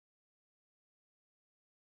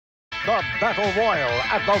The Battle Royal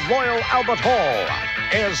at the Royal Albert Hall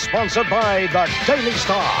is sponsored by the Daily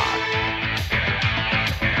Star.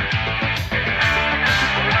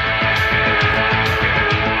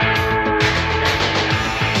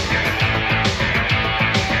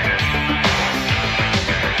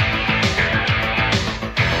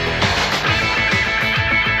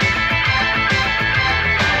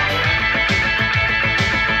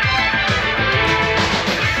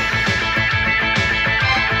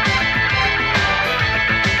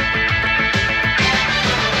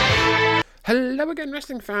 Hello again,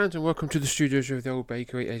 wrestling fans, and welcome to the studios of the Old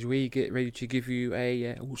Bakery as we get ready to give you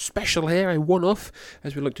a special here, a one-off,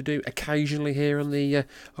 as we like to do occasionally here on the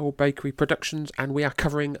Old Bakery Productions, and we are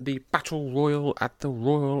covering the Battle Royal at the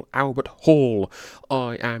Royal Albert Hall.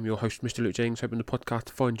 I am your host, Mr. Luke Jennings, hoping the podcast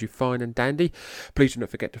finds you fine and dandy. Please do not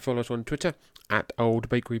forget to follow us on Twitter at Old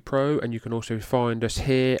Bakery Pro, and you can also find us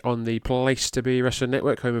here on the Place to Be Wrestling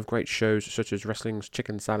Network, home of great shows such as Wrestling's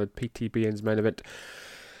Chicken Salad, PTBN's Main Event,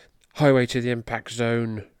 Highway to the Impact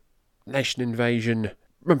Zone, Nation Invasion,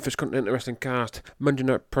 Memphis Continental Wrestling Cast, Monday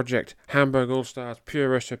Night Project, Hamburg All-Stars, Pure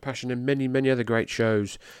Wrestling Passion, and many, many other great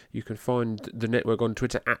shows. You can find the network on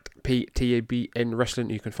Twitter at PTBN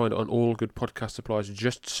Wrestling. You can find it on all good podcast suppliers.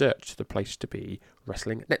 Just search the Place to Be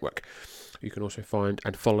Wrestling Network. You can also find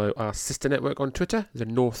and follow our sister network on Twitter, the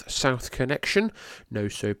North-South Connection, No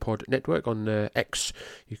So Pod Network on X.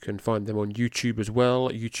 You can find them on YouTube as well,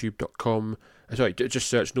 youtube.com. Sorry, just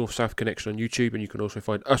search North-South Connection on YouTube, and you can also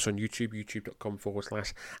find us on YouTube,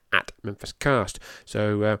 youtube.com/@MemphisCast.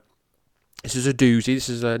 So this is a doozy. This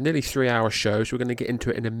is a nearly 3-hour show, so we're going to get into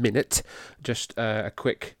it in a minute. Just a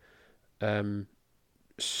quick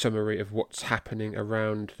summary of what's happening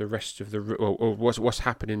around the rest of the... or what's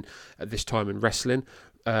happening at this time in wrestling.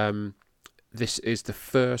 This is the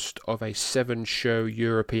first of a 7-show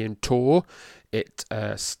European tour. It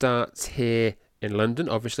starts here in London,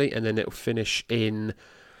 obviously, and then it'll finish in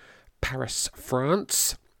Paris,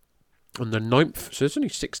 France on the 9th. So there's only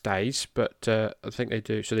 6 days, but I think they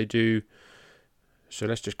do. So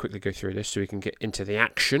let's just quickly go through this so we can get into the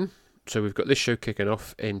action. So we've got this show kicking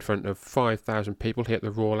off in front of 5,000 people here at the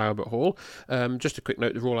Royal Albert Hall. Just a quick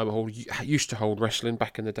note, the Royal Albert Hall used to hold wrestling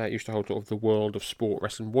back in the day. It used to hold sort of the world of sport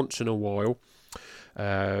wrestling once in a while.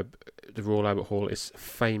 The Royal Albert Hall is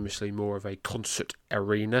famously more of a concert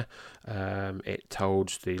arena. It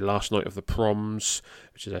holds the last night of the proms,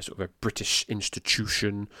 which is a sort of a British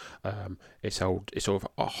institution. It's sort of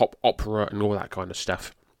a hop opera and all that kind of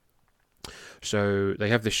stuff. So they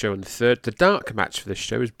have this show on the 3rd. The dark match for this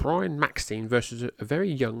show is Brian Maxine versus a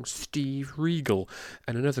very young Steve Regal.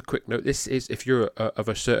 And another quick note, this is, if you're of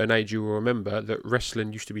a certain age, you will remember that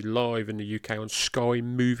wrestling used to be live in the UK on Sky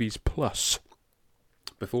Movies Plus.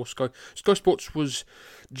 Before Sky Sports was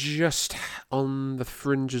just on the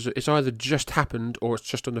fringes. It's either just happened or it's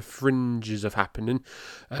just on the fringes of happening.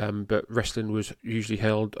 But wrestling was usually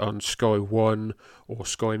held on Sky One or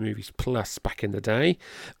Sky Movies Plus back in the day.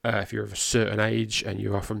 If you're of a certain age and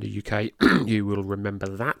you are from the UK, you will remember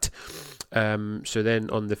that. So then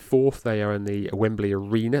on the 4th, they are in the Wembley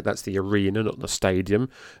Arena. That's the arena, not the stadium.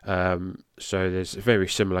 So there's a very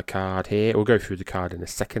similar card here. We'll go through the card in a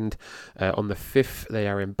second. On the 5th, they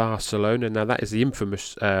are in Barcelona. Now that is the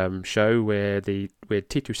infamous show where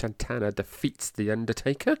Tito Santana defeats The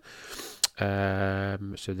Undertaker.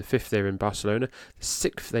 So the 5th, they're in Barcelona. The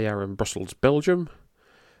 6th, they are in Brussels, Belgium.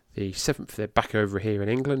 The 7th, they're back over here in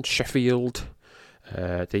England, Sheffield.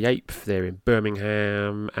 The 8th, they're in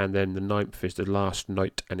Birmingham, and then the 9th is the last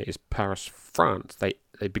night, and it is Paris, France. They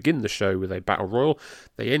begin the show with a Battle Royal.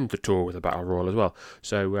 They end the tour with a Battle Royal as well.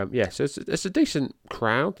 So, so it's a decent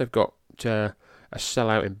crowd. They've got a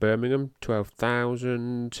sellout in Birmingham,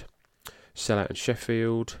 12,000. Sellout in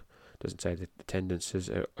Sheffield. Doesn't say the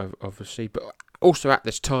attendances, obviously. But also at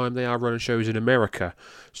this time, they are running shows in America.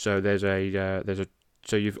 So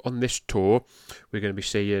So you've on this tour, we're going to be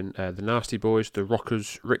seeing the Nasty Boys, the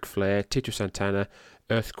Rockers, Ric Flair, Tito Santana,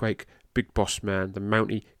 Earthquake, Big Boss Man, the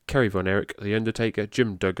Mountie, Kerry Von Erich, The Undertaker,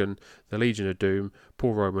 Jim Duggan, the Legion of Doom,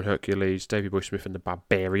 Paul Roman, Hercules, Davey Boy Smith, and the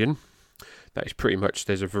Barbarian. That is pretty much,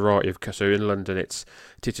 there's a variety of, so in London it's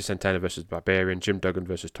Tito Santana versus Barbarian, Jim Duggan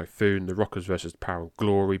versus Typhoon, the Rockers versus Power and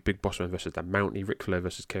Glory, Big Boss Man versus the Mountie, Ric Flair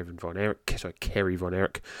versus Kerry Von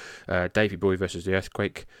Erich, Davey Boy versus the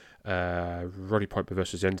Earthquake, Roddy Piper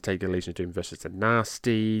versus the Undertaker, Legion of Doom versus the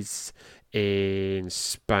Nasties. In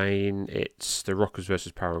Spain, it's the Rockers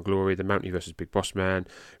versus Power and Glory, the Mountie versus Big Boss Man,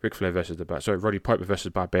 Ric Flair versus Roddy Piper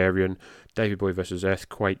versus Barbarian, Davey Boy versus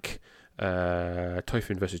Earthquake,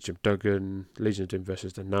 Typhoon versus Jim Duggan, Legion of Doom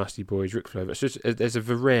versus the Nasty Boys, Ric Flair. There's a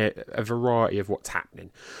variety of what's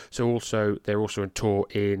happening. So they're also on tour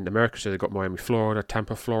in America. So they've got Miami, Florida,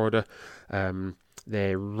 Tampa, Florida.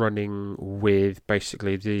 They're running with Jimmy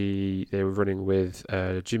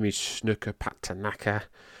Snuka, Pat Tanaka,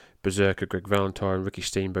 Berserker, Greg Valentine, Ricky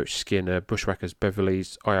Steamboat, Skinner, Bushwhackers,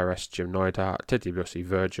 Beverly's, IRS, Jim Neidhart, Teddy DiBiase,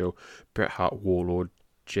 Virgil, Bret Hart, Warlord,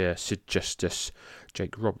 Sid Justice,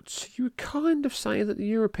 Jake Roberts. You would kind of say that the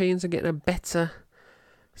Europeans are getting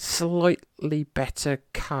slightly better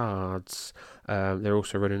cards. They're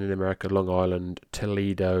also running in America, Long Island,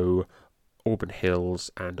 Toledo, Auburn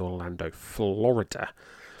Hills, and Orlando, Florida.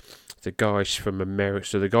 The guys from America,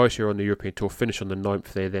 so the guys who are on the European tour finish on the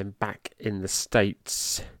 9th. They're then back in the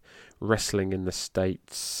States, wrestling in the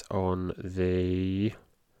States on the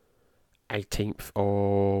 18th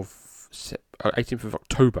of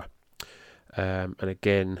October. And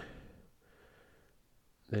again,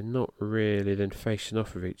 they're not really then facing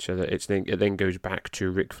off with each other. It then goes back to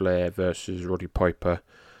Ric Flair versus Roddy Piper,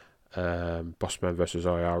 Bossman versus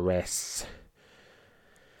IRS.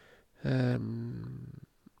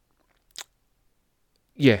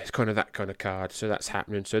 Yeah, it's kind of that kind of card. So that's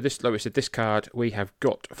happening. So this, like we said, this card, we have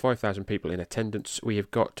got 5,000 people in attendance. We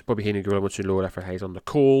have got Bobby Heenan, Gorilla Monsoon, Lord Afro Hayes on the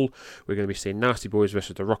call. We're going to be seeing Nasty Boys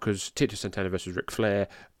versus the Rockers, Tito Santana versus Ric Flair,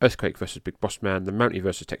 Earthquake versus Big Boss Man, The Mountie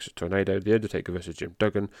versus Texas Tornado, The Undertaker versus Jim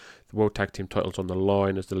Duggan. The World Tag Team titles on the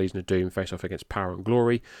line as the Legion of Doom face off against Power and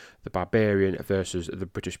Glory, The Barbarian versus the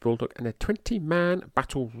British Bulldog, and a 20-man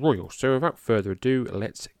battle royal. So without further ado,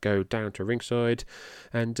 let's go down to ringside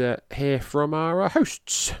and hear from our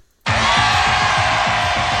hosts. Jam-packed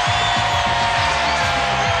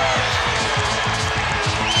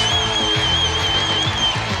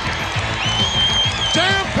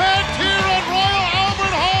here at Royal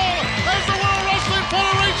Albert Hall as the World Wrestling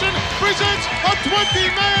Federation presents a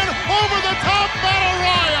 20-man over-the-top battle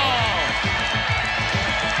royal.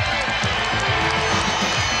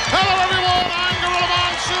 Hello, everyone. I'm Gorilla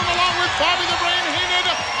Monsoon along with Bobby the Brain Heenan.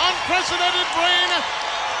 Unprecedented Brain.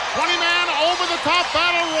 20-man over-the-top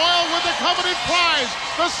battle royal with the coveted prize,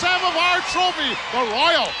 the Samovar Trophy, the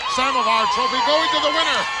Royal Samovar Trophy going to the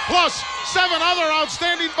winner, plus 7 other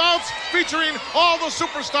outstanding bouts featuring all the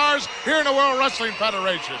superstars here in the World Wrestling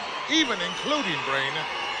Federation, even including, Brain,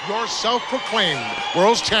 your self-proclaimed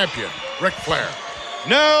world's champion, Ric Flair.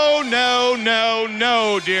 No, no, no,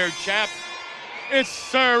 no, dear chap. It's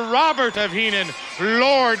Sir Robert of Heenan,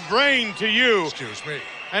 Lord Brain to you. Excuse me.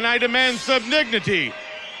 And I demand subdignity.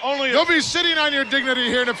 You'll be sitting on your dignity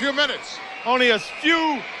here in a few minutes. Only a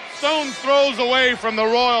few stone's throws away from the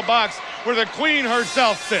royal box where the Queen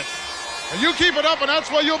herself sits. And you keep it up, and that's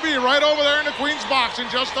where you'll be, right over there in the Queen's box in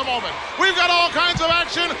just a moment. We've got all kinds of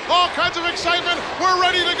action, all kinds of excitement. We're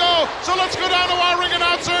ready to go. So let's go down to our ring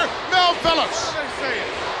announcer, Mel Phillips.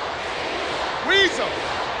 Weasel.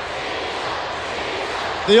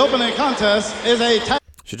 The opening contest is a tag.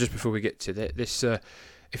 So just before we get to this,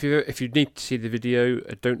 if you need to see the video,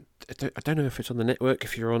 I don't know if it's on the network.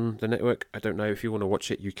 If you're on the network, I don't know. If you want to watch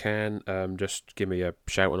it, you can. Just give me a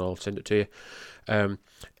shout and I'll send it to you.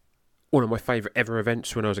 One of my favourite ever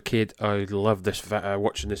events when I was a kid. I loved this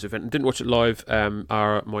watching this event. I didn't watch it live.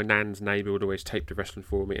 My nan's neighbour would always tape the wrestling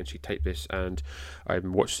for me, and she taped this, and I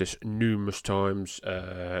watched this numerous times.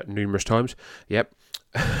 Yep.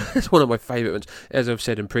 It's one of my favourite ones. As I've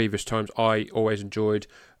said in previous times, I always enjoyed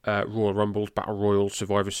Royal Rumbles, Battle Royals,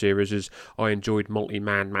 Survivor Series. I enjoyed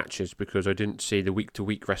multi-man matches because I didn't see the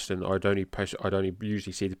week-to-week wrestling. I'd only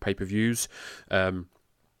usually see the pay-per-views.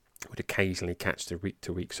 Would occasionally catch the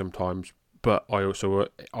week-to-week sometimes, but I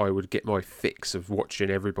would get my fix of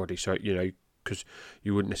watching everybody. So because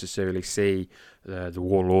you wouldn't necessarily see the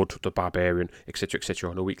Warlord, the Barbarian,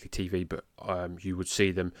 etc., on a weekly TV, but you would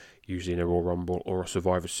see them usually in a Royal Rumble or a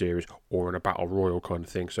Survivor Series or in a Battle Royal kind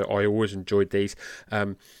of thing. So I always enjoyed these.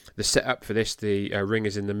 The setup for this, the ring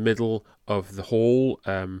is in the middle of the hall.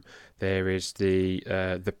 There is the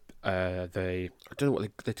I don't know what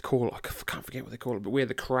they call it. I can't forget what they call it, but where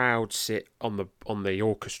the crowd sit on the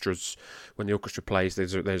orchestras when the orchestra plays.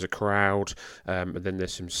 There's a crowd, and then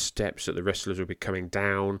there's some steps that the wrestlers will be coming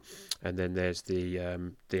down, and then there's the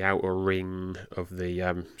outer ring of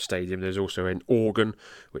the stadium. There's also an organ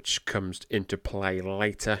which comes into play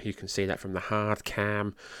later. You can see that from the hard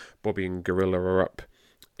cam. Bobby and Gorilla are up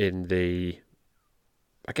in the,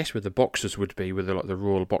 I guess where the boxers would be, where the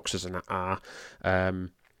royal boxers and that are.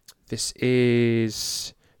 This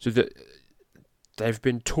is they've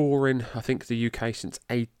been touring, I think, the UK since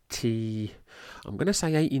 80. I'm going to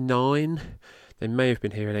say 89. They may have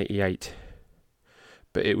been here in 88,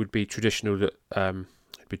 but it would be traditional that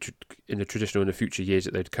in the future years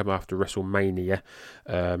that they'd come after WrestleMania.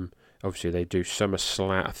 Obviously, they do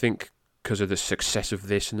SummerSlam. I think because of the success of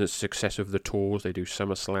this and the success of the tours, they do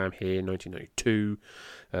SummerSlam here in 1992.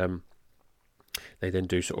 They then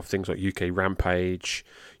do sort of things like UK Rampage.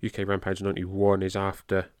 UK Rampage 91 is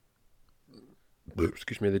after...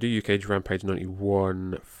 Excuse me, they do UK Rampage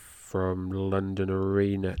 91 from London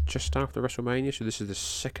Arena just after WrestleMania, so this is the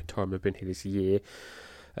second time they've been here this year.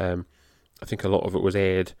 I think a lot of it was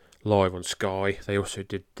aired live on Sky. They also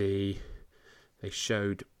did they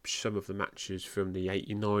showed some of the matches from the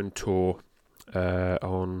 89 tour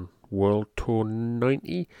on World Tour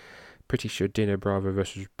 90. Pretty sure Dino Bravo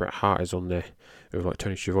versus Bret Hart is on there, with like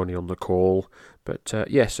Tony Schiavone on the call. But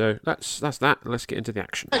yeah, so that's that. Let's get into the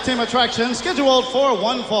action. Tag team attraction scheduled for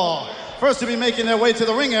one fall. First to be making their way to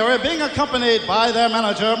the ring area, being accompanied by their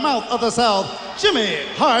manager, Mouth of the South, Jimmy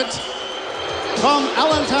Hart, from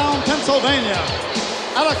Allentown, Pennsylvania.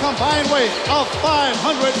 At a combined weight of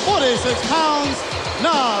 546 pounds,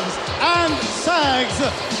 Knobs and Sags,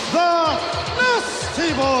 the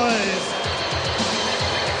Nasty Boys.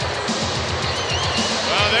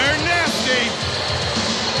 Well, they're nasty.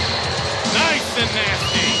 Nice and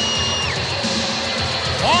nasty.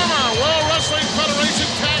 Former World Wrestling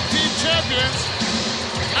Federation Tag Team Champions,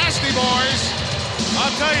 Nasty Boys.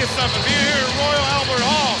 I'll tell you something, being here at Royal Albert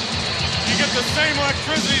Hall, you get the same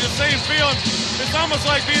electricity, the same feeling. It's almost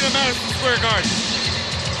like being at Madison Square Garden.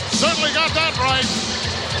 Certainly got that right.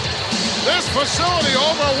 This facility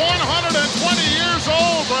over 120 years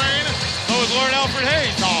old, Brain. So is Lord Alfred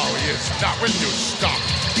Hayes. Oh, he is not with you. Stop.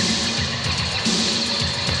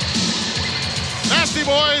 Nasty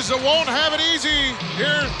Boys won't have it easy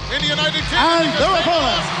here in the United Kingdom. And their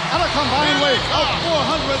opponents, at a combined weight of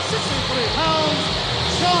 463 pounds,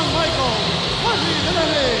 Shawn Michaels, Marty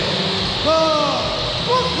Jannetty, the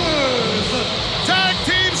Rockers. Tag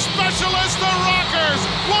team specialist, the Rockers.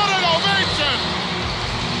 What an ovation.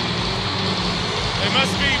 They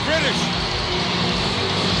must be British.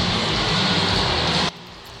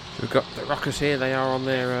 We've got the Rockers here. They are on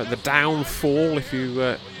their the downfall, if you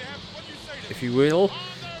will.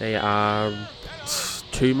 They are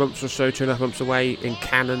 2 months or so, 2.5 months away in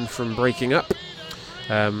canon from breaking up.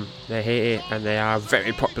 They're here and they are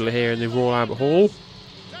very popular here in the Royal Albert Hall.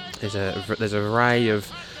 There's an array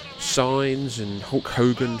of signs and Hulk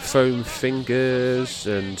Hogan foam fingers,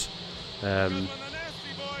 and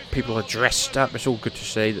people are dressed up. It's all good to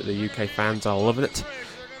see that the UK fans are loving it.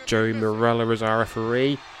 Joey Morella is our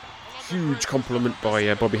referee. Huge compliment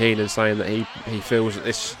by Bobby Heenan, saying that he feels that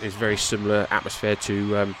this is very similar atmosphere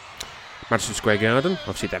to Madison Square Garden,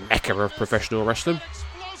 obviously the mecca of professional wrestling.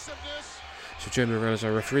 So Joey Morella is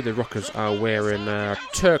our referee. The Rockers are wearing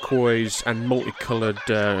turquoise and multicoloured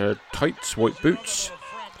tights, white boots.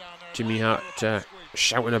 Jimmy Hart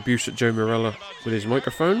shouting abuse at Joe Morella with his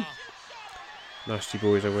microphone. Nasty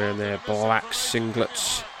Boys are wearing their black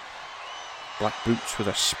singlets, black boots with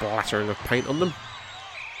a splattering of paint on them.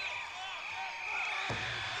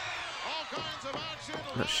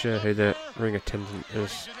 Not sure who the ring attendant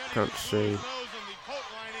is, can't see.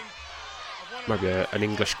 Maybe an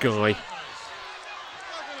English guy.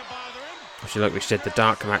 Obviously, like we said, the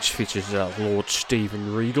dark match features Lord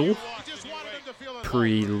Stephen Riedel,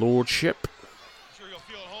 pre-lordship.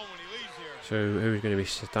 So who's going to be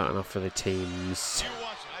starting off for the teams?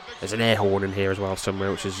 There's an air horn in here as well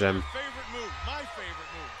somewhere, which is going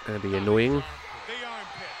to be annoying.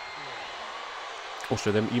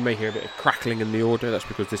 Also, you may hear a bit of crackling in the audio. That's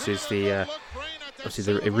because this is the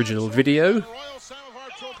original video.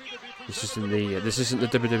 This isn't the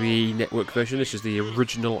WWE Network version. This is the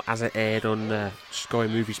original as it aired on Sky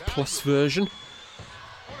Movies Plus version.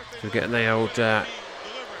 So we're getting the old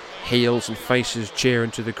heels and faces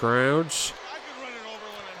cheering to the crowds.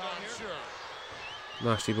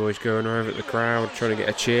 Nasty Boys going over at the crowd, trying to get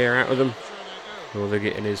a cheer out of them. All they're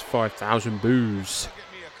getting is 5,000 boos.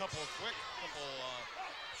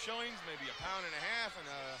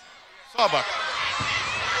 Sawbuck.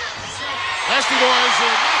 Nasty Boys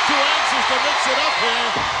not too anxious to mix it up here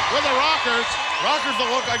with the Rockers. Rockers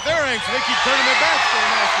don't look like they're anxious. They keep turning their backs to the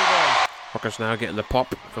Nasty Boys. Rockers now getting the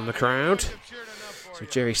pop from the crowd. So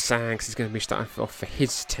Jerry Sags is going to be starting off for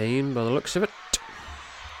his team by the looks of it.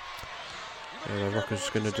 And the Rockers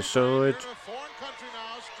going to decide.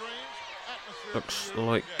 Looks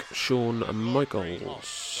like Shawn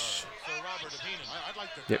Michaels.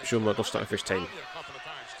 Yep, Shawn Michaels starting for his team.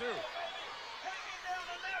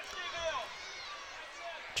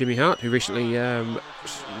 Jimmy Hart, who recently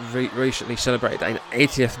celebrated an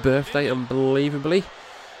 80th birthday, unbelievably.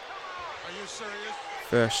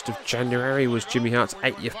 1st of January was Jimmy Hart's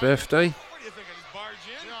 80th birthday.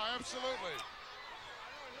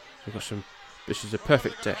 We've got some. This is a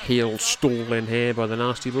perfect heel stall in here by the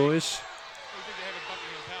Nasty Boys.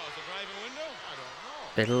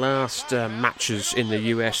 Their last matches in the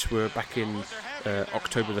US were back in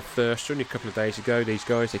October the 1st, only a couple of days ago. These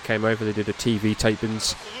guys, they came over, they did a TV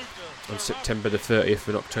tapings on September the 30th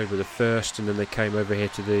and October the 1st, and then they came over here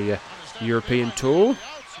to the European tour.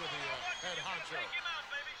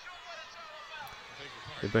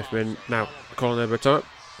 They've both been now calling over time.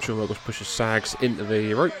 Shawn Michaels pushes Sags into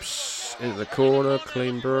the ropes, into the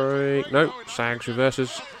clean break. No, Sags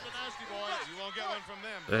reverses.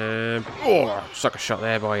 Sucker shot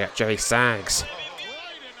there by Jerry Sags.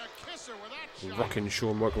 Rocking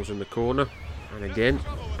Shawn Michaels in the corner. And again,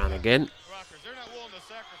 and again.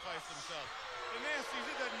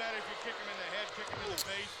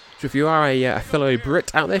 So if you are a fellow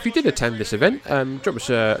Brit out there, if you did attend this event, drop us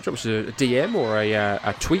a DM or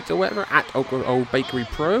a tweet or whatever at Old Bakery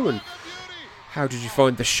Pro. And how did you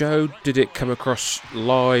find the show? Did it come across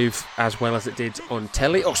live as well as it did on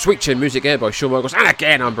telly? Oh, Sweet Chin Music there by Shawn Michaels. And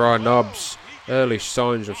again, I'm Brian Nobbs. Early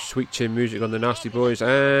signs of Sweet Chin Music on the Nasty Boys.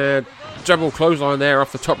 And double clothesline there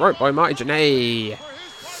off the top rope by Marty Jannetty.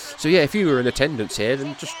 So yeah, if you were in attendance here,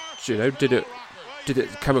 then just, did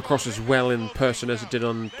it come across as well in person as it did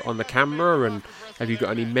on the camera? And have you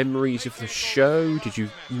got any memories of the show? Did you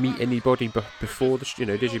meet anybody before the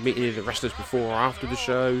did you meet any of the wrestlers before or after the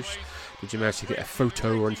shows? Did you manage to get a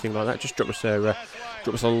photo or anything like that? Just drop us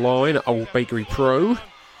a line at Old Bakery Pro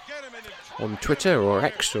on Twitter or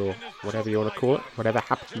X or whatever you want to call it. Whatever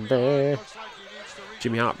happened there?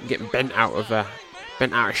 Jimmy Hart getting bent out of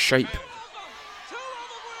shape.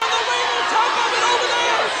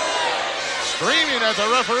 Screaming at the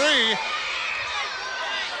referee.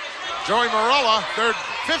 Joey Marella,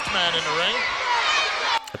 fifth man in the ring.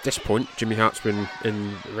 At this point, Jimmy Hart's been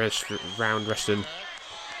in round wrestling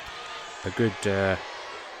a good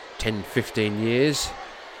 10-15 years.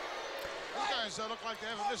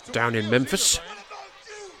 Down in Memphis.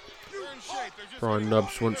 Brian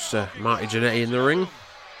Nobbs wants Marty Jannetty in the ring.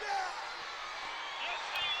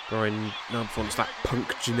 Brian Nobbs wants that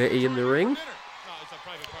Punk Jannetty in the ring.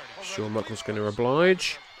 Shawn Michaels going to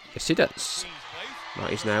oblige. Yes, he does.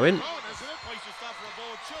 Marty's now in.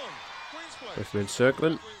 Both men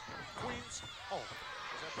circling.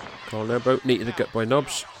 Collar elbow, knee to the gut by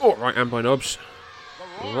Nobbs. Oh, right hand by Nobbs.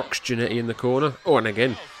 Rocks Jannetty in the corner. Oh, and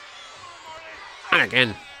again. And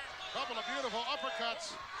again.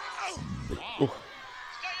 Oh.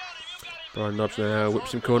 Brian Nobbs now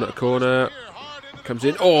whips him corner to corner. Comes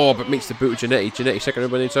in. Oh, but meets the boot of Jannetty. Jannetty second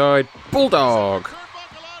over on the inside. Bulldog.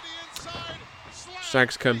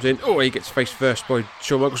 Sags comes in. Oh, he gets face first by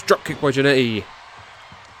Shawn Michaels. Drop kick by Jannetty.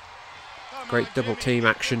 Great double team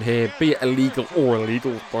action here. Be it illegal or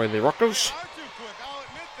illegal by the Rockers.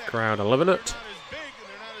 Crowd are loving it.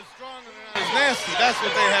 It's nasty. That's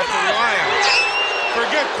what they have to rely on.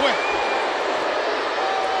 Forget quick.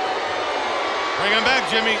 Bring him back,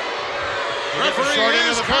 Jimmy. Referee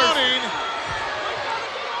is counting.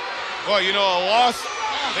 Boy, a loss.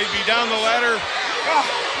 They'd be down the ladder.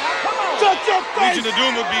 Legion of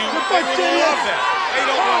Doom would be. They would love that. They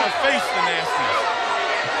don't want to face the Nasties.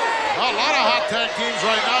 A lot of hot tag teams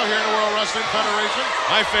right now here in the World Wrestling Federation.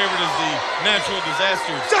 My favorite is the Natural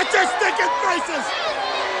Disasters. Shut your stinking faces!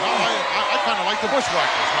 Well, I kind of like the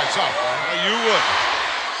Bushwhackers myself. Well, you would.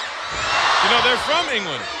 They're from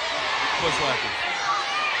England. Bushwhackers.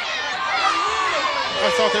 I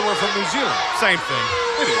thought they were from New Zealand. Same thing.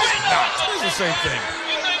 It is not. It's the same thing.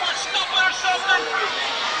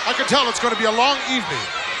 I can tell it's going to be a long evening.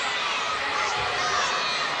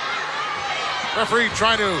 Referee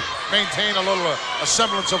trying to maintain a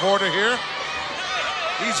semblance of order here.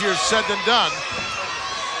 Easier said than done.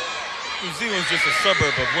 New Zealand's just a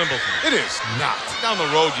suburb of Wimbledon. It is not. Down the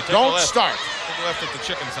road, you take Don't a left. start. Take a left at the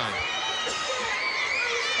chicken sign.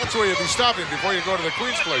 That's where you'll be stopping before you go to the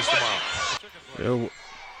Queen's Place tomorrow.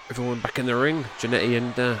 Everyone back in the ring. Jannetty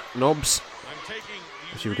and Nobbs.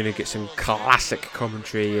 So we're going to get some classic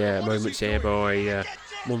commentary moments here by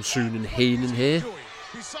Monsoon and Heenan here.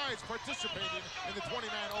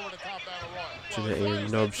 Jannetty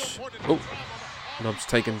and Nobbs. Oh, Nobbs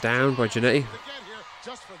taken down by Jannetty.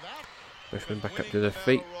 Both men back up to their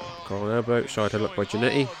feet. Collar elbow, side headlock by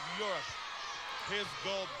Jannetty.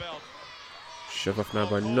 Shove off now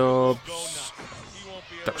by Nobbs.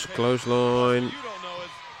 Ducks a clothesline.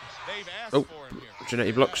 Oh,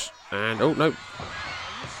 Jannetty blocks. And, oh no.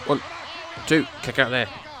 1, 2, kick out there.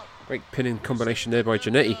 Great pinning combination there by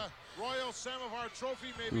Jannetty.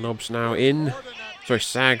 Nobbs now in. Sorry,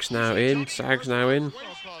 Sags now in. Sags now in.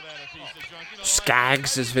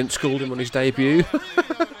 Skags, as Vince called him on his debut.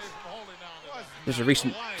 There's a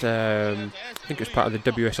recent, I think it was part of the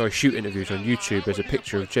WSI shoot interviews on YouTube. There's a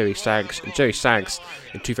picture of Jerry Saggs, and Jerry Saggs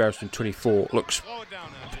in 2024 looks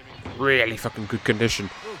really fucking good condition.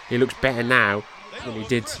 He looks better now than he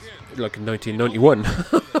did like in 1991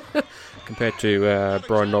 compared to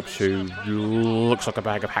Brian Knobbs, who looks like a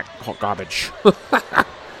bag of hot garbage. But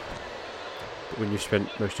when you've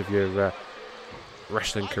spent most of your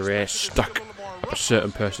wrestling career stuck up a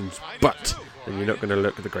certain person's butt, then you're not going to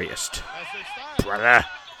look the greatest. Brother.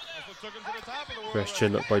 First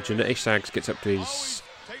chin up by Jannetty. Saggs gets up to his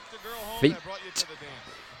feet.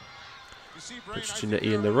 Puts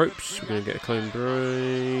Jannetty in the ropes. We're going to get a clean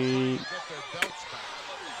break.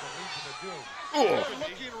 Oh.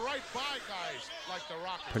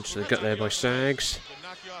 Punch to the gut there by Saggs.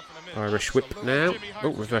 Irish whip now. Oh,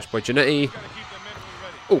 reversed by Jannetty.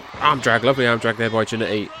 Oh, arm drag. Lovely arm drag there by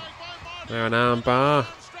Jannetty. Now an arm bar.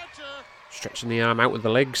 Stretching the arm out with the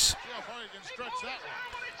legs.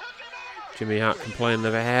 Jimmy Hart complaining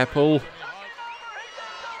of a hair pull.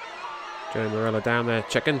 Joey Morello down there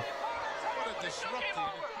checking.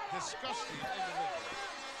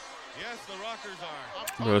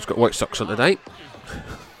 Morello's got white socks on today.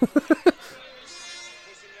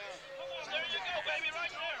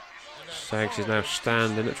 Saggs is now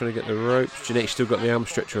standing, not trying to get the ropes. Jannetty's still got the arm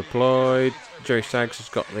stretcher applied. Jerry Saggs has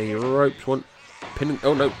got the ropes. One pinning.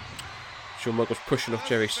 Oh no! Shawn Michaels pushing off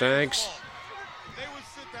Jerry Saggs.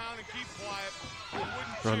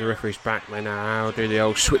 Round the referee's back, they now do the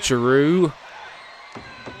old switcheroo.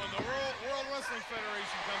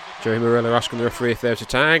 Joey Morello asking the referee if there's a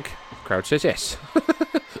tag. Crowd says yes.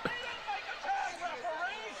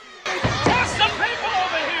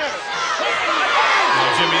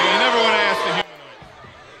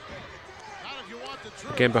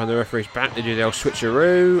 Again behind the referee's back, they do the old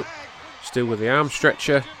switcheroo. Still with the arm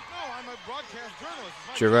stretcher.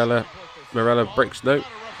 Morello breaks no.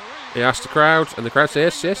 He asks the crowd, and the crowd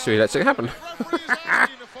says yes, so he lets it happen.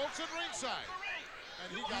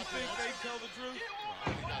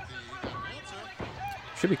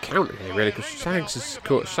 Should be counted here, really, because Saggs'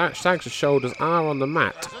 shoulders are on the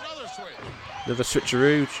mat. Another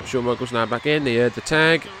switcheroo. Shawn Michaels now back in. He heard the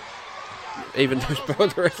tag. Even though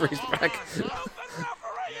both the referees back.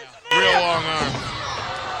 Real long arm.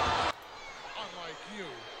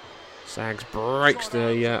 Saggs breaks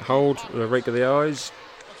the hold with a rake of the eyes.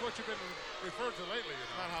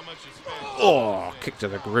 Oh, kick to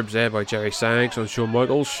the ribs there by Jerry Saggs on Shawn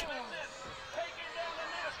Michaels.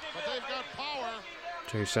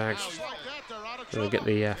 Jerry Saggs going to get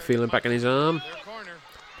the feeling back in his arm.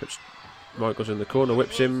 Puts Michaels in the corner,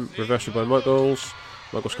 whips him, reversal by Michaels.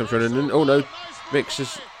 Michaels comes running in. Oh no,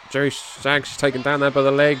 mixes. Jerry Saggs is taken down there by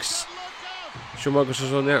the legs. Shawn Michaels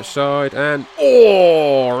is on the outside, and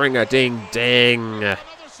oh, ring-a-ding-ding.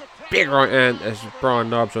 Big right hand as Brian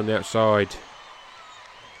Knobbs on the outside.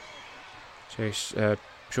 Shawn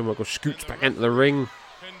Michaels scoots back into the ring.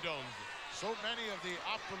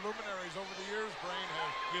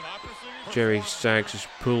 Jerry Saggs is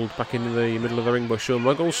pulled back into the middle of the ring by Shawn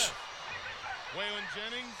Michaels.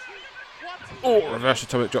 Oh, reverse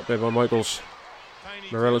atomic drop there by Michaels.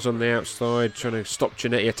 Morello's on the outside trying to stop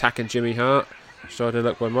Jannetty attacking Jimmy Hart. Sided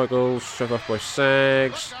up by Michaels, shoved off by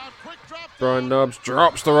Saggs. Brian Knobbs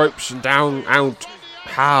drops the ropes and down out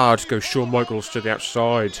hard goes Shawn Michaels to the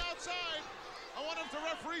outside.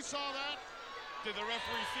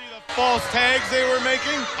 False tags they were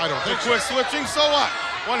making. I don't think quick switching. So what?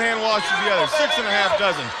 One hand washes the other. 6.5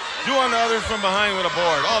 dozen. 2 on the others from behind with a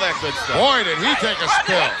board. All that good stuff. Boy, did he take a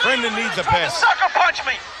spill. Brendan needs a piss. Sucker punch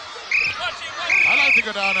me! I'd like to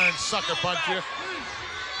go down there and sucker punch you.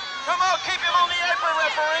 Come on, keep him on the apron,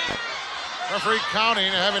 referee. Referee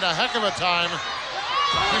counting, having a heck of a time.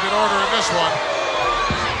 Keep it order in this one.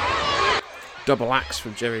 Double axe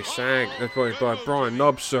from Jerry Saggs, by Brian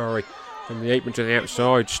Knobbs, sorry. From the apron to the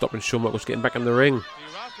outside, stopping Shawn Michaels getting back in the ring.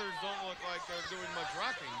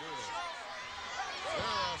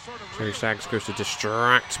 Jerry Saggs goes to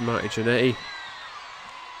distract Marty Jannetty.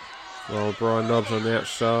 While Brian Knobbs on the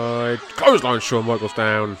outside. Clothesline Shawn Michaels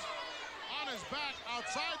down.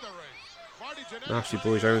 Nasty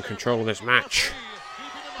Boys are in control of this match.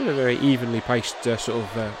 Been a very evenly paced sort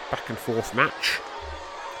of back and forth match.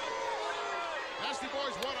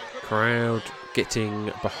 Crowd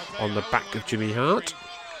getting on the back of Jimmy Hart.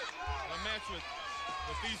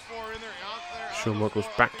 Shawn Michaels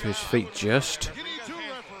back to his feet just.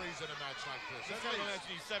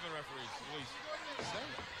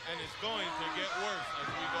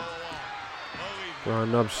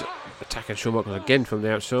 Brian Knobbs attacking Shawn Michaels again from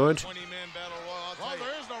the outside. Well,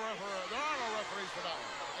 there is no referee. There are no referees for that one.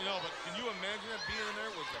 You know, but can you imagine that being in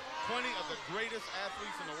there with 20 of the greatest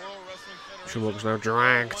Shawn Michaels now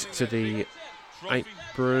dragged to the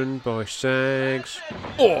apron by Sags.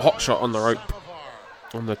 Oh, hot shot on the rope.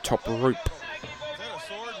 On the top rope.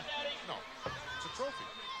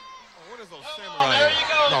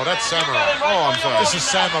 No, that's Samurai. Oh, I'm sorry. This is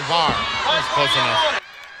Samovar. That's close enough.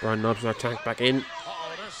 Brian Knobbs now tagged back in.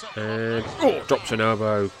 And drops an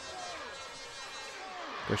elbow.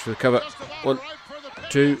 Goes for the cover. 1,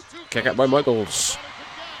 2. Kick out by Michaels.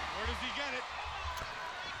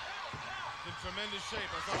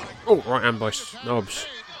 Oh, right hand by Knobbs.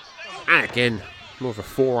 And again, more of a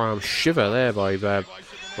forearm shiver there by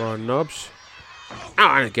Brian Knobbs. Oh,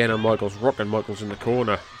 and again on Michaels, rocking Michaels in the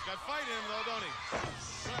corner.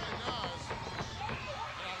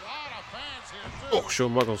 Oh,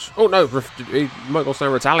 Shawn Michaels. Oh no, Michaels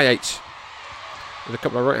now retaliates. With a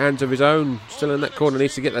couple of right hands of his own. Still in that corner,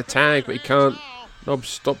 needs to get the tag, but he can't. Knobbs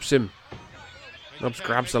stops him. Knobbs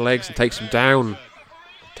grabs the legs and takes him down.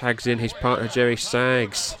 Tags in his partner Jerry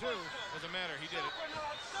Sags.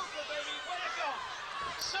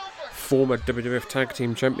 Former WWF Tag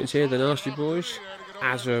Team Champions here, the Nasty Boys.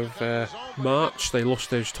 As of March, they lost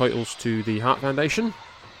those titles to the Hart Foundation.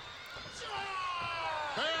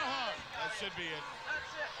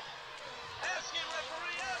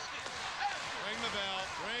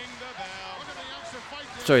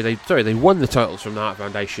 Sorry, they won the titles from the Hart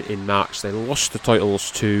Foundation in March. They lost the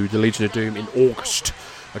titles to the Legion of Doom in August.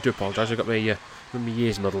 I do apologise, I got my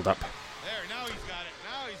years muddled up.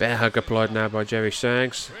 Bear hug applied now by Jerry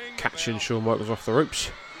Sags, catching Shawn Michaels off the ropes.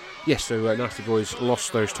 Yes, so Nasty Boys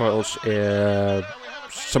lost those titles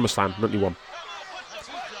SummerSlam, not one.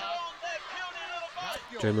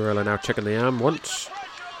 Joe Morello now checking the arm once.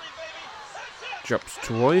 Drops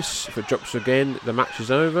twice. If it drops again, the match is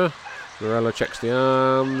over. Morello checks the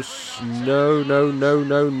arms. No.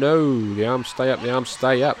 The arms stay up, the arms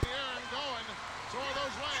stay up.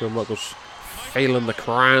 Shawn Michaels failing the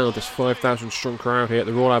crowd, this 5,000 strong crowd here at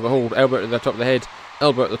the Royal Albert Hall. Elbow at the top of the head.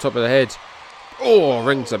 Elbow at the top of the head. Oh,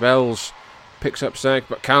 rings the bells. Picks up Sags,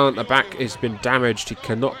 but can't. The back has been damaged. He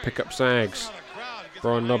cannot pick up Sags.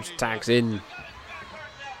 Brian Knobbs tags in.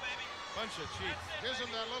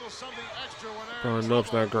 Brian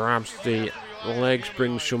Knobbs now grabs the legs,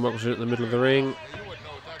 brings Shawn Michaels in at the middle of the ring.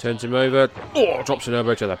 Turns him over. Oh, drops an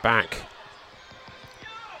elbow to the back.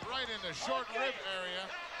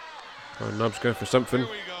 Brian Knobbs going for something.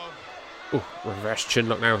 Oh, reverse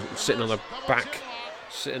chinlock now, sitting on the back.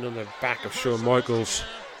 Sitting on the back of Shawn Michaels.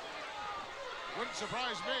 I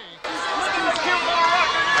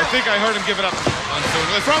think I heard him give it up.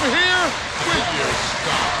 From here, will you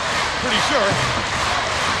stop? Pretty sure.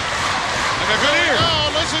 Like a good ear.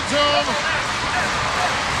 Oh, listen to him.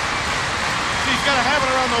 He's got to have it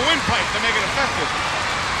around the windpipe to make it effective.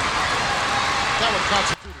 That would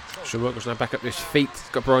constitute. Shawn Michaels now back up to his feet.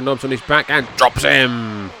 Got Brian Knobbs on his back and drops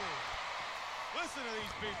him.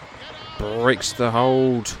 Breaks the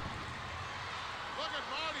hold.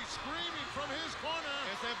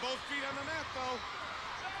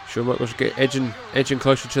 Shawn Michaels get edging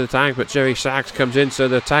closer to the tag, but Jerry Sags comes in, so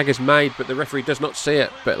the tag is made, but the referee does not see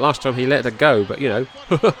it. But last time he let it go, but you know,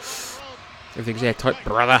 everything's airtight,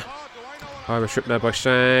 brother. Irish whip now by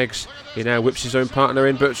Sags. He now whips his own partner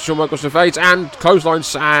in, but Shawn Michaels evades and clothesline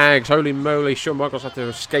Sags. Holy moly, Shawn Michaels had to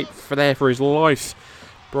escape for his life.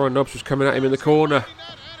 Brian Knobbs was coming at him in the corner.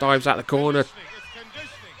 Dives out the corner.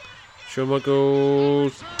 Shawn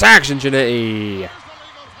Michaels tags in Jannetty.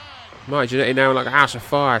 Mighty Jannetty now like a house of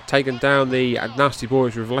fire, taking down the Nasty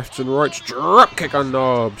Boys with lefts and rights. Drop kick on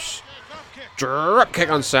Knobbs. Drop kick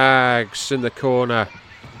on Sags in the corner.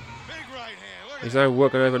 He's now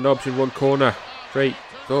working over Knobbs in one corner. 3,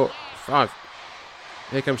 4, 5.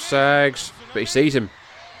 Here comes Sags, but he sees him.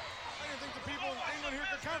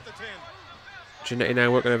 Jannetty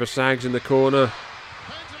now working over Sags in the corner.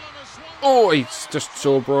 Oh, he just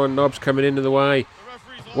saw Brian Knobbs coming into the way.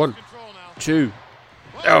 1, 2.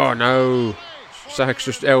 Oh no. Sags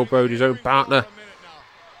just elbowed his own partner.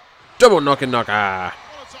 Double knocking knocker.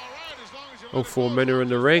 All 4 men are in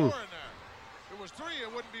the ring.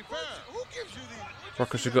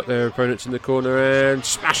 Rockers have got their opponents in the corner and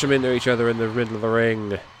smash them into each other in the middle of the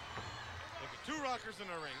ring.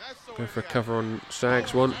 Go for a cover on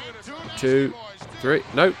Sags. 1, 2, 3.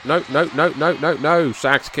 No.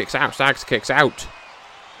 Sags kicks out.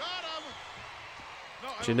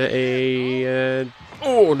 Jannetty and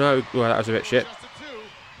oh no. Well, that was a bit shit.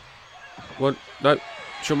 1, no.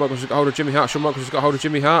 Shawn Michaels has got hold of Jimmy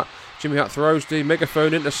Hart. Jimmy Hart throws the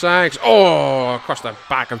megaphone into Sags. Oh, across the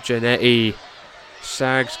back of Jannetty.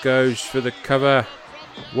 Sags goes for the cover.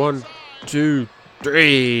 1, 2,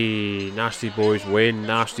 3. Nasty Boys win.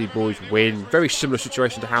 Nasty Boys win. Very similar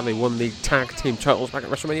situation to how they won the tag team titles back at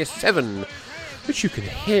WrestleMania 7, which you can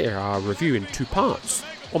hear our review in 2 parts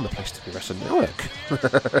on the PTB Wrestling Network.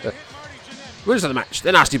 Winners of the match,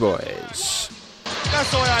 the Nasty Boys.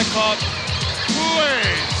 That's the way I call it.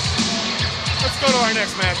 Please. Let's go to our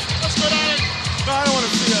next match. Let's go down and No, I don't want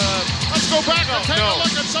to see let's go back and take no. a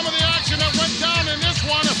look at some of the action that went down in this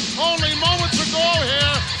one only moments ago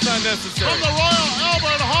here. It's not necessary. From the Royal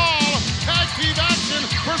Albert Hall, tag team action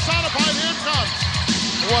personified. Here it comes.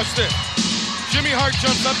 Watch this. Jimmy Hart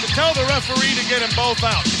jumps up to tell the referee to get them both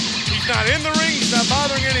out. He's not in the ring. He's not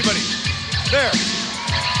bothering anybody. There.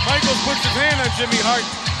 Michaels puts his hand on Jimmy Hart,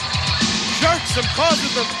 jerks him, causes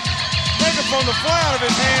the microphone to fly out of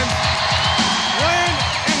his hand, land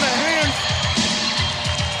in the hands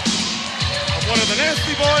of one of the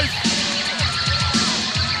Nasty Boys.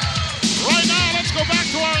 Right now, let's go back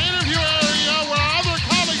to our interview area where our other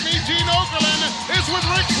colleague, Gene Okerlund, is with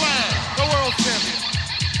Ric Flair, The world champion.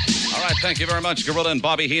 All right, thank you very much, Gorilla and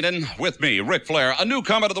Bobby Heenan. With me, Ric Flair, a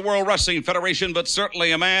newcomer to the World Wrestling Federation, but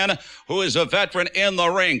certainly a man who is a veteran in the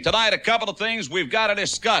ring. Tonight, a couple of things we've got to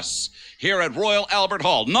discuss here at Royal Albert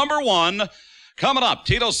Hall. Number 1, coming up,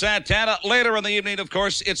 Tito Santana. Later in the evening, of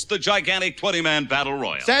course, it's the gigantic 20-man Battle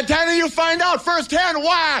Royal. Santana, you find out firsthand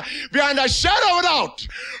why, beyond a shadow of a doubt,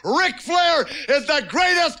 Ric Flair is the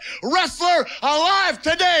greatest wrestler alive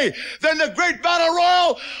today. Then the great Battle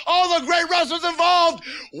Royal, all the great wrestlers involved,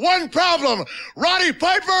 one problem. Roddy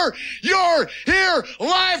Piper, you're here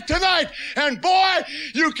live tonight. And boy,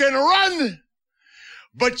 you can run,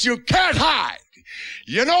 but you can't hide.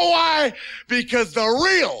 You know why? Because the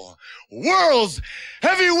real world's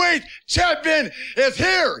heavyweight champion is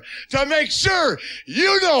here to make sure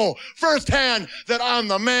you know firsthand that I'm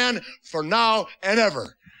the man for now and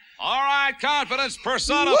ever. All right, confidence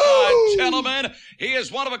personified, gentlemen. He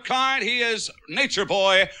is one of a kind. He is Nature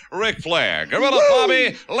Boy Ric Flair. Gorilla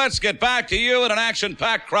Bobby, let's get back to you in an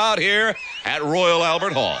action-packed crowd here at Royal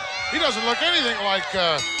Albert Hall. He doesn't look anything like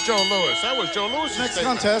Joe Louis. That was Joe Louis' Next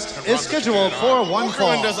statement. contest is scheduled for one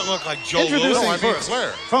fall. Okerlund doesn't look like Joe Louis. Introducing I mean first,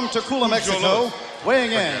 Flair. from Tacula, Mexico, Louis.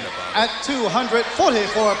 weighing in at 244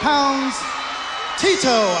 pounds,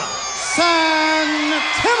 Tito Santana.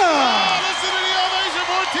 Listen to the ovation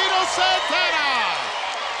for Tito Santana.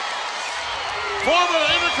 Former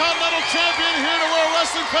Intercontinental Champion here to World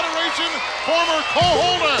Wrestling Federation, former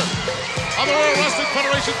co-holder of the World Wrestling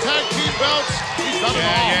Federation Tag Team belts. He's done it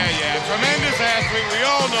all. Yeah. Tremendous athlete. We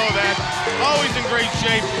all know that. Always in great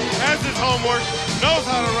shape. Has his homework. Knows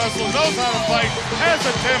how to wrestle. Knows how to fight. Has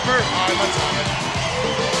a temper. All right, let's have it.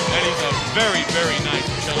 And he's a very, very nice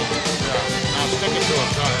gentleman. Now stick it to him.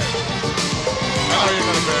 Go ahead. How are you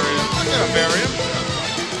going to bury him? I'm going to bury him.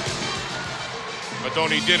 But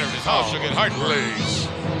don't eat dinner in his house. You'll get heartburn.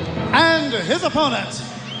 Please. And his opponent,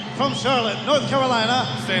 from Charlotte, North Carolina,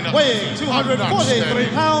 Stand up. weighing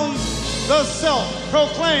 243 pounds, the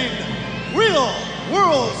self-proclaimed real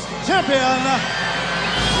world's champion,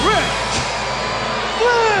 Ric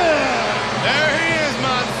Flair. There he is,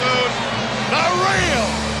 Monsoon. The real.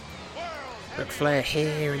 Ric Flair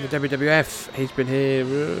here in the WWF. He's been here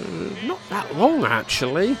not that long,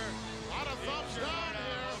 actually.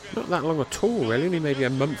 Not that long at all, really. Only maybe a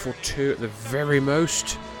month or 2 at the very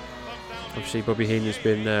most. Obviously, Bobby Heenan's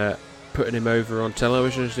been putting him over on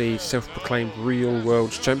television as the self-proclaimed real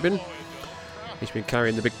world's champion. He's been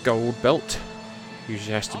carrying the big gold belt.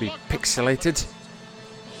 Usually has to be pixelated.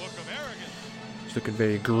 He's looking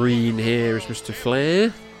very green here as Mr.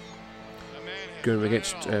 Flair. Going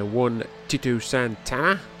against one Tito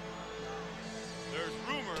Santana.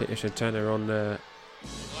 Tito Santana on the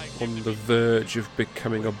verge of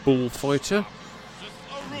becoming a bullfighter.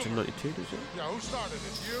 Was it 92, does it? Yeah, who started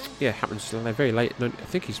it? You? Yeah, it happens very late. I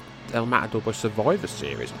think he's El Matador by Survivor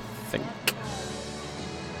Series, I think.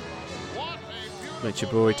 Nature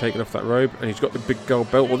Boy taking off that robe, and he's got the big gold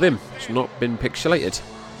belt with him. It's not been pixelated.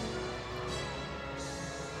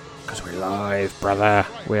 Because we're live, brother.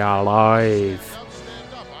 We are live.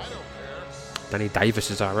 Danny Davis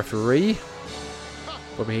is our referee.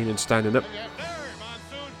 Bobby Heenan standing up.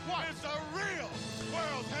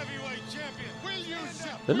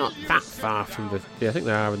 They're not that far from the... Yeah, I think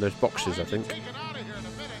they are in those boxes, I think.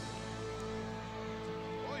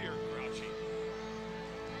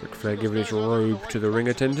 Ric Flair giving his robe to the ring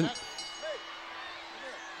attendant.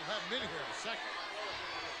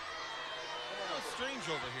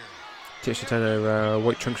 Tito Santana,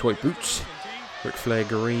 white trunks, white boots. Ric Flair,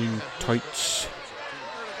 green tights.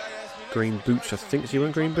 Green boots, I think. Is he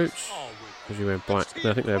wearing green boots? Or is he wearing black?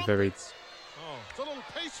 No, I think they're very...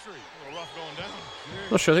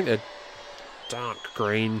 Not sure, I think they're dark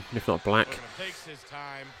green, if not black.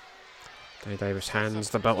 Danny Davis hands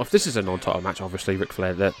the belt off. This is a non-title match, obviously. Ric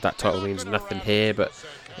Flair, that title means nothing here, but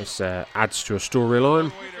it adds to a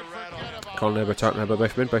storyline. Colin Elbow, Titan Elbow,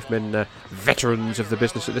 both men veterans of the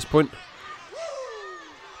business at this point.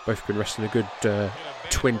 Both been wrestling a good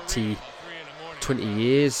 20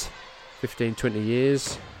 years, 15, 20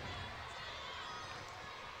 years.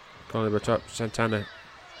 Colin Elbow, top, Santana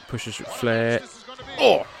pushes Flair.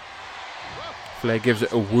 Oh! Flair gives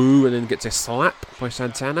it a woo and then gets a slap by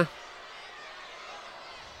Santana.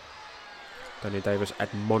 Danny Davis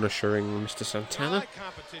admonishing Mr. Santana.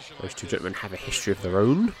 Those two gentlemen have a history of their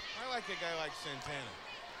own.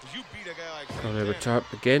 Going over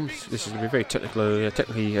top again. This is going to be a very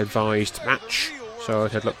technically advised match. So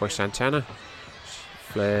headlock by Santana.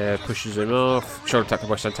 Flair pushes him off. Shoulder tackle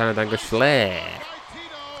by Santana. Down goes Flair.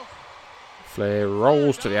 Flair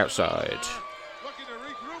rolls to the outside.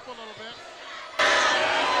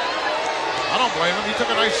 I don't blame him. He took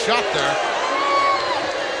a nice shot there.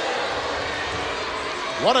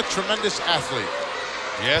 What a tremendous athlete.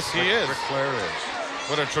 Yes, he is. Ric Flair is.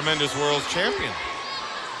 What a tremendous world champion.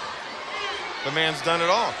 The man's done it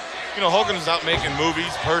all. You know, Hogan's out making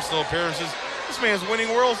movies, personal appearances. This man's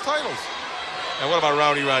winning world titles. And what about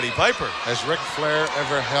Roddy Piper? Has Ric Flair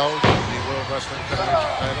ever held the World Wrestling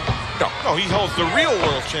Federation title? No, he holds the real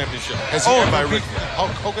world championship. Has he owned ever by Ric beat Flair.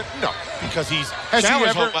 Hulk Hogan? No. Because he's Has he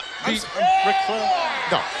challenged ever beat Ric Flair?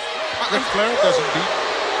 No. Ric Flair doesn't beat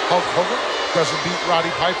Hulk Hogan, doesn't beat Roddy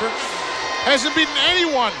Piper. Hasn't beaten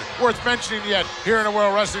anyone worth mentioning yet here in the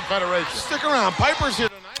World Wrestling Federation. Stick around. Piper's here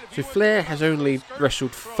tonight. So Flair has only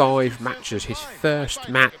wrestled 5 matches. His first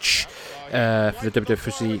match for the WWF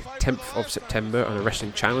was the 10th of September on a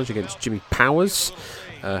wrestling challenge against Jimmy Powers.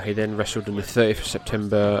 He then wrestled on the 30th of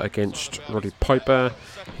September against Roddy Piper.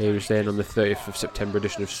 He was then on the 30th of September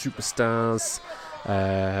edition of Superstars.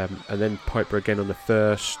 And then Piper again on the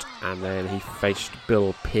 1st. And then he faced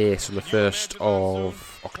Bill Pearce on the 1st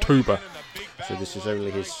of October. So this is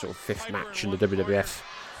only his sort of 5th match in the WWF.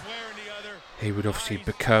 He would obviously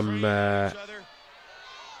become.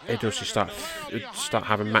 He'd also start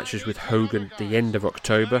having matches with Hogan at the end of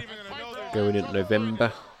October, going into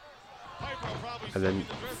November, and then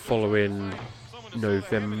following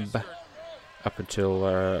November up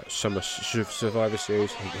until Summer Survivor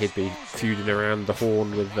Series, he'd be feuding around the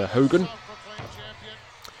Horn with Hogan.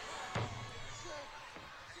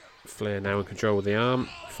 Flair now in control of the arm.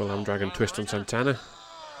 Full arm dragon twist on Santana.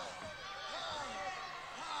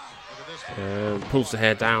 Pulls the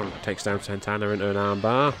hair down, takes down Santana into an arm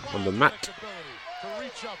bar on the mat.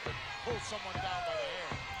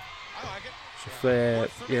 So Flair,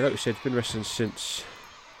 yeah, like we said, been wrestling since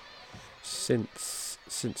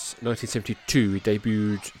 1972. He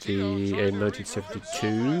debuted in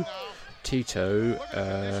 1972. Tito,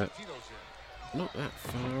 not that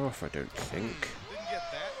far off, I don't think.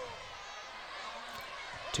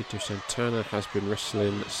 Tito Santana has been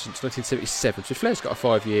wrestling since 1977, so Flair's got a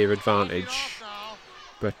 5-year advantage.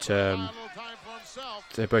 But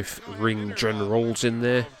they're both ring generals in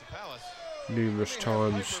there. Numerous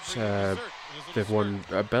times they've won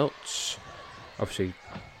belts. Obviously,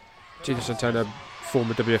 Tito Santana,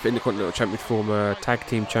 former WWF Intercontinental Champion, former Tag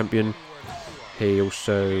Team Champion. He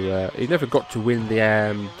also he never got to win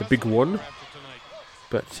the big one,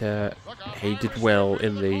 but he did well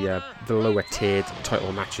in the lower tiered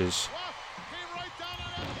title matches.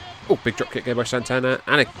 Oh, big drop kick there by Santana,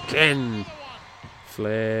 and again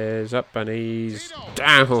Flair's up and he's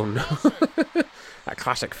down. That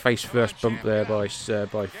classic face first bump there by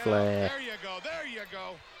Flair.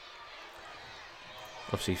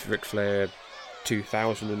 Obviously, Ric Flair,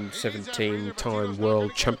 2017 time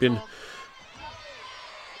world champion.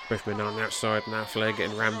 Both men on the outside now. Flair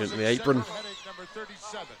getting rammed into the apron.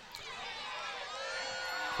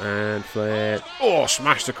 And Flair,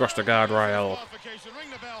 smashed across the guardrail.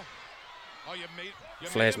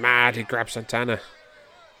 Flair's mad. He grabs Santana.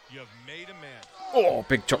 Oh,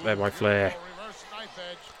 big chop there by Flair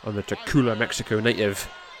on the Tacula, Mexico native.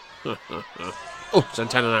 Oh,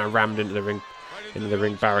 Santana now rammed into the ring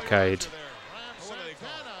barricade.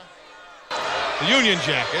 The Union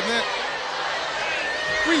Jack, isn't it?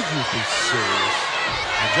 Will you be serious?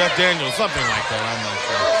 Or Jack Daniels, something like that, I'm not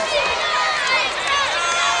sure.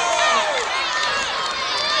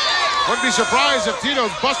 Wouldn't be surprised if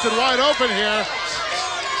Tito's busted wide open here.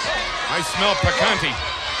 I smell picante.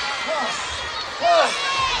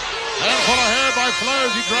 Handful of hair by Flair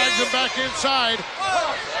as he drags him back inside.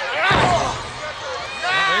 Well,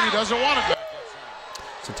 maybe he doesn't want him back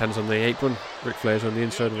inside. Santana's on the apron. Ric Flair's on the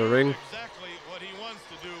inside of the ring. Exactly what he wants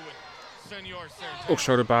to do with Senor Oh,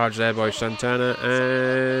 shoulder barge there by Santana,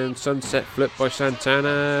 and sunset flip by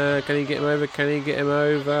Santana. Can he get him over? Can he get him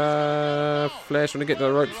over? Flair's trying to get to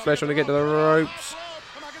the ropes. Flair's trying to get to the ropes.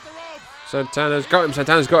 Santana's got him.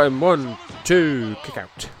 Santana's got him. 1, 2, kick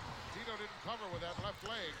out.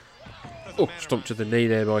 Oh, stomp to the knee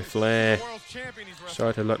there by Flair.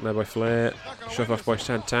 Side to luck there by Flair. Shove off by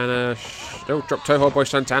Santana. Oh, drop toe hold by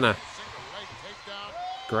Santana.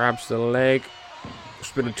 Grabs the leg.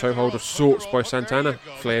 Spinning toe hold of sorts by Santana.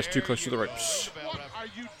 Flair's too close to the ropes. What are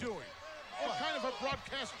you doing? What kind of a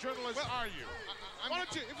broadcast journalist are you? Why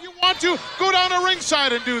don't you, if you want to, go down to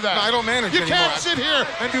ringside and do that. No, I don't manage You anymore. can't sit here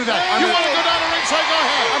and do that. You want to go down to ringside, go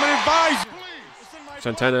ahead. I'm an advisor.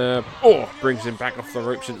 Santana, brings him back off the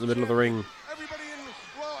ropes into the middle of the ring.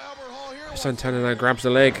 Santana now grabs the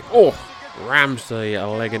leg. Rams the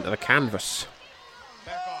leg into the canvas.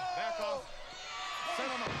 Back off. Set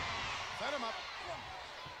him up.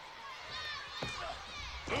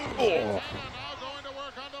 Now going to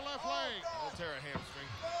work on the left leg. We'll tear a hamstring.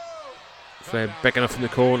 Flair backing off in the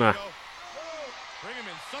corner. Bring him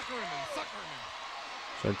in, sucker him in.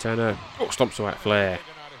 Santana, stomps away at Flair.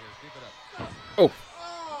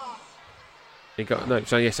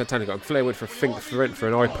 Santana got him. Flair went for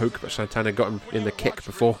an eye poke, but Santana got him in the kick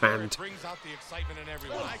beforehand.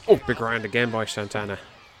 Big round again by Santana.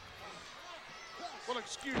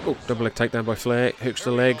 Double leg takedown by Flair. Hooks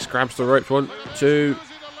the legs, grabs the ropes. 1, 2.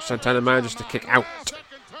 Santana manages to kick out.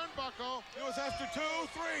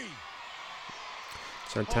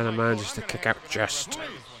 Santana manages to kick out just.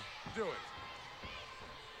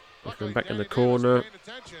 Looking back in the corner.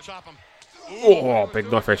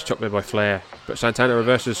 Big knife edge chop there by Flair. But Santana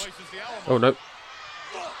reverses. Oh no.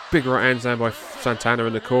 Big right hands down by Santana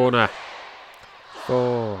in the corner.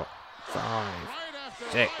 4, 5,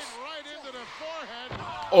 6.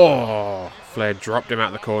 Flair dropped him out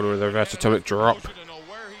of the corner with a reverse atomic drop.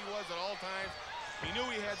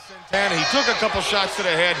 And he took a couple shots to the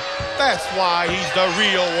head. That's why he's the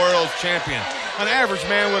real world champion. An average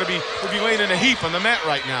man would be laying in a heap on the mat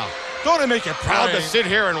right now. Don't it make you proud to sit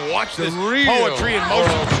here and watch this poetry in motion?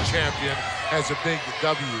 The world champion has a big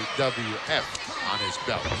WWF on his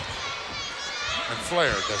belt. And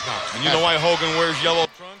Flair does not. And you know why Hogan wears yellow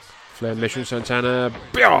trunks? Flair mission Santana.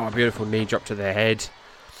 Beautiful knee drop to the head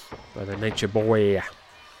by the Nature Boy.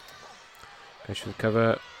 Goes for the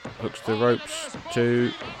cover. Hooks the ropes.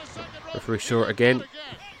 2. Referee saw it again.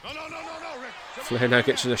 Flair now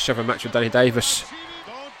gets in a shove match with Danny Davis.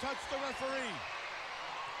 Don't touch the referee.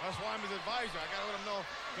 That's why I'm his advisor. I gotta let him know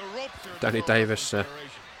the ropes are. Danny Davis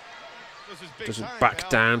doesn't back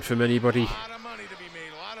down from anybody.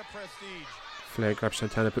 Flair grabs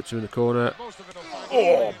Santana, puts him in the corner.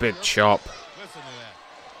 Big chop.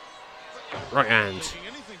 Right hand.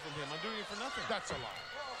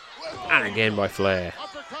 And again by Flair.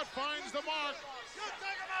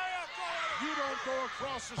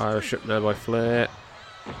 Irish whip now by Flair.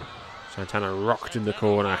 Santana rocked in the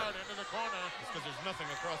corner.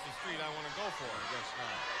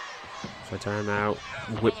 Santana now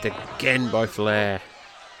whipped again by Flair.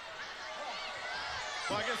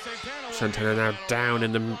 Santana now down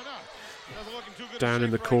in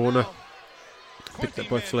the corner. Picked up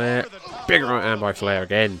by Flair. Big right hand by Flair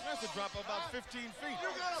again.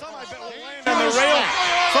 On the rail,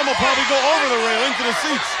 some will probably go over the rail into the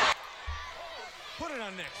seats. Put it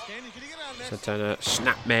on next, Danny. Can you get on next? Santana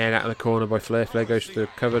snap man out of the corner by Flair. Flair goes to the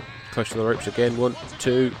cover, close to the ropes again. 1, 2.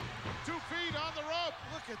 2 feet on the rope.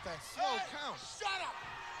 Look at that slow count. Shut up.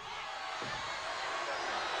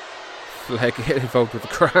 Flair getting involved with the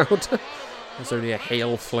crowd. There's only a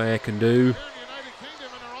heel Flair can do.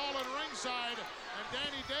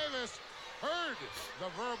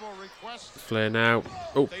 Flair now.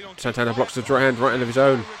 Santana blocks the right hand of his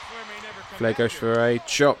own. Flair goes for a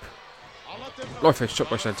chop. Knife edge chop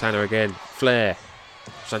by Santana again. Flair.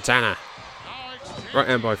 Santana. Right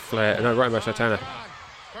hand by Flair. No, right hand by Santana.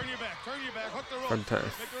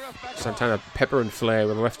 Santana peppering Flair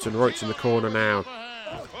with the lefts and rights in the corner now.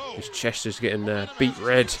 His chest is getting beat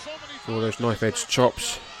red for all those knife edge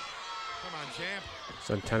chops.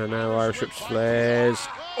 Santana now Irish whips Flair's.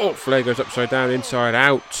 Flair goes upside down, inside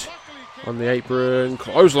out. On the apron.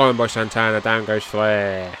 Clothesline by Santana. Down goes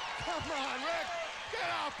Flair.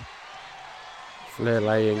 Flair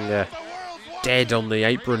laying dead on the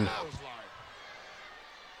apron.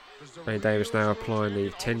 Danny Davis now applying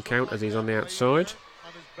the 10 count as he's on the outside.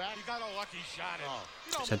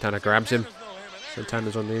 Santana grabs him.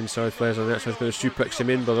 Santana's on the inside. Flair's on the outside. He's going to suplex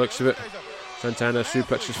him in by the looks of it. Santana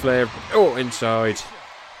suplexes Flair. Inside.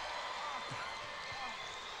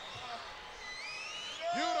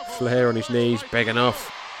 Flair on his knees, begging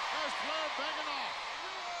off.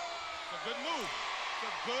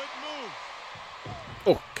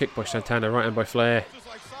 Oh, kick by Santana, right hand by Flair.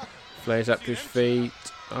 Flair's up to his feet.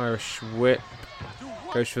 Irish whip.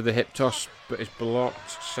 Goes for the hip toss, but is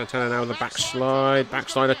blocked. Santana now with a backslide.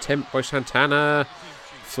 Backslide attempt by Santana.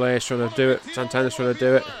 Flair's trying to do it. Santana's trying to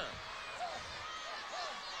do it.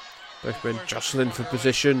 Both men jostling for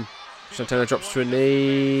position. Santana drops to a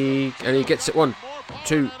knee. And he gets it. 1,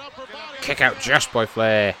 2. Kick out just by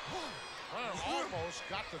Flair.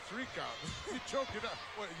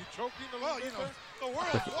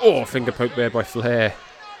 Oh, finger poke there by Flair.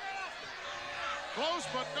 Close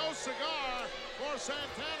but no cigar for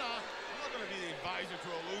Santana. I'm not going to be the advisor to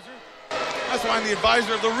a loser. That's why I'm the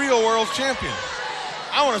advisor of the real world champion.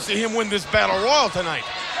 I want to see him win this battle royal tonight.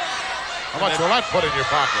 How much will that put in your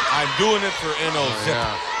pocket? I'm doing it for NO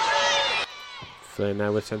Zip. Flair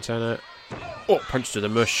now with Santana. Oh, punch to the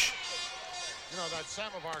mush. You know, that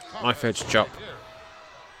Samovar Knife edge chop.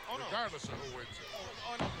 regardless of who wins it.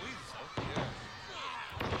 Oh, I don't believe so. Yeah.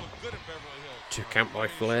 He looked good at Beverly Hills. 2 count by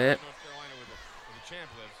Flair. North Carolina where the champ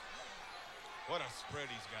lives. What a spread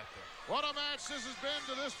he's got there. What a match this has been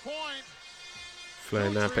to this point. Flair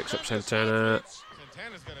now picks up Santana.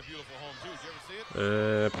 Santana's got a beautiful home too. Did you ever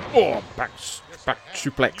see it? Back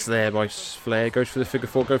suplex there by Flair. Goes for the figure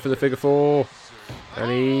 4. Go for the figure 4.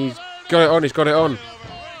 And he's got it on. He's got it on.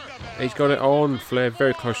 He's got it on. Flair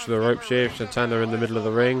very close to the ropes here. Santana in the middle of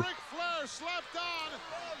the ring.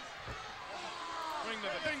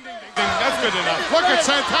 That's good enough. Look at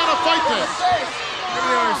Santana fight this. I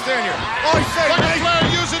don't understand here. Oh, he's saying, Look at mate, Flair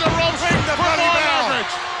using the ropes ring the for bloody more bell.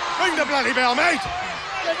 leverage. Ring the bloody bell, mate.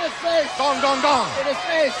 Get his face. Dong, dong, dong. Get his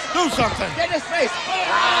face. Do something. Get his face.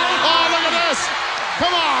 Oh, look at this.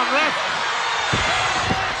 Come on, ref.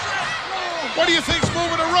 What do you think's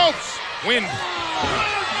moving the ropes? Win.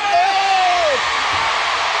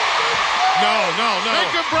 No.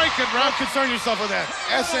 Make him break it, Don't ref. concern yourself with that.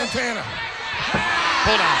 Ask Santana.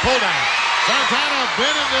 Pull down. Santana been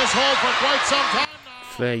in this hole for quite some time now.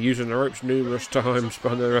 Flair using the ropes numerous times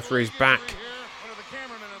behind the referee's back. One of the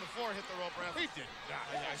cameramen on the floor hit the rope, ref. He did.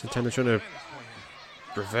 Santana trying to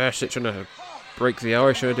reverse it, trying to break the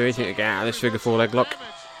ice, trying to do anything to get out of this figure 4 leg lock.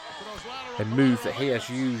 A move that he has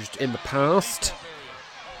used in the past.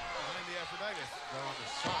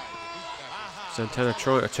 Santana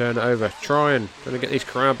trying to turn it over, trying to get these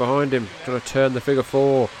crowd behind him, trying to turn the figure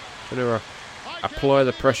 4, trying to apply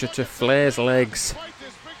the pressure to Flair's legs.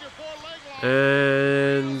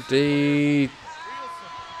 And he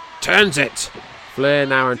turns it. Flair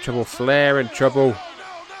now in trouble. Flair in trouble.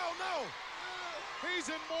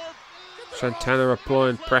 Santana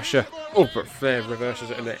applying pressure. Oh, but Flair reverses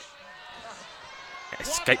it and it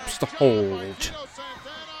escapes the hold.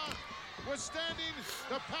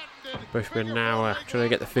 Both men now trying to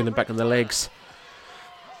get the feeling back on the legs.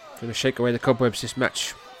 Trying to shake away the cobwebs. This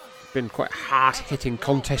match been quite a hard-hitting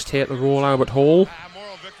contest here at the Royal Albert Hall.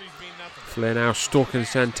 Flair now stalking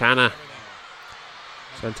Santana.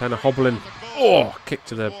 Santana hobbling. Oh, kick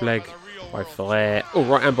to the leg by Flair. Oh,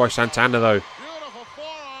 right hand by Santana though.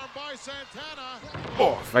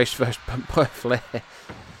 Oh, face first bump by Flair.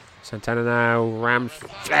 Santana now rams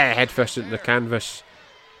Flair head first into the canvas.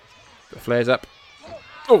 But Flair's up.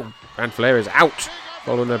 Oh, and Flair is out.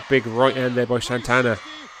 Following a big right hand there by Santana.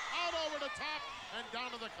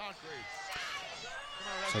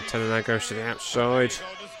 Santana now goes to the outside.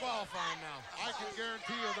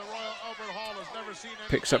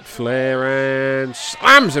 Picks up Flair and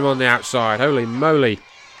slams him on the outside. Holy moly.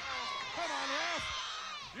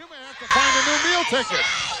 Find a new meal ticket.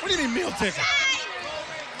 What do you mean meal ticket?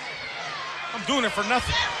 I'm doing it for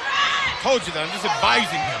nothing. Told you that. I'm just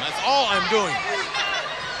advising him. That's all I'm doing.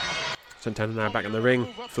 Santana now back in the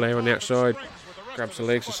ring. Flair on the outside. Grabs the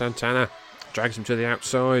legs of Santana. Drags him to the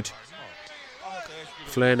outside.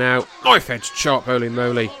 Flair now. Knife edge chop. Holy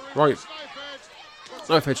moly. Right.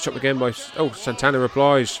 Knife edge chop again by... Oh, Santana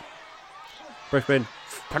replies. Both men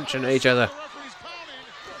punching at each other.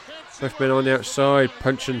 Both men on the outside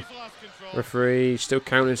punching. Referee still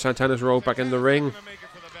counting. Santana's rolled back in the ring.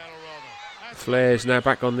 Flair's now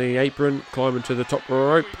back on the apron, climbing to the top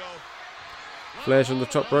rope. Flair's on the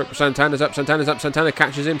top rope. Santana's up. Santana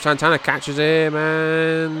catches him.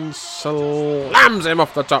 And slams him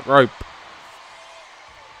off the top rope.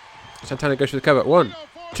 Santana goes for the cover. 1,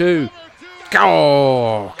 2,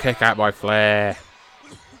 go! Kick out by Flair.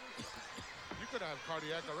 You could have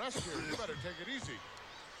cardiac arrest here. You better take it easy.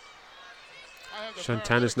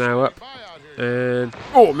 Santana's now up. And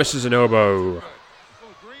oh, misses an elbow. Take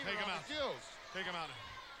him out. Take him out.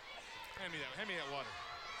 Hand me that water.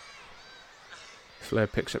 Flair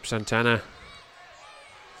picks up Santana.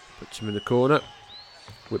 Puts him in the corner.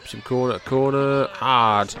 Whips him corner to corner.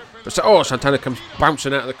 Hard. But Santana comes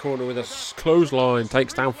bouncing out of the corner with a clothesline.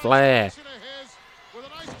 Takes down Flair.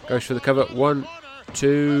 Goes for the cover. 1,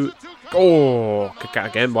 2. Oh, kick out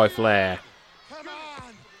again by Flair.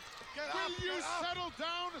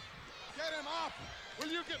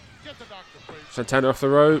 Santana off the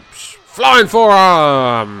ropes. Flying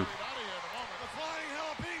forearm.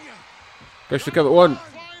 Goes for the cover. 1,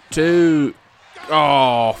 2.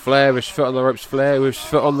 Oh, Flair with his foot on the ropes. Flair with his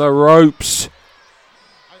foot on the ropes.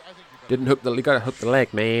 Didn't hook the. You got to hook the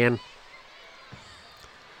leg, man.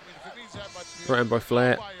 Right hand by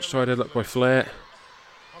Flair. Side headlock by Flair.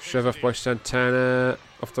 Shove off by Santana.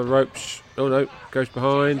 Off the ropes. Oh no. Goes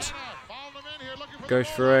behind. Goes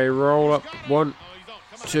for a roll up. 1,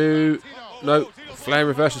 2. No. Flair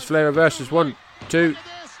reverses. 1, 2,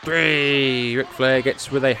 3. Ric Flair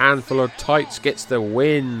gets with a handful of tights. Gets the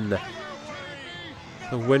win.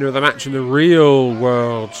 The winner of the match and the real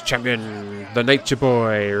world's champion, the Nature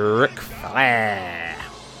Boy, Ric Flair.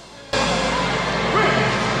 Get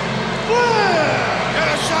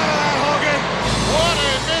a shot of that, Hogan. What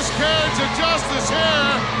a miscarriage of justice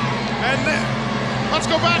here. And then,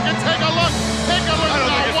 let's go back and take a look. Take a look at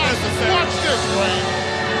that. Watch this, Ray.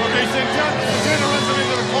 Okay, Santana runs him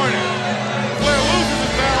into the corner. Flair loses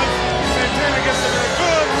his balance. Santana gets him in a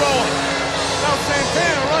good roll. Now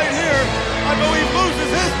Santana right here, I believe, loses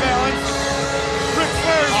his balance. Ric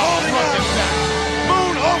Flair is holding on.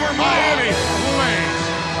 Moon over Miami. Please.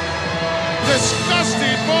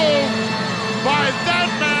 Disgusting move by that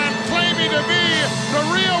man claiming to be the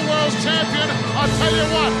real world's champion. I'll tell you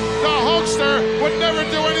what, the Hulkster would never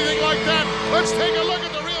do anything like that. Let's take a look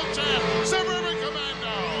at the real champ, Suburban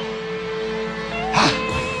Commando.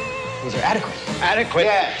 These are adequate. Adequate?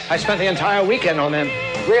 Yes. I spent the entire weekend on them.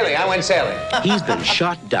 Really, I went sailing. He's been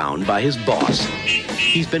shot down by his boss.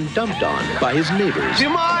 He's been dumped on by his neighbors. Do you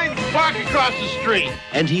mind? Park across the street.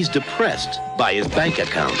 And he's depressed by his bank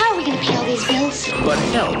account. How are we going to pay all these bills? But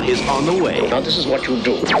help is on the way. Now, this is what you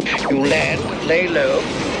do. You land, lay low,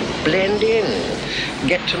 blend in,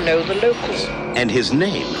 get to know the locals. And his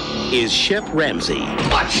name is Shep Ramsey.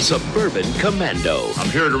 What? Suburban Commando. I'm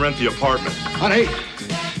here to rent the apartment. Honey,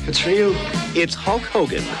 it's for you. It's Hulk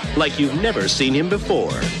Hogan, like you've never seen him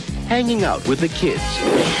before. Hanging out with the kids.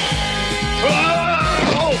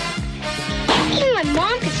 Even my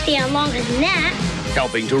mom could stay on longer than that.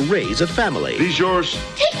 Helping to raise a family. These yours?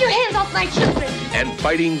 Take your hands off my children. And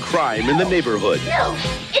fighting crime in the neighborhood. No,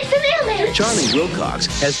 it's the mailman. Charlie Wilcox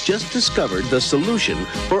has just discovered the solution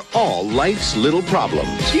for all life's little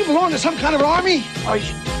problems. Do you belong to some kind of army? Or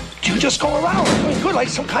do you just go around doing good like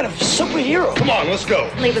some kind of superhero? Come on, let's go.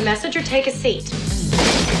 Leave a message or take a seat.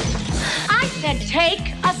 I said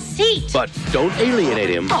take a seat. But don't alienate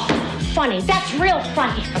him. Oh, funny. That's real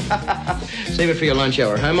funny. Save it for your lunch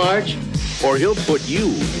hour, huh, Marge? Or he'll put you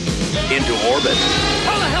into orbit.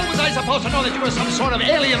 How the hell was I supposed to know that you were some sort of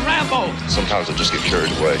alien Rambo? Sometimes I just get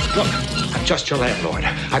carried away. Look, I'm just your landlord.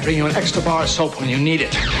 I bring you an extra bar of soap when you need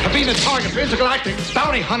it. Being a target for intergalactic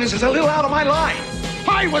bounty hunters is a little out of my line.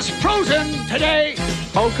 I was frozen today.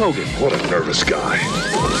 Hulk Hogan. What a nervous guy.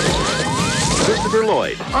 Christopher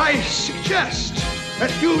Lloyd. I suggest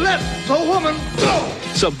that you let the woman go.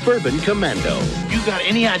 Suburban Commando. You got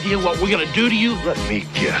any idea what we're gonna do to you? Let me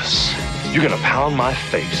guess. You're gonna pound my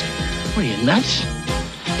face. What are you, nuts?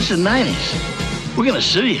 This is the 90s. We're gonna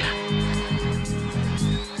sue you.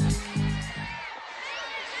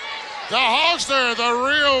 The Hulkster, the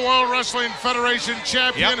real World Wrestling Federation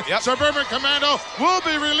champion, Suburban Commando, will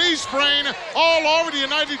be released, Brain, all over the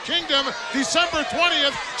United Kingdom, December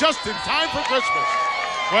 20th, just in time for Christmas.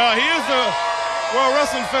 Well, he is the World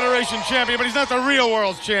Wrestling Federation champion, but he's not the real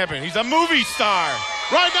world's champion. He's a movie star.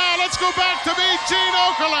 Right now, let's go back to meet Gene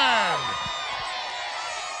Okerlund.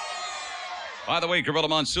 By the way, Gorilla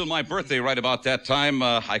Monsoon, my birthday right about that time.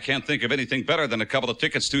 I can't think of anything better than a couple of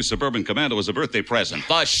tickets to Suburban Commando as a birthday present.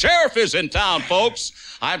 The sheriff is in town, folks.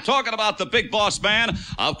 I'm talking about the Big Boss Man.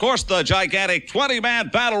 Of course, the gigantic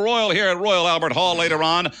 20-man battle royal here at Royal Albert Hall later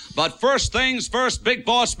on. But first things first, Big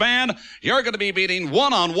Boss Man, you're going to be meeting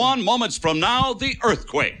one-on-one moments from now, the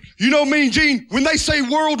Earthquake. You know, Mean Gene, when they say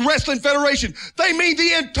World Wrestling Federation, they mean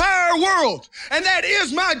the entire world. And that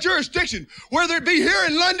is my jurisdiction. Whether it be here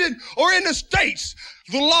in London or in the States,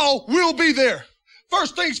 the law will be there.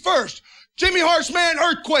 First things first, Jimmy Hart's man,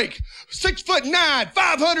 Earthquake, 6'9",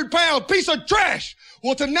 500-pound piece of trash.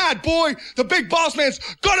 Well, tonight, boy, the Big Boss Man's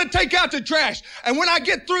gonna take out the trash. And when I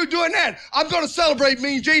get through doing that, I'm gonna celebrate,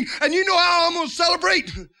 Mean Gene. And you know how I'm gonna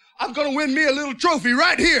celebrate? I'm gonna win me a little trophy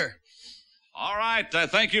right here. All right,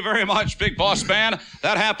 thank you very much, Big Boss Man.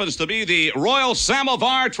 That happens to be the Royal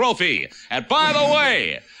Samovar Trophy. And by the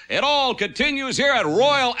way, it all continues here at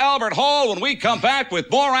Royal Albert Hall when we come back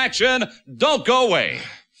with more action. Don't go away.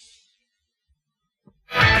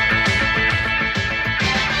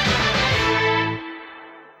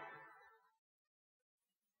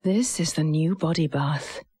 This is the new body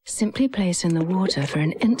bath. Simply place in the water for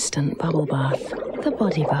an instant bubble bath. The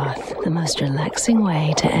body bath, the most relaxing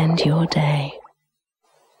way to end your day.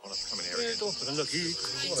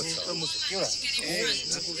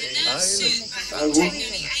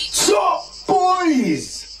 Stop,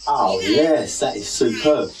 boys! Oh, yes, that is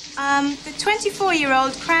superb. The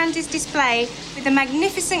 24-year-old crowned his display with a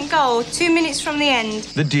magnificent goal 2 minutes from the end.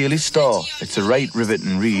 The Daily Star. It's a right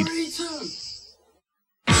riveting read.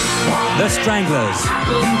 The Stranglers.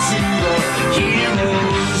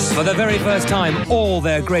 For the very first time, all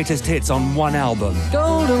their greatest hits on one album.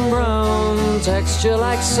 Golden brown, texture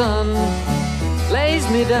like sun, lays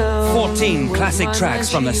me down. 14 classic tracks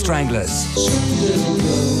from The Stranglers.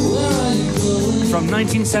 From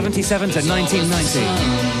 1977 to 1990.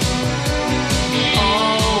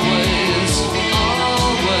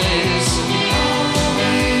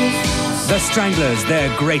 The Stranglers,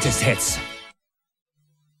 their greatest hits.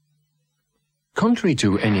 Contrary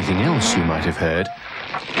to anything else you might have heard,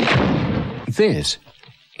 this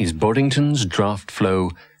is Boddington's draft flow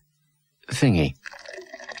thingy.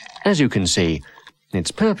 As you can see, its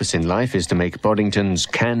purpose in life is to make Boddington's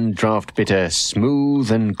canned draft bitter smooth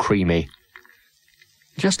and creamy.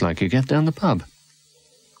 Just like you get down the pub.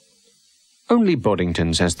 Only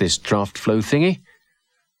Boddington's has this draft flow thingy,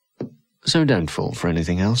 so don't fall for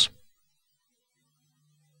anything else.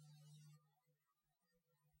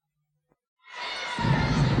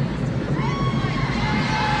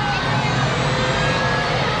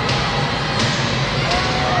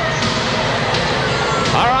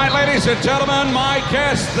 Ladies and gentlemen, my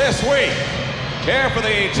guest this week, here for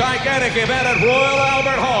the gigantic event at Royal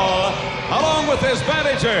Albert Hall, along with his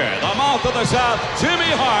manager, the Mouth of the South, Jimmy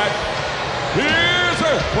Hart, here's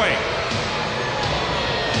Earthquake.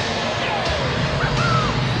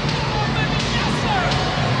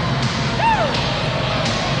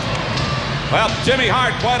 Well, Jimmy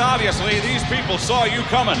Hart, quite obviously, these people saw you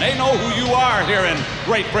coming. They know who you are here in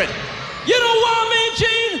Great Britain. You know what I mean,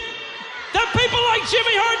 Gene? That people like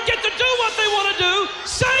Jimmy Hart get to do what they want to do,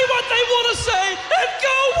 say what they want to say, and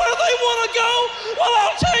go where they want to go. Well,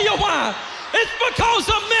 I'll tell you why. It's because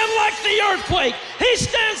of men like the Earthquake. He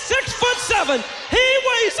stands 6'7". He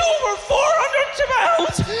weighs over 400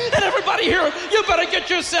 pounds. And everybody here, you better get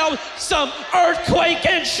yourself some Earthquake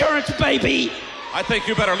insurance, baby. I think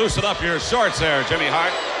you better loosen up your shorts there, Jimmy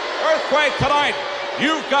Hart. Earthquake tonight.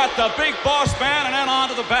 You've got the Big Boss Man and then on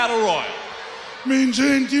to the Battle Royal. Mean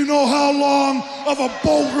Gene, do you know how long of a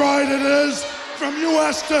boat ride it is from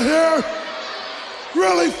U.S. to here?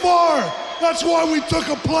 Really far. That's why we took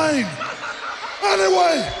a plane.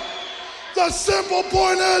 Anyway, the simple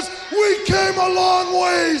point is we came a long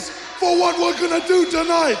ways for what we're gonna do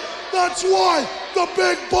tonight. That's why the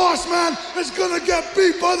Big Boss Man is gonna get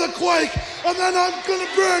beat by the Quake, and then I'm gonna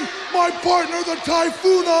bring my partner, the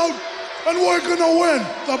Typhoon, out, and we're gonna win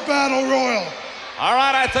the Battle Royal. All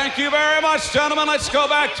right, I thank you very much, gentlemen. Let's go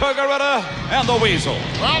back to Gorilla and the Weasel.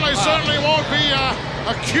 Well, they certainly won't be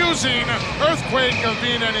accusing Earthquake of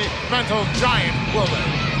being any mental giant, will they?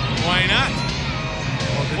 Why not?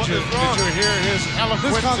 Well, did you hear his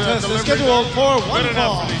eloquent This contest is delivery? scheduled for one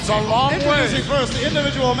fall. It's a long way. Introducing first the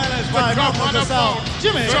individual managed by Mouth of the South,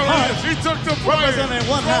 Jimmy Hart, He took the plane. representing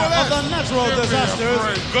one half of the natural disasters,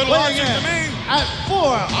 Good weighing logic in to me. at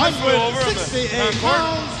 468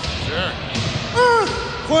 pounds. Sure.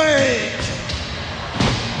 Earthquake!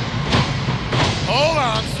 Hold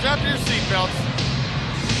on, strap your seatbelts.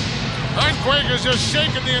 Earthquake has just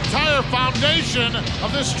shaken the entire foundation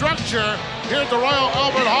of this structure here at the Royal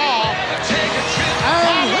Albert Hall.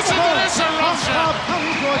 And listen to this eruption.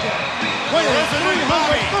 County, Georgia, weighing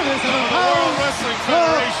 337 pounds, Wrestling the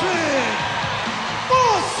Federation. Big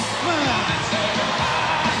Boss Man.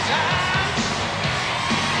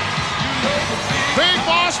 Big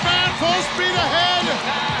Boss Man, full speed ahead.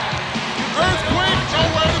 Earthquake,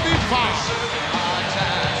 nowhere to be found.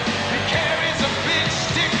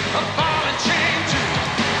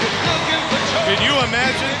 Can you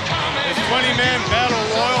imagine this 20-man battle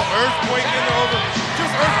royal, Earthquake in the over?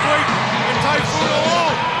 Just Earthquake and Typhoon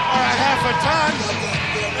alone are a half a ton.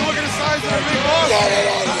 And look at the size of the Big Boss.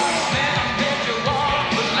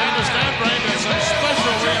 I understand, Brain, that some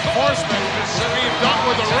special reinforcement is being done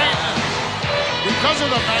with the ring because of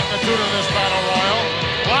the magnitude of this battle royal.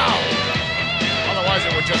 Wow. Otherwise,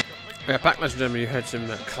 it would just Yeah, back, ladies and gentlemen, you heard some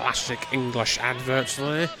classic English adverts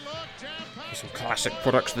there. Some classic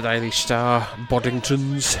products, the Daily Star,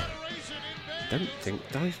 Boddingtons. I think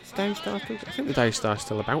the Daily Star's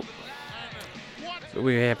still about. But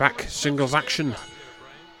we're here back, singles action.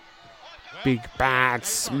 Big bad,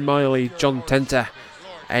 smiley John Tenter,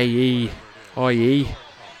 IE,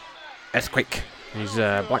 Earthquake. His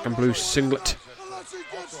black and blue singlet.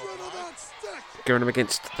 Going up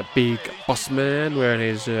against the big boss man, wearing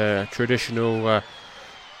his traditional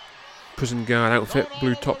prison guard outfit,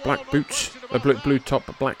 blue top, black boots, blue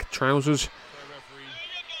top, black trousers.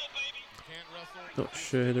 Not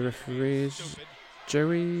sure who the referee is.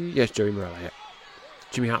 Joey? Yes, Joey Morello. Yeah.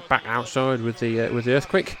 Jimmy Hart back outside with the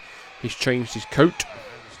Earthquake. He's changed his coat.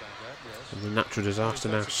 And the Natural Disaster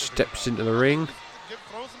now steps into the ring.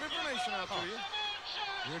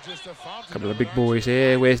 A couple of big boys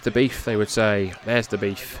here. Where's the beef, they would say. There's the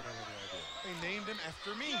beef.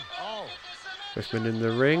 Richmond in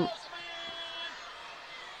the ring.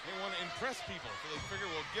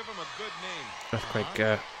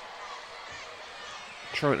 Earthquake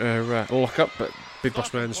trying to lock up, but Big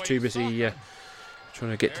Boss Man's too busy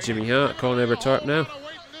trying to get to Jimmy Hart. Calling over type now.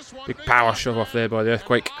 Big power shove off there by the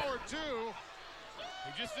Earthquake.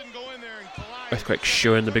 Earthquake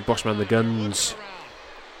showing the Big Boss Man the guns.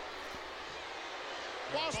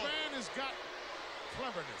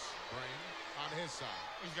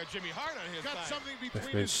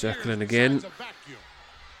 Earthquake circling again.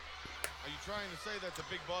 Trying to say that the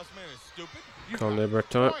Big Boss Man is stupid? Calling over a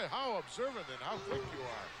type.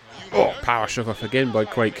 Oh, power shove off again by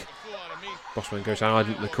Quake. Bossman goes hard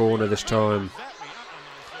into the corner this time.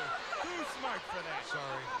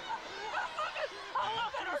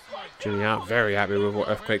 Jimmy Hart very happy with what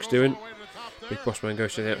Earthquake's doing. Big Bossman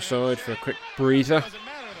goes to the outside for a quick breather.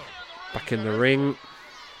 Back in the ring.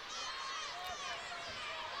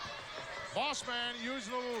 Bossman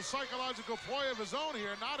using a little psychological ploy of his own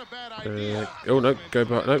here. Not a bad idea. Oh no, go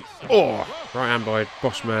back. No. Oh, right hand by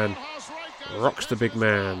Bossman. Rocks the big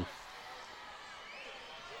man.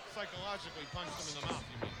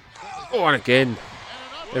 Oh, and again.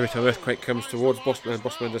 Every time Earthquake comes towards Bossman,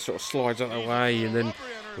 Bossman just sort of slides out of the way and then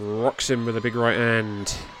rocks him with a big right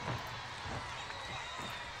hand.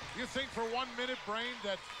 You think for 1 minute, Brain,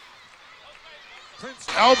 that Prince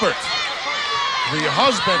Albert, the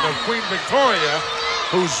husband of Queen Victoria,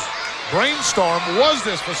 whose brainstorm was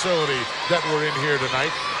this facility that we're in here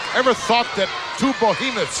tonight, ever thought that two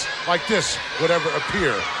behemoths like this would ever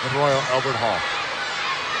appear in Royal Albert Hall?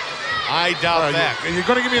 I doubt that. You're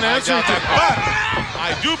going to give me an answer? But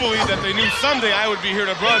I do believe that they knew someday I would be here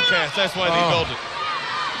to broadcast. That's why they built it.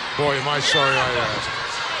 Boy, am I sorry I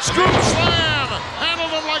asked. Scoop slam!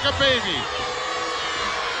 Handled him like a baby.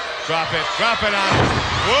 Drop it on him.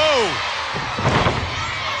 Whoa!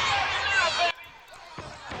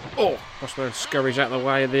 Oh, Bossman scurries out of the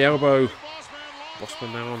way of the elbow.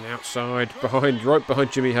 Bossman now on the outside, right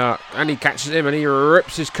behind Jimmy Hart. And he catches him and he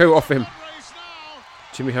rips his coat off him.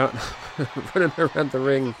 Jimmy Hart running around the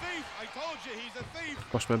ring.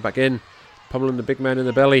 Bossman back in, pummeling the big man in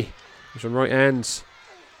the belly with some right hands.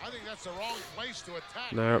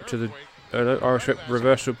 Now up to the Irish whip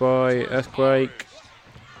reversal by Earthquake.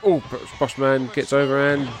 Oh, Bossman gets over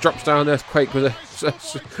and drops down Earthquake with a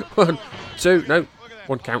 1, 2, no,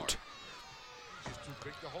 1 count.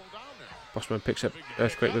 Bossman picks up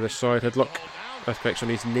Earthquake with a side headlock. Earthquake's on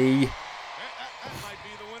his knee.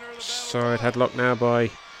 Side headlock now by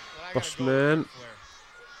Bossman.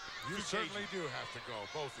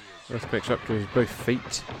 Earthquake's up to his both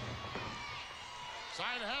feet.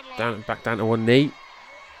 Back down to one knee.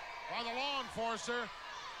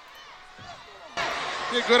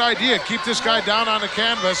 Be a good idea. Keep this guy down on the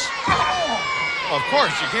canvas. Well, of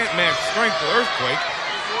course, you can't match strength with Earthquake.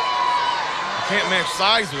 You can't match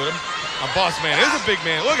size with him. A Boss Man is a big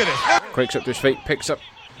man. Look at this. Quakes up to his feet, picked up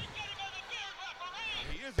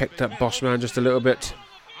Bossman just a little bit.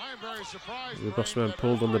 The Bossman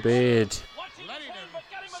pulled on the beard.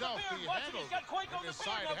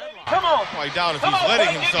 Come on! Well, I doubt if he's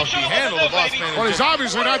letting himself be handled. The Boss Man. Well, he's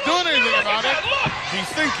obviously not doing anything about it. He's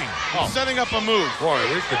thinking. He's setting up a move. Boy,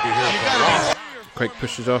 we could be here for a while. Quake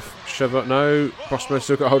pushes off, shove up. No, Bossman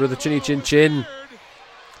still got hold of the chinny chin chin.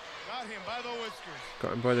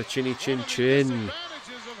 Got him by the chinny chin chin.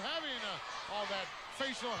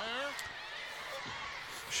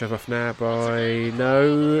 Shove off now by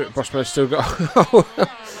no. Bossman still got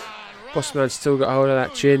Bossman still got hold of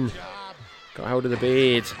that chin. Got hold of the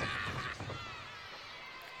beard.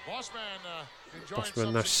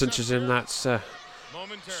 Bossman now cinches him. That's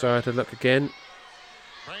side to look again.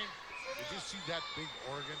 see that big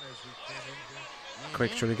organ as we came in here?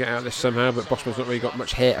 Quake's trying to get out of this somehow, but Bossman's not really got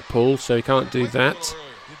much hair to pull, so he can't do that.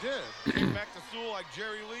 You did. Back to stool like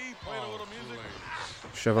Jerry Lee, played a little music.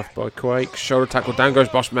 Shove off by Quake. Shoulder tackle. Down goes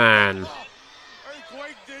Bossman.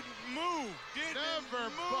 Quake didn't move. Never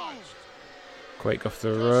moved. Quake off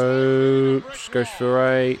the ropes. Goes for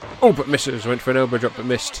a... Oh, but misses. Went for an elbow drop, but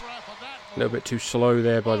missed. A little bit too slow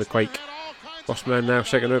there by the Quake. Bossman now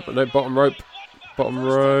second rope, but no, bottom rope. Bottom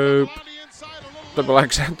rope. Double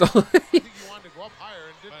axe handle.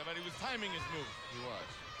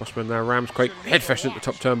 Bossman now rams Quake. Head first into the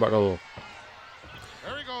top turnbuckle.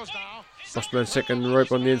 Bossman second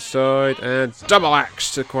rope on the inside. And double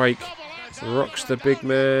axe to Quake. Rocks the big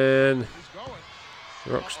man.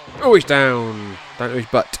 Rocks. Oh, he's down. Down to his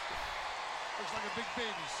butt. Looks like a big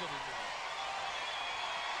baby sitting there.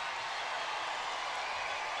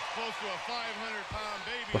 Close to a 500-pound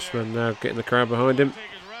baby. Bossman now getting the crowd behind him.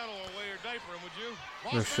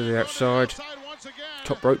 Goes to the outside.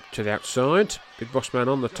 Top rope to the outside. Big Bossman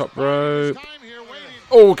on the top rope.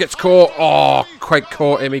 Oh, gets caught. Oh, Quake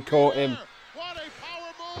caught him. He caught him.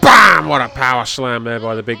 Bam! What a power slam there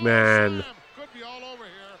by the big man.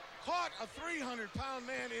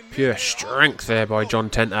 Pure strength there by John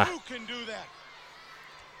Tenter.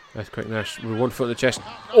 Earthquake now with one foot in the chest.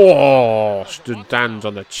 Oh, stood down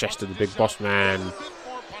on the chest of the big Bossman.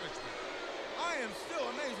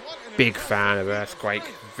 Big fan of Earthquake.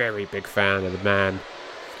 Very big fan of the man.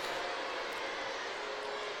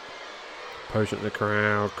 Posing at the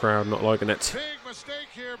crowd. Crowd not liking it. Big mistake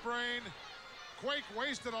here, Brain. Quake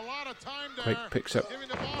wasted a lot of time there. Quake picks up.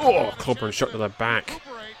 Oh, clubber and shot to the back.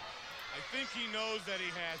 I think he knows that he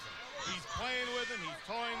has him. He's playing with him. He's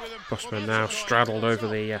toying with him. Bossman now straddled over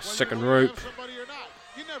the second rope.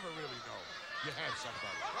 You never really know you have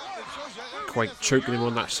somebody. Quake choking him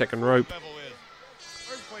on that second rope.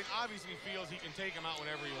 Earthquake obviously feels he can take him out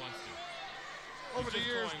whenever he wants to. Over the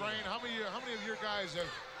years, Brain, how many of your guys have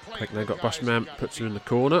played? Quake now got Bossman, puts him in the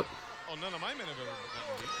corner. Oh, none of my men have ever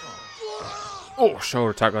gotten beat. Oh,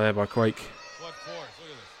 shoulder tackle there by Quake.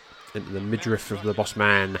 Into the midriff of the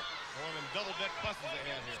Bossman.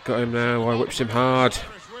 Got him now, whips him hard.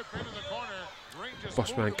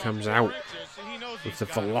 Bossman comes out with the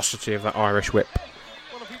velocity of that Irish whip.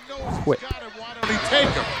 Whip. Take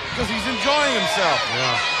him because he's enjoying himself.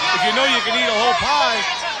 Yeah. If you know you can eat a whole pie,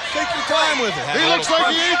 take your time with it. He looks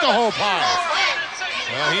like he ate the whole pie.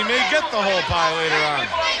 Well, he may get the whole pie later on.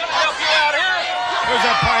 There's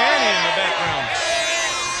that piano in the background.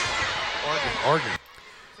 Organ.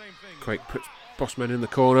 Quake puts Bossman in the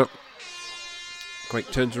corner.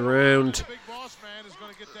 Quake turns around.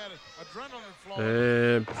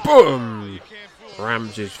 And boom!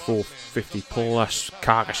 Rams his 450 plus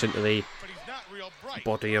carcass into the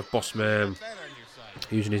body of Bossman.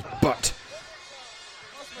 Using his butt.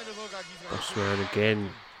 Bossman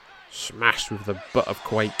again smashed with the butt of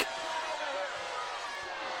Quake.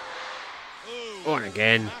 Oh, and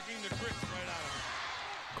again.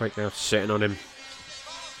 Quake now sitting on him.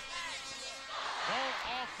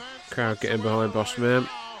 Crowd getting behind Bossman.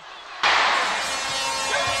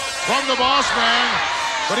 From the Bossman,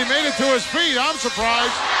 but he made it to his feet. I'm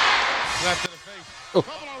surprised. Left to the face. Oh.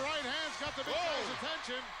 Couple of right hands got the big guy's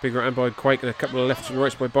attention. Big right hand by Quake and a couple of lefts and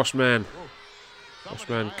rights by Bossman.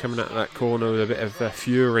 Bossman coming out of that corner with a bit of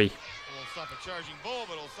fury.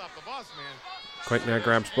 Quake now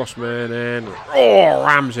grabs Bossman and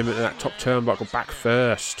rams him into that top turnbuckle back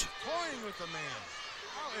first.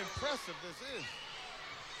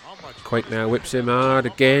 Quake now whips him hard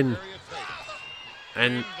again.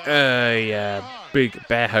 And a big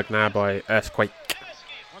bear hug now by Earthquake.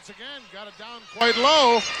 Once again, got it down quite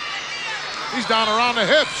low. He's down around the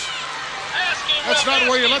hips. That's not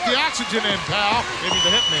where you let the oxygen in, pal. Maybe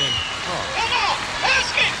the hip man.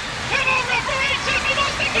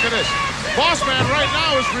 Look at this. Bossman right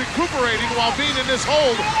now is recuperating while being in this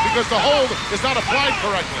hold because the hold is not applied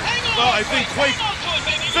correctly. Well, I think Quake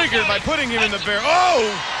figured by putting him in the bear. Oh!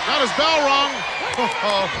 Got his bell rung.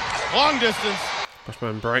 Long distance.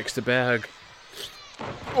 Bossman breaks the bear hug.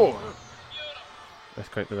 Oh!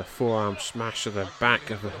 Earthquake with a forearm smash to the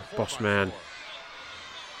back of the Bossman.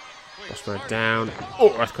 Bossman down.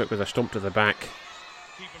 Oh! Earthquake with a stomp to the back.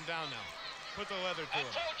 Keep him down now. Put the leather to him.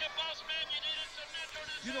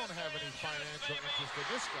 You don't have any financial interest in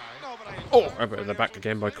this guy. No, but I Oh! Over to the back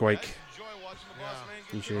again by Quake.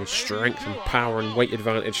 Using his strength and power and weight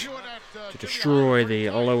advantage to destroy the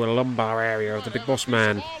lower lumbar area of the big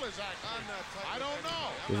Bossman.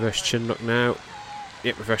 Reverse chin lock now.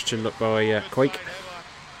 Yep, reverse chin lock by Quake.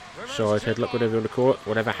 Side headlock, whatever you want to call it.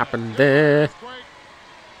 Whatever happened there.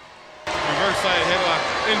 Reverse side headlock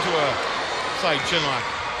into a outside chin lock.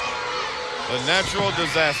 The natural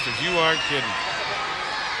disasters. You aren't kidding.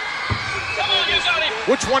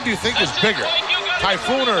 Which one do you think is bigger,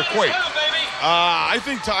 Typhoon or Quake? I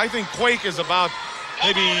think Quake is about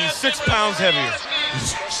maybe 6 pounds heavier.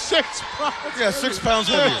 6 pounds? Yeah, 6 pounds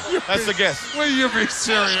heavier. That's the guess. Will you be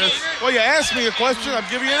serious? Well, you asked me a question, I'll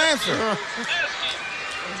give you an answer.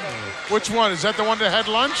 Which one? Is that the one that had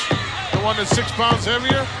lunch? The one that's 6 pounds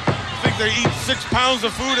heavier? You think they eat 6 pounds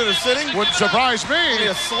of food at a sitting? Wouldn't surprise me. Maybe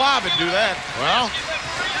a slob would do that. Well,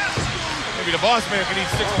 maybe the boss man can eat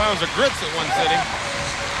 6 pounds of grits at one sitting.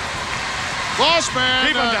 Boss man.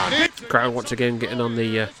 Keep him down. Crowd once again getting on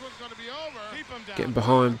the getting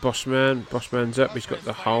behind Boss Man. Boss Man's up. He's got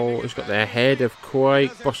the hole. He's got the head of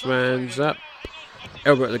Quake. Boss Man's up.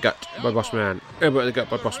 Elbow at the gut by Boss Man. Elbow at the gut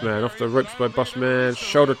by Boss Man. Off the ropes by Boss Man.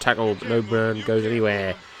 Shoulder tackle, but no burn goes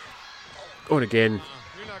anywhere. On again.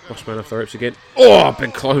 Boss Man off the ropes again. Oh,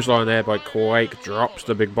 big clothesline there by Quake. Drops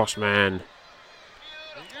the big Boss Man.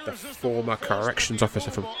 The former corrections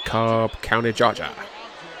officer from Cobb County, Georgia.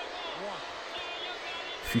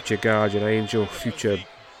 Future Guardian Angel, future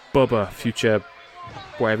Bubba, future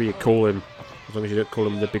whatever you call him, as long as you don't call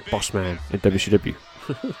him the Big Boss Man in WCW.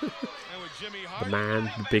 The man,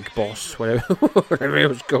 the big boss, whatever it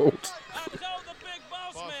was called.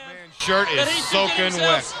 Shirt is soaking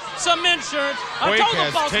wet. Some insurance. Quake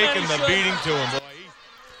has taken the beating to him.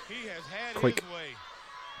 He has had Quake. his way.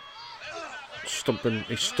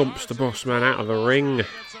 He stumps the Boss Man out of the ring.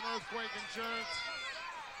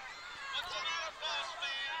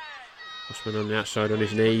 Bossman on the outside on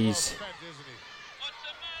his knees.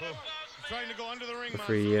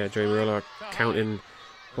 Referee Joey Morello counting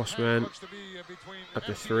Bossman up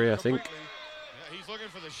to 3, I think. He's looking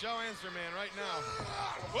for the show answer man right now.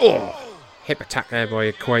 Oh! Hip attack there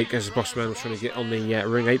by Quake as Bossman was trying to get on the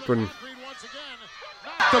ring apron.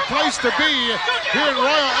 The place to be here in Royal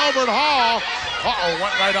Albert Hall. Uh-oh,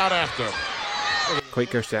 went right out after. Quake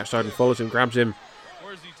goes to the outside and follows him, grabs him.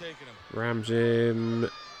 Where's he taking him? Rams him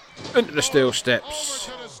into the steel steps.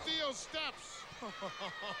 Well,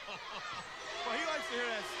 he likes to hear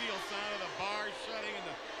that steel sound of the bars shutting and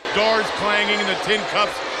the doors clanging and the tin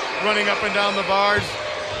cups running up and down the bars.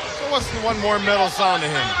 So what's one more metal sound to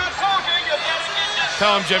him?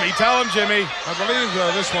 Tell him, Jimmy. Tell him, Jimmy. I believe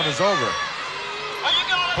this one is over.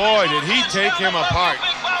 Boy, did he take him apart.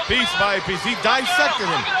 Piece by piece. He dissected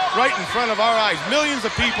him right in front of our eyes. Millions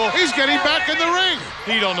of people. He's getting back in the ring.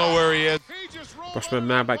 He don't know where he is. Bossman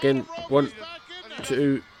now back in. 1,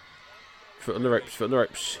 2. Foot on the ropes, foot on the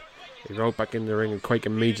ropes. He rolled back in the ring and Quake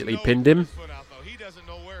immediately pinned him.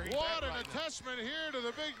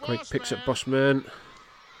 Quake picks up Bossman.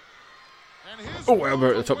 Oh,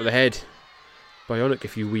 elbow at the top of the head. Bionic,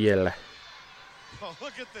 if you will. Oh,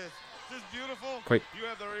 look at this. This is beautiful. Quake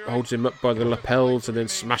holds him up by the lapels and then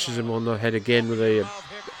smashes him on the head again with a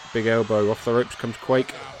big elbow. Off the ropes comes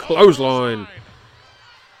Quake. Clothesline.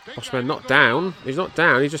 Bossman not down. He's not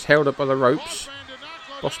down. He's just held up by the ropes.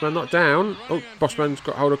 Bossman not down. Oh, Bossman's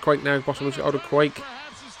got hold of Quake now. Bossman's got hold of Quake.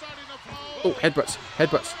 Oh, headbutts,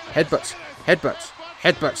 headbutts, headbutts, headbutts,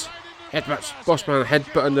 headbutts, headbutts. Bossman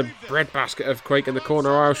headbutting the breadbasket of Quake in the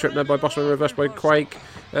corner. Irish strip there by Bossman, reversed by Quake.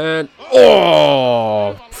 And,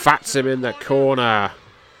 oh, fats him in the corner.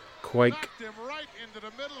 Quake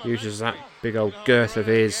uses that big old girth of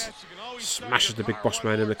his. Smashes the big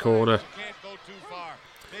Bossman in the corner.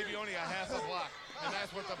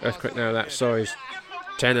 Earthquake now that size.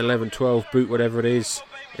 10, 11, 12 boot, whatever it is,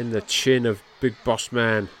 in the chin of Big Boss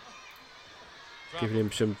Man. Giving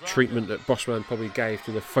him some treatment that Boss Man probably gave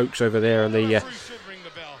to the folks over there in the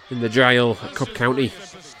jail at Cobb County.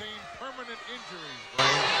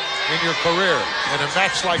 In your career, in a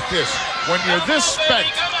match like this, when you're this spent,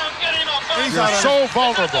 you're so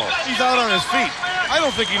vulnerable. He's out on his feet. I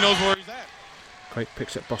don't think he knows where he's at. Quake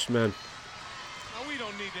picks up Boss Man. Now, we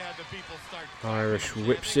don't need to have the people start. Irish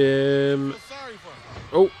whips him.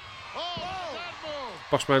 Oh.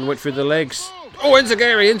 Bossman went through the legs. Oh,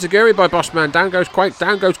 Enziguri by Bossman. Down goes Quake,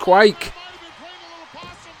 down goes Quake.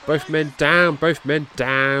 Both men down, both men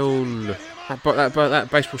down. That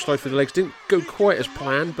baseball slide through the legs didn't go quite as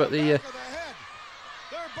planned, but the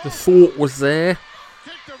thought was there.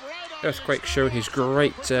 Earthquake showing his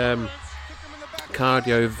great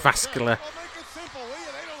cardiovascular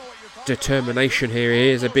determination here. He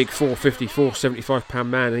is a big 454, 75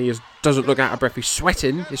 pound man, and he doesn't look out of breath. He's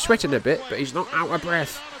sweating a bit, but he's not out of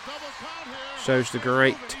breath. Shows the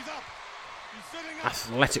great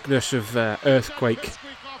athleticness of Earthquake.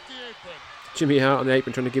 Jimmy Hart on the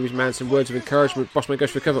apron trying to give his man some words of encouragement. Bossman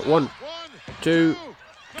goes for cover. 1, 2.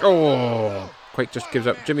 Oh, Quake just gives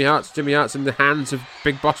up. Jimmy Hart's in the hands of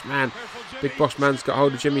Big Boss Man. Big Boss Man's got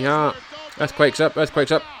hold of Jimmy Hart. Earthquake's up.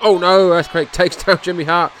 Oh no, Earthquake takes down Jimmy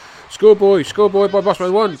Hart. Schoolboy by Boss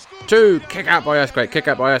Man. 1, 2, kick out by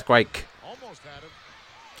Earthquake.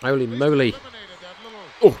 Holy moly.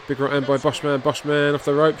 Oh, big right hand by Boss Man off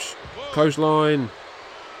the ropes. Clothesline.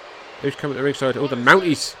 Who's coming to ringside? Oh, the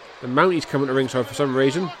Mounties. The Mounties coming to ringside for some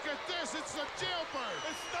reason.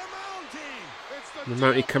 The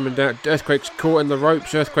Mountie coming down. Earthquake's caught in the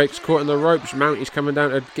ropes. Mountie's coming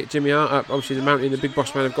down to get Jimmy Hart up. Obviously, the Mountie and the Big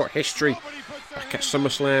Boss Man have got history. Back at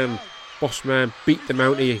SummerSlam, Boss Man beat the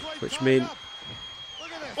Mountie, which meant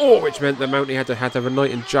the Mountie had to have a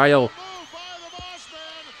night in jail.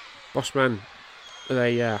 Boss Man with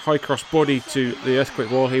a high cross body to the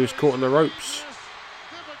Earthquake while he was caught in the ropes.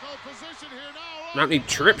 Mountie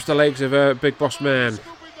trips the legs of Big Boss Man.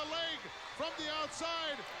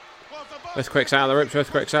 Earthquake's out of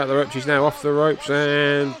the ropes. He's now off the ropes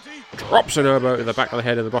and drops an elbow to the back of the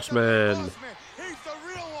head of the Boss Man.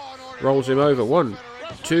 Rolls him over. 1,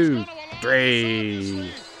 2,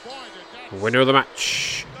 3. Winner of the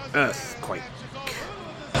match, Earthquake.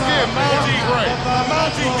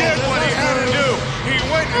 Mountie did what he had to do. He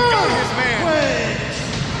went and got his man.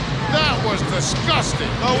 That was disgusting.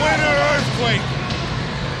 The winner, Earthquake.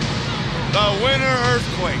 The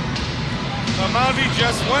Mountie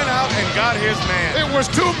just went out and got his man. It was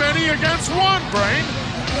too many against one, Brain.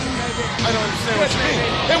 I don't understand what you mean.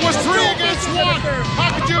 It was 3 against 1.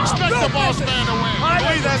 How could you expect the Boss Man to win? I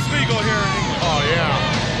believe that's legal here in England. Oh, yeah.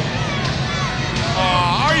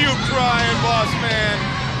 Are you crying, Boss Man?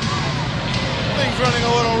 Things running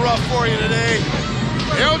a little rough for you today.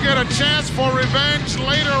 He'll get a chance for revenge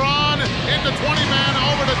later on in the 20-man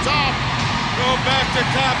over the top. Go back to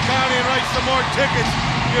Cobb County and write some more tickets,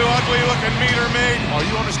 you ugly-looking meter maid. Oh,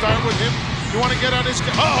 you want to start with him? You want to get on his...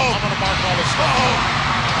 I'm going to mark all this stuff.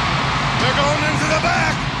 They're going into the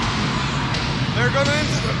back.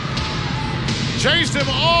 Chased him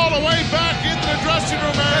all the way back into the dressing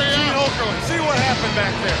room area. Gene Okerlund. See what happened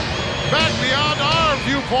back there. Back beyond our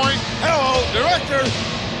viewpoint. Hello, director.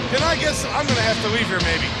 Can I guess I'm going to have to leave here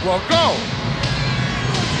maybe? Well, go.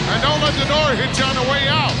 And don't let the door hit you on the way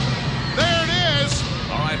out. There it is.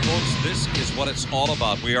 All right, folks, this is what it's all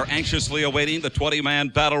about. We are anxiously awaiting the 20-man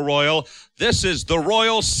Battle Royal. This is the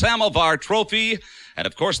Royal Samovar Trophy. And,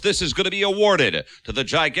 of course, this is going to be awarded to the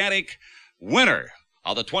gigantic winner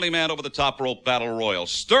of the 20-man over-the-top rope Battle Royal.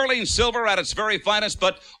 Sterling silver at its very finest,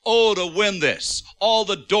 but to win this, all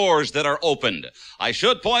the doors that are opened. I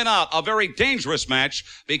should point out a very dangerous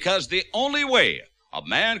match because the only way a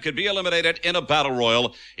man could be eliminated in a battle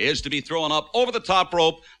royal is to be thrown up over the top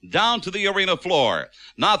rope down to the arena floor.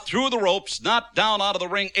 Not through the ropes, not down onto the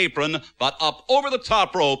ring apron, but up over the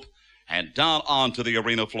top rope and down onto the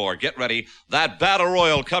arena floor. Get ready. That battle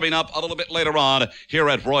royal coming up a little bit later on here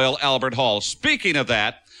at Royal Albert Hall. Speaking of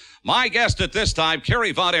that, my guest at this time,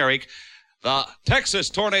 Kerry Von Erich, the Texas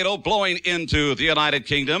tornado blowing into the United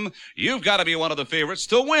Kingdom. You've got to be one of the favorites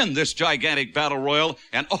to win this gigantic battle royal,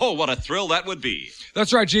 and oh, what a thrill that would be.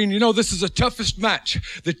 That's right, Gene. You know, this is the toughest match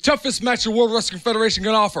the World Wrestling Federation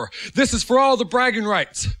can offer. This is for all the bragging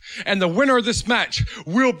rights, and the winner of this match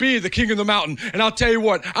will be the King of the Mountain. And I'll tell you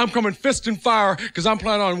what, I'm coming fist and fire because I'm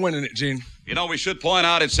planning on winning it, Gene. You know, we should point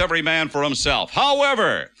out it's every man for himself.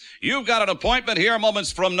 However, you've got an appointment here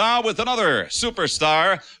moments from now with another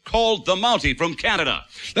superstar called the Mountie from Canada.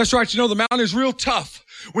 That's right. You know, the Mountie is real tough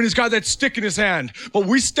when he's got that stick in his hand. But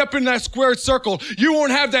we step in that squared circle, you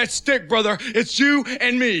won't have that stick, brother. It's you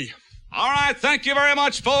and me. All right, thank you very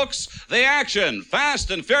much, folks. The action, fast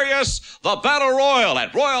and furious, the Battle Royal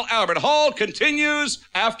at Royal Albert Hall continues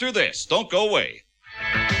after this. Don't go away.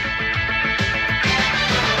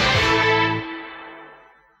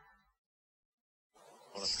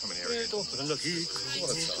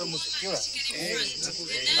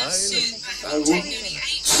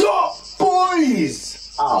 Stop,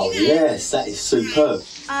 boys! Oh, yes, that is superb.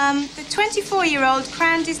 The 24-year-old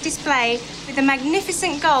crowned his display with a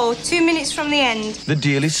magnificent goal 2 minutes from the end. The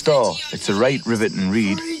deal is star. It's a right riveting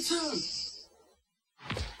read.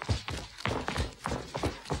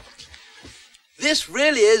 This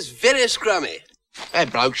really is very scrummy.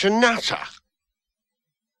 That bloke's a nutter.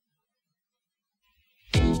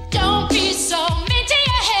 Don't be so mean to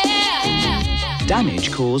your hair.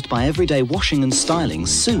 Damage caused by everyday washing and styling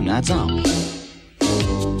soon adds up.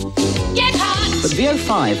 Get hot. But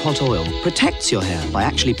VO5 Hot Oil protects your hair by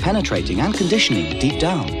actually penetrating and conditioning deep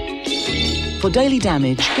down. For daily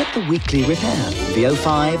damage, get the weekly repair.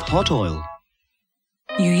 VO5 Hot Oil.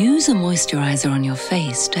 You use a moisturizer on your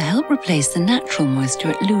face to help replace the natural moisture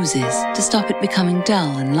it loses to stop it becoming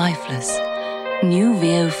dull and lifeless. New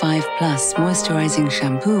VO5 Plus moisturizing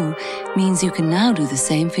shampoo means you can now do the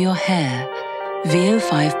same for your hair.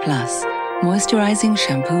 VO5 Plus, moisturizing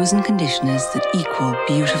shampoos and conditioners that equal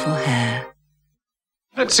beautiful hair.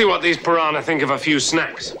 Let's see what these piranha think of a few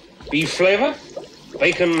snacks. Beef flavor,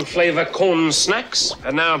 bacon flavor corn snacks,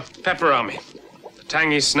 and now pepperami. A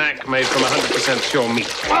tangy snack made from 100% pure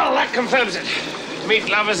meat. Well, that confirms it. Meat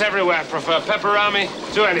lovers everywhere prefer pepperami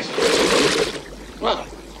to anything. Well,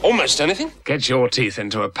 almost anything. Get your teeth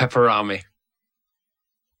into a pepperami.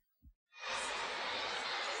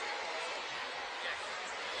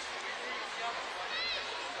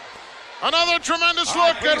 Another tremendous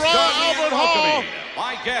look at Royal Albert Hall.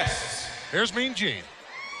 My guests. Here's Mean Gene.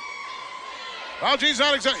 Well, Gene's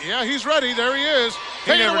not exactly. Yeah, he's ready. There he is.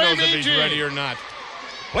 He Take it never away, knows if Mean he's Gene. ready or not.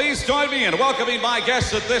 Please join me in welcoming my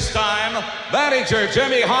guests at this time, manager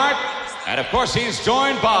Jimmy Hart, and of course he's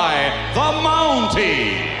joined by the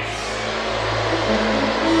Mountie.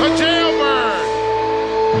 The Jailbird.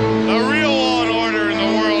 The real law and order in the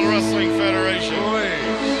World Wrestling Federation.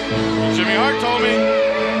 Jimmy Hart told me.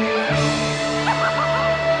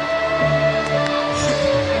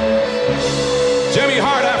 Jimmy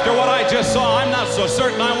Hart, after what I just saw, I'm not so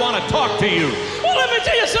certain I want to talk to you. Well, let me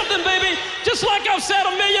tell you something, baby. Just like I've said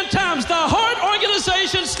a million times, the Hart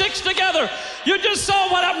organization sticks together. You just saw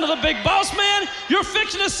what happened to the big boss man. You're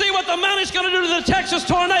fixing to see what the Mountie's going to do to the Texas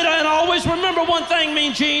Tornado. And always remember one thing,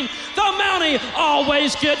 Mean Gene. The Mountie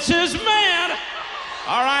always gets his man.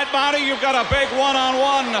 All right, Mountie, you've got a big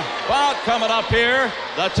one-on-one bout coming up here.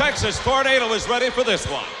 The Texas Tornado is ready for this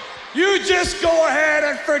one. You just go ahead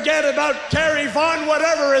and forget about Terry Von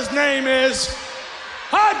whatever his name is.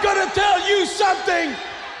 I'm gonna tell you something.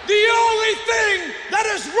 The only thing that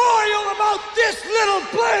is royal about this little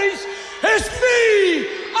place is me.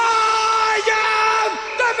 I am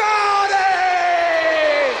the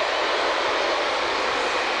Mountie.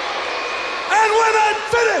 And when I'm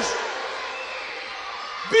finished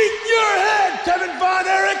beating your head, Kevin Von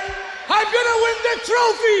Erich, I'm gonna win the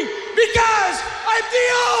trophy because I'm the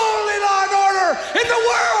only law and order in the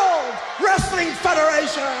World Wrestling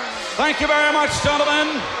Federation. Thank you very much,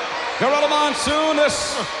 gentlemen. Gorilla Monsoon,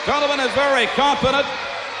 this gentleman is very confident.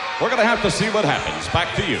 We're going to have to see what happens.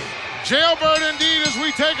 Back to you. Jailbird indeed as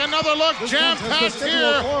we take another look. Jam-packed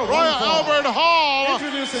here. Royal Albert Hall.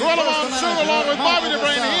 Gorilla Monsoon along with Bobby the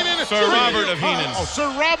Brain Heenan. Sir Robert of Heenan. Oh, Sir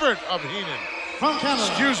Robert of Heenan. From Canada,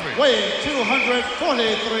 excuse me, weighing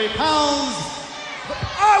 243 pounds.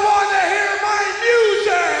 I want to hear my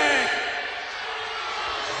music.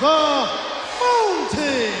 The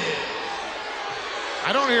Mountie.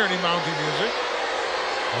 I don't hear any Mountie music.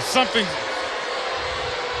 Well, something.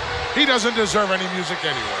 He doesn't deserve any music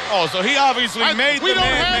anyway. Oh, so he obviously made the man. We don't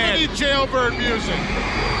have any Jailbird music.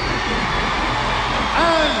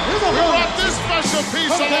 And here's a we brought this special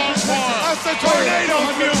piece along for. That's the Tornado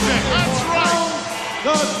music. That's right.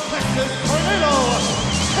 The Texas Tornado,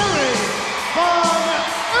 Terry Von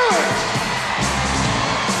Erich.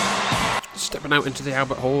 Stepping out into the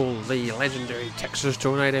Albert Hall, the legendary Texas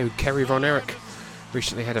Tornado, Kerry Von Erich,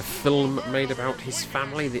 recently had a film made about his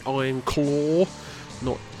family, the Iron Claw,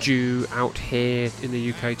 not due out here in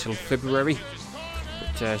the UK till February,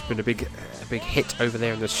 but it's been a big hit over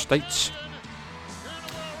there in the States.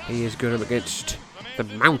 He is going up against the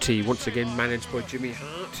Mountie, once again managed by Jimmy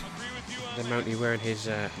Hart. The Mountie wearing his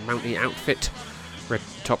Mountie outfit, red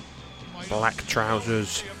top, black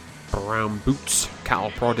trousers, brown boots,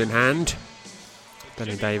 cattle prod in hand.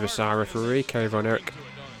 Danny Davis, our referee. Kerry Von Erich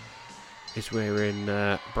is wearing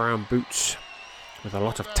brown boots with a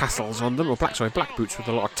lot of tassels on them, or black boots with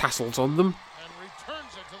a lot of tassels on them.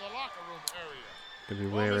 Going to be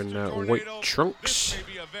wearing white trunks.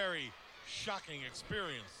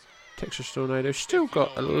 Texas Tornado still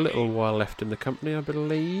got a little while left in the company, I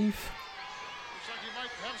believe.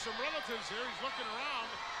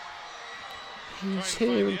 He's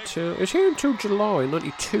here until July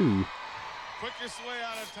 '92.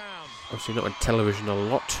 Obviously not on television a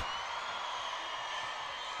lot.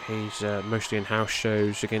 He's mostly in house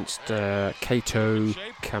shows against Kato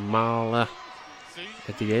Kamala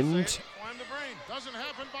at the end. Doesn't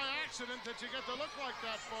happen by accident that you get to look like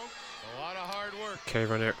that, folks. A lot of hard work. Kerry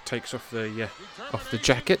Von Erich takes off the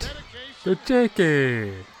jacket. The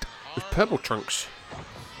jacket with purple trunks.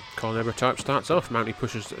 Colin Ebra type starts off. Mountie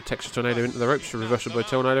pushes the Texas Tornado into the ropes. Reversal by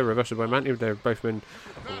Tornado, reversal by Mountie. They've both been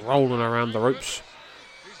rolling around the ropes.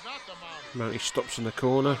 Mountie stops in the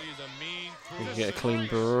corner. You can get a clean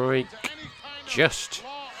break. Just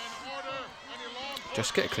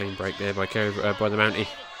get a clean break there by the Mountie.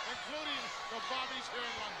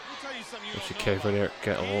 Obviously, Kerry Von Erich,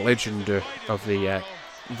 a legend of the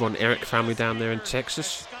Von Erich family down there in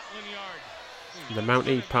Texas. The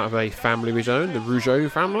Mountie, part of a family of his own, the Rougeau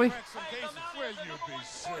family.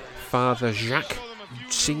 Father Jacques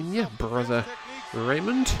Senior, brother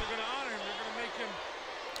Raymond,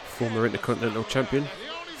 former Intercontinental Champion,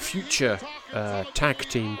 future tag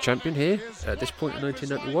team champion here at this point in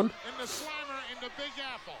 1991.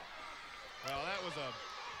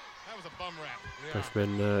 Both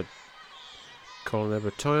men calling over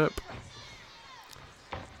a tie-up.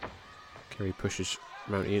 Kerry pushes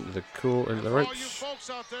Mountie into the ropes.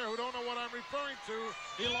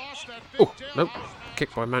 Oh, nope.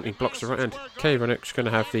 Kick by Mountie blocks the right hand. Kerry Von Erich's going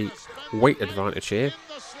to have the weight advantage here.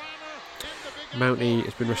 Mountie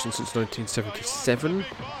has been wrestling since 1977.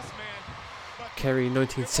 Kerry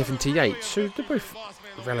 1978. So they're both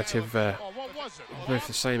relative, both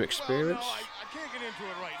the same experience.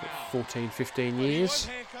 14, 15 years.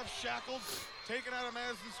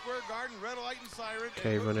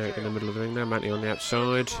 Okay, Von Erich in the middle of the ring now. Mountie on the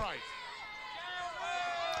outside.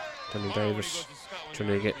 Danny Davis trying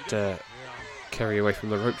to get Kerry away from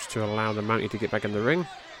the ropes to allow the Mountie to get back in the ring.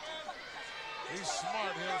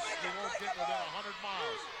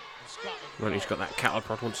 Mountie's got that cattle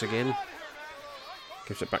prod once again.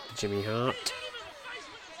 Gives it back to Jimmy Hart.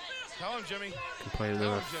 Complaining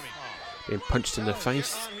about being punched in the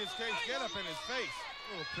face.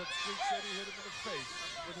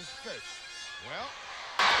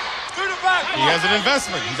 He has an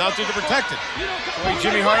investment. He's out there to protect it. The way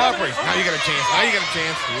Jimmy Hart operates. Now you got a chance. Now you got a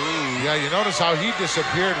chance. Ooh, yeah, you notice how he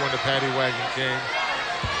disappeared when the paddy wagon came.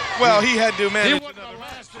 Well, he had to manage.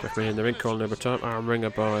 Referee in the ring calling over top. Arm wringer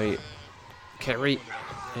by Kerry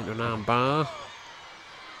into an arm bar.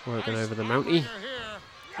 Working over the Mountie.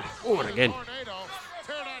 Oh, and again.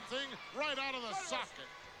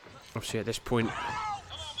 Obviously, at this point,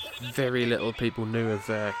 very little people knew of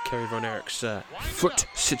Kerry Von Erich's foot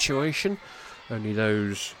situation. Only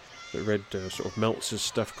those that read sort of Meltzer's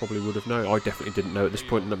stuff probably would have known. I definitely didn't know at this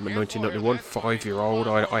point in 1991. 5-year-old,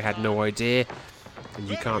 I had no idea. And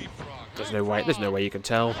you can't. There's no way you can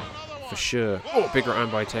tell for sure. Oh, big right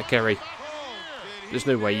hand by Kerry. There's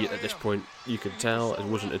no way at this point you could tell. It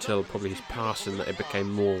wasn't until probably his passing that it became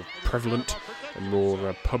more prevalent and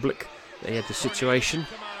more public that he had the situation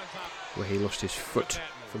where he lost his foot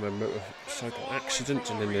from a motorcycle accident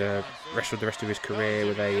and then wrestled the rest of his career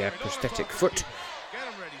with a prosthetic foot.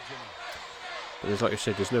 But there's, like I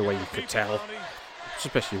said, there's no way you could tell,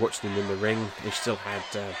 especially watching him in the ring. He still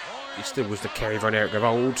was the Kerry Von Erich of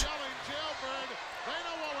old.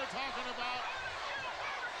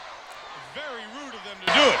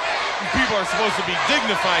 Do it. People are supposed to be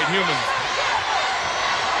dignified humans.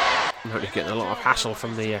 Mountie getting a lot of hassle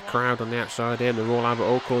from the crowd on the outside here, and the Royal Albert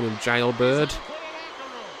Hall calling him Jailbird.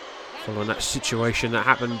 Following that situation that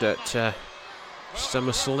happened at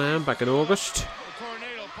SummerSlam back in August.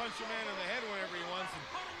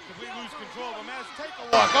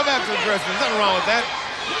 Go back to the dressing room. Nothing wrong with that.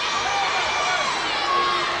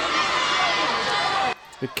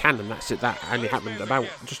 With Cannon, that's it. That only happened about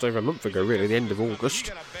just over a month ago, really, the end of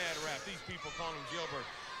August.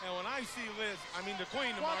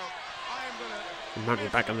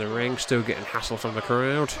 Mountie back in the ring, still getting hassle from the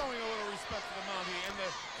crowd.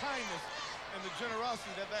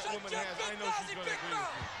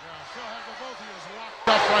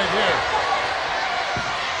 Up right here.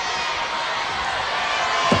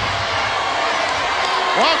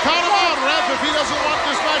 Well, count him out, ref, if he doesn't want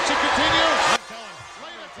this match to continue.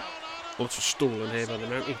 Lots of stalling here by the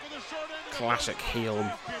Mountie. Classic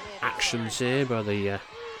heel actions here by the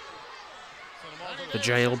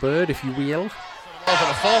Jailbird, if you will. Over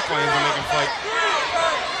the Falklands and they can fight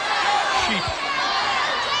sheep.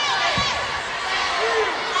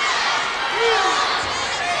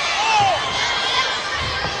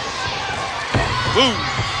 Boom.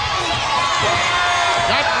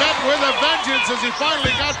 Got met with a vengeance as he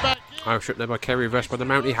finally got back. Oh, shot there by Kerry, reversed by the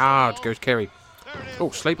Mountie. Hard goes Kerry. Oh,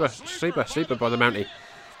 sleeper by the Mountie.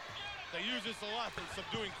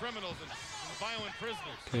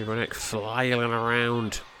 Kerry Von Erich flailing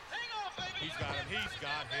around.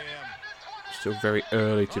 Still very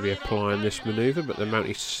early to be applying this manoeuvre, but the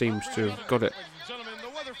Mountie seems to have got it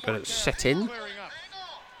set in.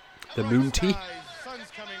 The Mountie.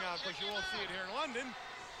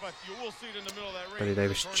 Danny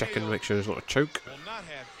Davis checking to make sure there's not a choke.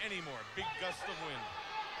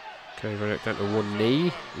 Kerry Von Erich down to one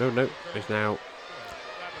knee. No, he's now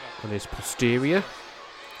on his posterior.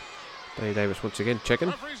 Danny Davis once again checking.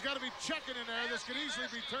 Referee's got to be checking in there. This could easily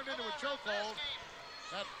be turned into a chokehold.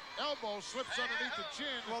 That elbow slips underneath the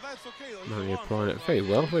chin. Well, that's okay. Mountie applying it very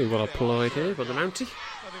well applied here by the Mountie.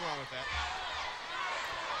 Nothing wrong with that.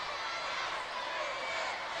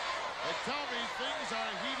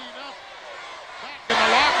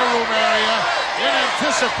 room area in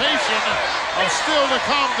anticipation of still to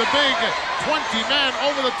come the big 20-man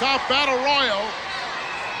over-the-top battle royal.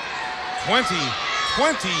 20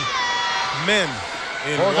 men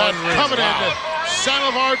in for that one ring. coveted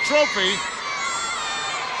Samovar trophy.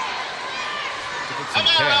 Some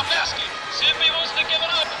cash.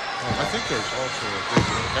 I think there's also a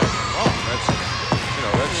digital cash involved. That's,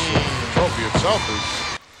 the trophy itself is.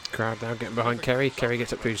 Crowd now getting behind Kerry. Kerry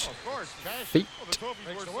gets up to his feet.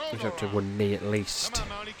 He's up to one knee at least.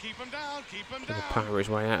 Going to power his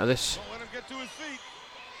way out of this.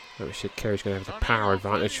 Like we said, Kerry's going to have the power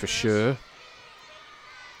advantage for sure.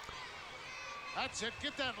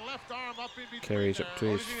 Kerry's up to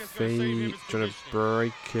his feet, trying to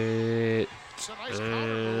break it,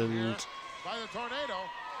 and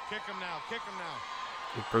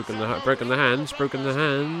he's broken the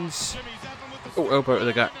hands. Oh, elbow to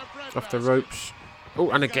the gut, off the ropes. Oh,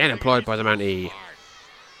 and again applied by the Mountie.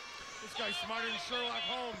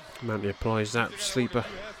 Mountie applies that sleeper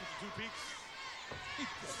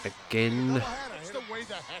again.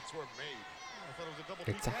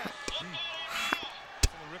 It's a hat.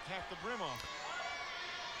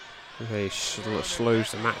 He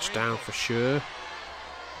slows the match down for sure.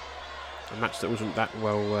 A match that wasn't that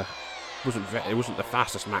well, it wasn't the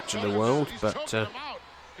fastest match in the world, but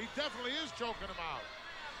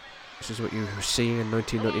this is what you see in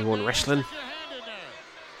 1991 wrestling.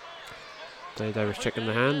 Dado was checking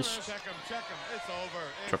the hands.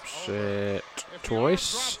 Drops it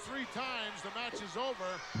twice.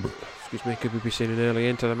 Excuse me, could we be seeing an early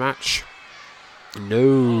end to the match?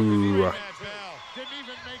 No.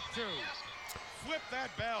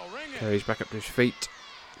 Kerry's back up to his feet.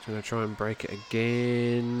 He's going to try and break it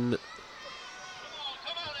again.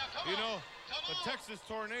 You know, the Texas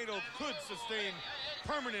tornado could sustain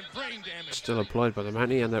permanent brain damage. Still applied by the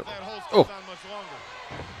Mountie, and oh!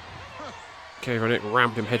 Kerry Von Erich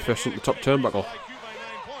rammed him headfirst into the top turnbuckle.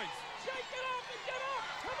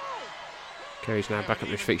 Kerry's now back up to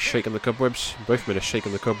his feet, shaking the cobwebs. Both men are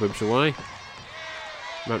shaking the cobwebs away.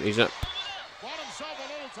 Mountie's up.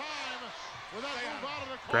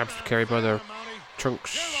 Grabs Kerry by the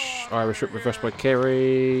trunks. Irish whip reversed by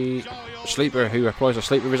Kerry. Sleeper, who applies a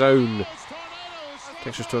sleeper of his own.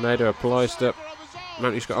 Texas Tornado applies that.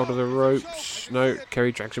 Mountie's got hold of the ropes. No,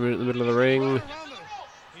 Kerry drags him in at the middle of the ring.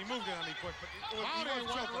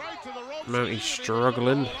 Mountie's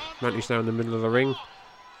struggling. Mountie's now in the middle of the ring.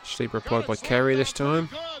 Sleeper applied by Kerry this time.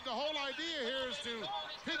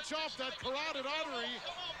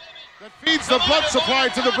 That feeds the blood supply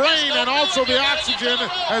to the brain and also the oxygen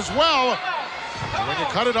as well. And when you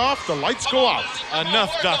cut it off, the lights go out.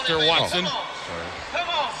 Enough, Dr. Watson.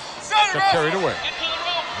 Got carried away.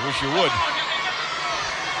 I wish you would.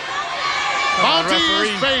 Monty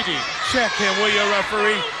is fading. Check him, will you,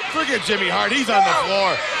 referee? Forget Jimmy Hart. He's on the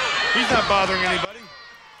floor. He's not bothering anybody.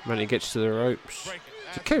 Mountie gets to the ropes.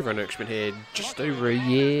 So Kerry Von Erich's been here just over a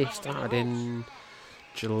year. Started in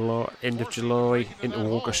July, end of July into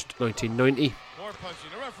August 1990.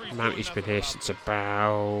 Mountie's been here since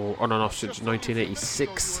about on and off since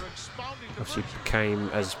 1986. Obviously became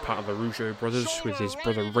as part of the Rougeau brothers with his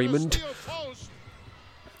brother Raymond.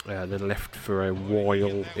 Then left for a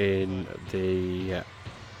while in the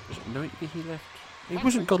was it 90 he left? He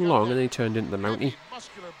wasn't gone long, and then he turned into the Mountie.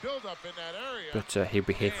 But he'll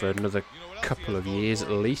be here for another couple of years at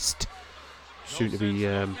least. Soon to be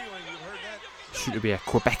a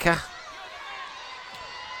Quebecer.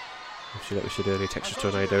 Obviously, like we said earlier, Texas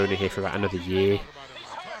Tornado only here for about another year.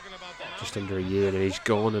 Just under a year, and then he's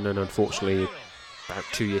gone. And then, unfortunately, about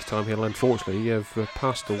 2 years' time, he'll unfortunately have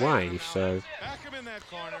passed away. So,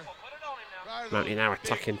 Mountie now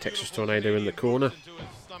attacking Texas Tornado in the corner.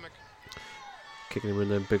 Kicking him in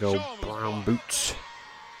the big old brown boots.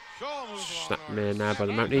 Snapped there now by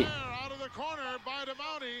the Mountie.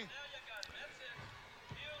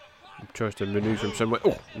 Tries to manoeuvre him somewhere.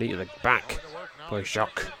 Oh, knee to the back by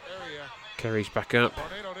Jacques. Kerry's back up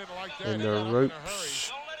in the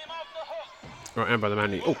ropes. Right hand by the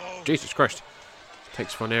Mountie. Oh, Jesus Christ.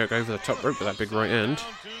 Takes Von Erich over the top rope with that big right hand.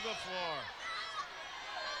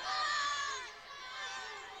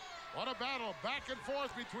 What a battle back and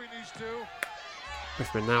forth between these two.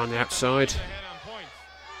 Both men now on the outside.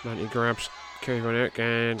 Mountie grabs Kerry Von Erich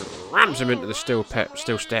and rams him into the steel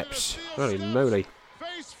steps. Holy moly.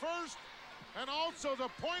 Face first, and also the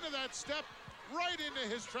point of that step right into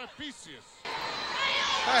his trapezius.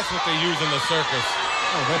 That's what they use in the circus.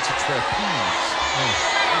 Oh, that's a trapeze.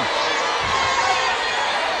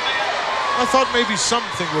 I thought maybe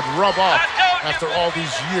something would rub off after all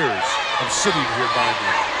these years of sitting here by me,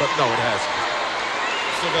 but no, it hasn't.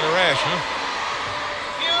 Still got a rash, huh?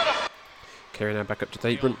 Kerry now back up to the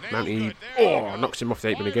apron. Mountie, knocks him off the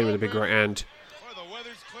apron again with a big right hand. Well, the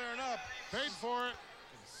weather's clearing up. Paid for it.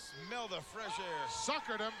 Smell the fresh air.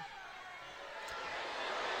 Suckered him.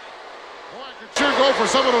 Boy, I could sure go for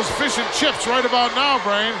some of those fish and chips right about now,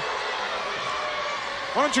 Brain.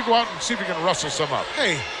 Why don't you go out and see if you can rustle some up?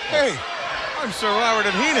 Hey, I'm Sir Robert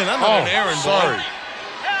and Heenan. I'm not an errand sorry. boy.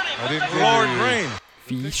 I didn't Lord Brain.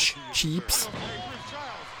 Fish, chips,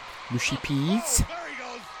 mushy peas.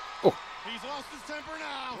 Oh.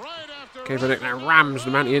 Okay, Redneck now rams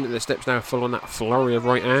the Mountie into the steps now, full on that flurry of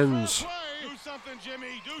right hands. Do something,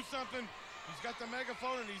 Jimmy. Do something. He's got the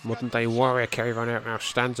megaphone and he's Modern day warrior Kerry Von Erich now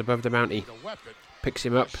stands above the Mountie. Picks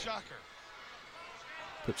him up.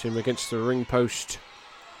 Puts him against the ring post.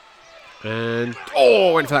 And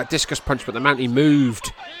went for that discus punch, but the Mountie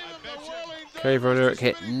moved. Kerry Von Erich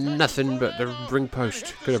hit nothing but the ring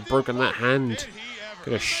post. Could have broken that hand.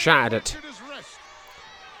 Could have shattered it.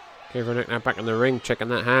 Kerry Von Erich now back in the ring, checking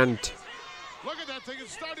that hand. Look at that thing,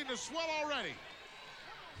 it's starting to swell already.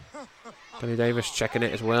 Danny Davis checking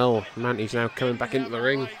it as well. Mountie's now coming back into the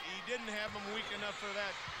ring.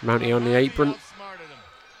 Mountie on the apron.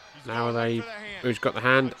 Now who's got the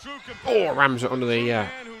hand? Rams it onto the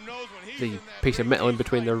piece of metal in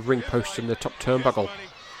between the ring post and the top turnbuckle.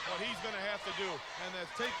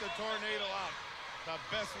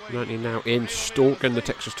 Mountie now in, stalking the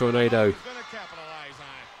Texas Tornado.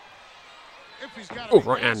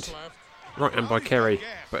 Right hand. Right hand by Kerry,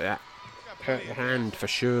 but that hurt the hand for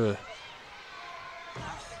sure.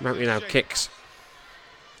 Mountie now kicks.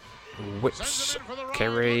 Whips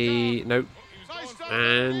Kerry. Nope.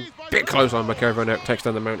 And big clothesline by Kerry Von Erich, takes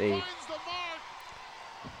down the Mountie.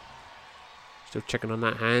 Still checking on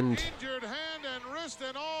that hand.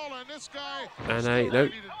 And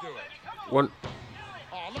nope. 1,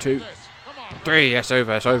 2, 3. Yes,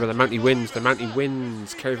 over. It's over. The Mountie wins. The Mountie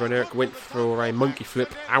wins. Kerry Von Erich went for a monkey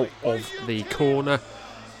flip out of the corner.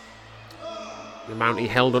 The Mountie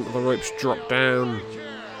held onto the ropes, dropped down,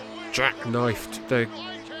 jackknifed the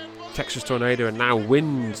Texas Tornado, and now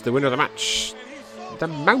wins. The winner of the match, the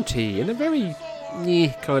Mountie, in a very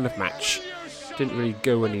kind of match. Didn't really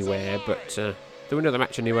go anywhere, but the winner of the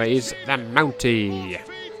match anyway is the Mountie.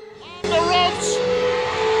 The ropes.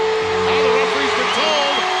 Now the referee's been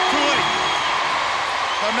told. Too late.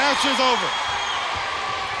 The match is over.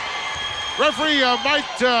 Referee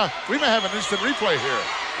we may have an instant replay here.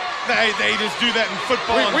 They just do that in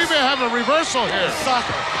football. We may have a reversal here.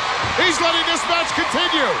 Soccer. He's letting this match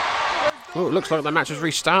continue. Oh, it looks like the match has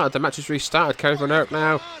restarted. The match has restarted. Kerry Von Erich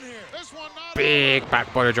now. Big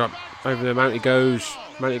back body drop. Over the Mountie goes.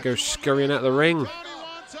 Mountie goes scurrying out of the ring.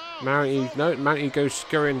 Mountie goes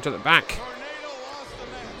scurrying to the back.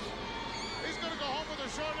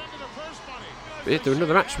 But the winner of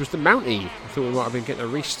the match was the Mountie. I thought we might have been getting a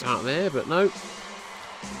restart there, but no.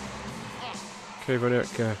 Kerry Von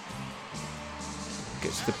Erich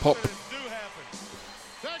gets the pop.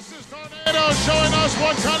 Texas Tornado showing us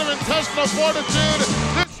what kind of intestinal fortitude.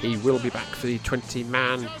 He will be back for the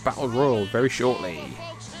 20-man Battle Royal very shortly.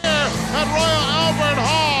 Here at Royal Albert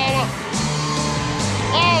Hall.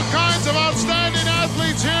 All kinds of outstanding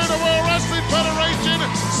athletes here in the World Wrestling Federation.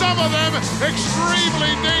 Some of them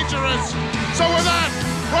extremely dangerous. So with that,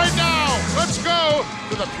 right now, let's go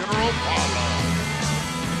to the funeral parlor.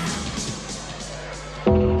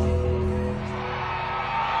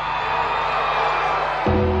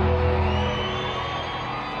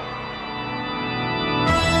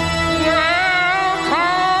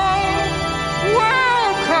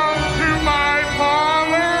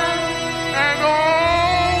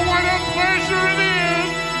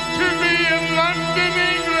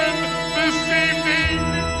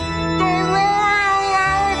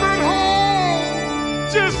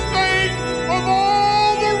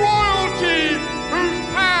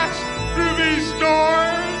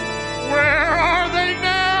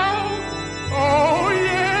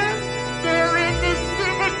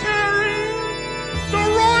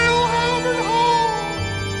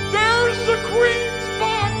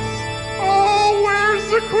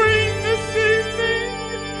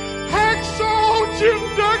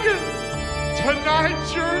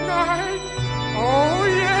 Tonight's your night. Oh,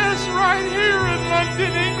 yes, right here in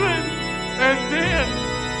London, England. And then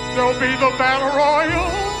there'll be the Battle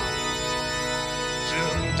Royal.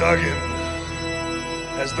 Jim Duggan,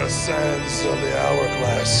 as the sands of the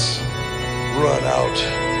hourglass run out,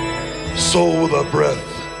 so will the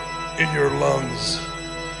breath in your lungs.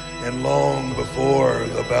 And long before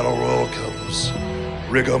the Battle Royal comes,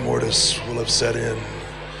 rigor mortis will have set in.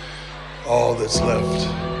 All that's left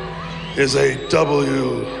is a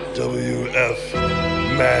WWF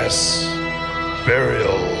mass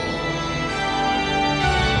burial.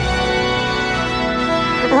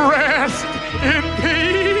 Rest in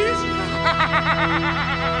peace.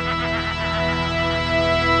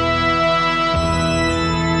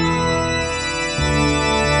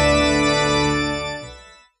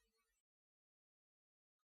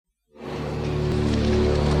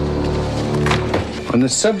 On the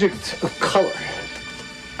subject of color,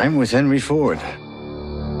 I'm with Henry Ford.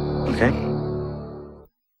 Okay?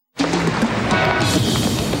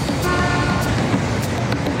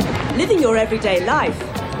 Living your everyday life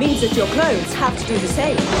means that your clothes have to do the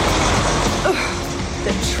same. Ugh,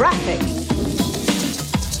 the traffic.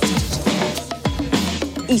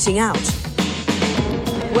 Eating out.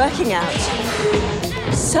 Working out.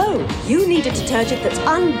 So, you need a detergent that's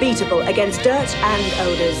unbeatable against dirt and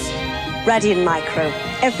odors. Radiant Micro.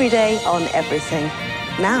 Every day on everything.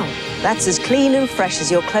 Now, that's as clean and fresh as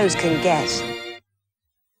your clothes can get.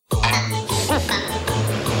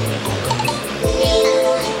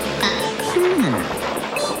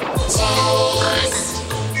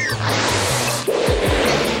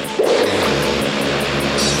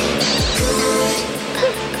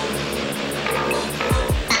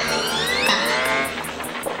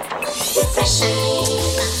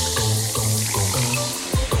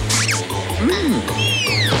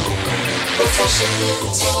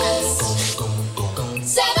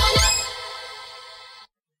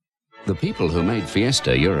 The people who made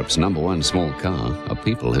Fiesta Europe's #1 small car are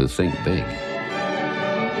people who think big.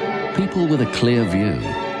 People with a clear view.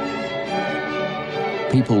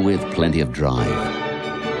 People with plenty of drive.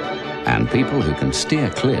 And people who can steer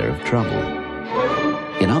clear of trouble.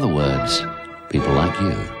 In other words, people like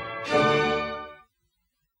you.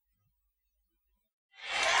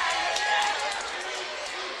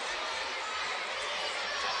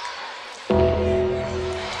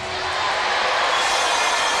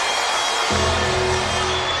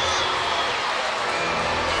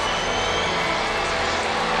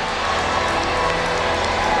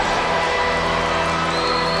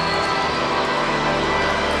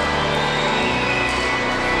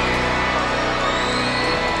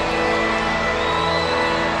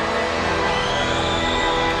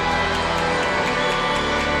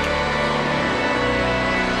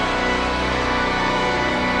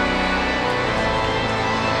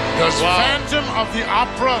 Does Phantom of the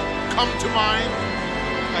Opera come to mind?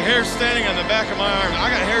 A hair standing on the back of my arm.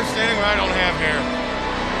 I got hair standing where I don't have hair.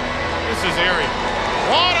 This is eerie.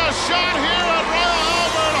 What a shot here at Royal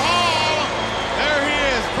Albert Hall! There he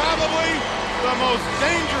is, probably the most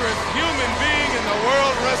dangerous human being in the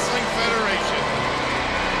World Wrestling Federation.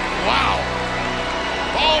 Wow!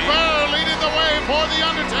 Paul Bearer leading the way for The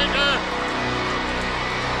Undertaker,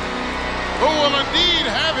 who will indeed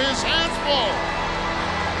have his hands full.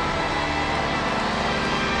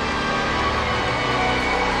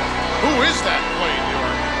 Who is that playing the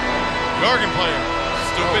organ? The organ player.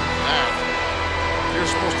 Stupid. You're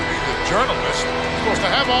supposed to be the journalist. You're supposed to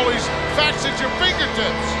have all these facts at your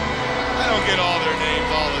fingertips. I don't get all their names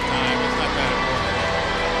all the time. It's not that important.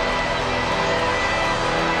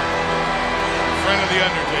 Friend of The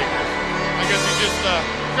Undertaker. I guess he just, got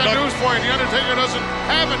news for you. The Undertaker doesn't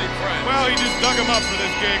have any friends. Well, he just dug him up for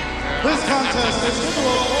this gig. This contest is scheduled for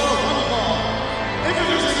one fall.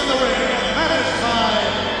 Introducing in the ring, managed by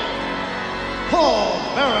Paul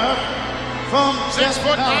Bearer from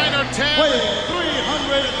 6'9" or 10, weighing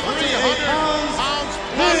 338 pounds,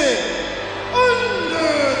 plus. The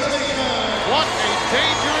Undertaker. What a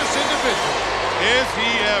dangerous individual. Is he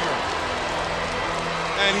ever?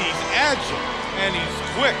 And he's agile, and he's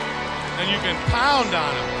quick, and you can pound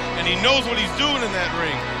on him, and he knows what he's doing in that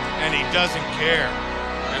ring, and he doesn't care.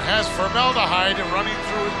 And has formaldehyde running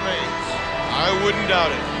through his veins. I wouldn't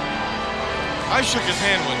doubt it. I shook his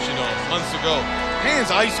hand once, months ago. Hand's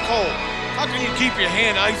ice cold. How can you keep your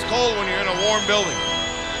hand ice cold when you're in a warm building?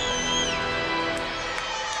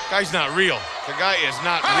 Guy's not real. The guy is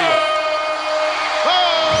not real.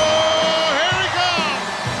 Oh, here he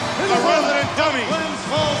comes. A resident dummy. Glens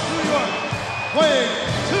Falls, New York, weighing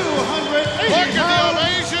 280 Look at the pounds.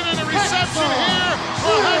 ovation and the reception here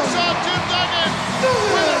for Hacksaw Jim Duggan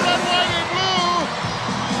with the red, white, and blue.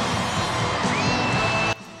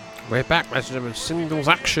 We're back, let's have a singles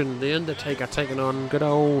action. The Undertaker taking on good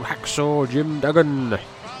old Hacksaw Jim Duggan.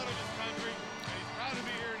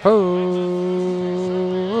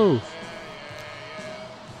 Ho!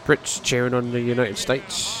 Brits cheering on the United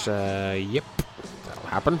States. Yep, that'll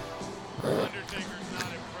happen.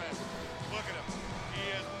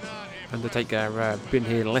 Undertaker been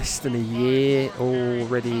here less than a year,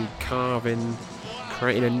 already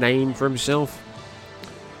creating a name for himself.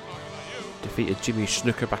 Defeated Jimmy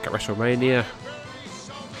Snuka back at WrestleMania.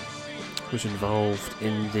 was involved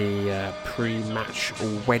in the pre-match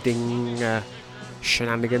wedding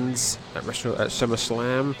shenanigans at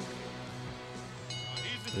SummerSlam.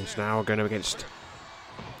 He's now going up against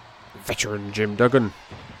veteran Jim Duggan.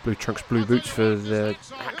 Blue trunks, blue boots for the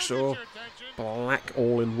Hacksaw. Black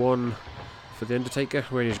all-in-one for the Undertaker,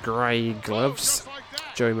 wearing his grey gloves.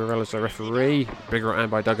 Joey Morella's the referee. Big right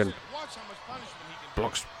hand by Duggan.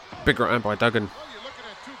 Blocks. Big right hand by Duggan.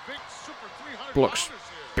 Blocks.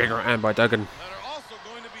 Big right hand by Duggan.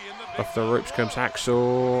 Off the ropes comes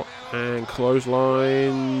Hacksaw and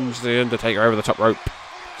clotheslines the Undertaker over the top rope.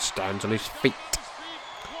 Stands on his feet.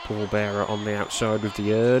 Paul Bearer on the outside with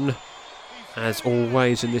the urn, as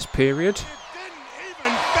always in this period.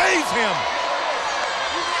 And phase him.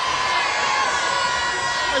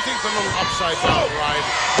 I think the little upside down ride.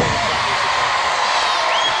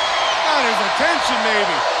 Got his attention,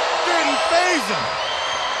 maybe. Didn't phase him.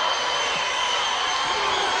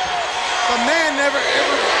 The man never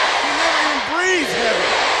even breathes heavy.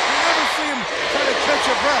 You never see him try to catch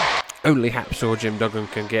a breath. Only Hacksaw Jim Duggan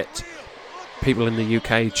can get people in the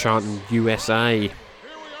UK chanting USA.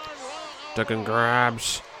 Duggan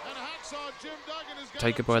grabs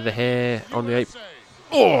Taker by the hair on the apron.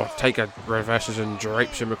 Oh, Taker reverses and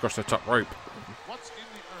drapes him across the top rope.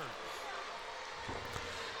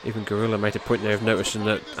 Even Gorilla made a point there of noticing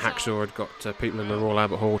that Hacksaw had got people in the Royal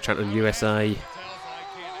Albert Hall chanting USA.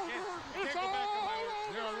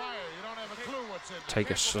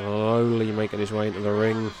 Taker slowly making his way into the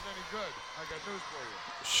ring.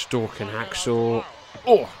 Stalking Hacksaw.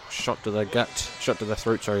 Oh, shot to the gut. Shot to the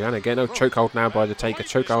throat, sorry. And again, chokehold now by the Taker.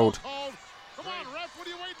 Chokehold.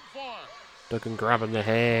 Duggan grabbing the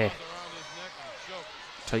hair.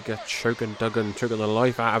 Taker choking Duggan. Choking the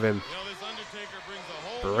life out of him.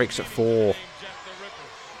 Breaks at 4.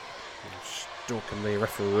 Stalking the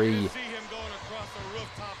referee.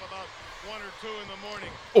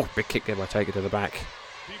 Oh, big kick there by Taker to the back.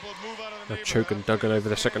 Now choking Duggan over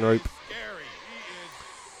the second rope.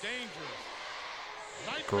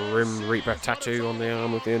 Grim Reaper tattoo on the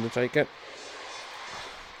arm of the Undertaker.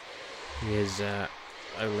 He is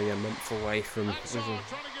only a month away from,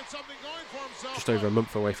 just over a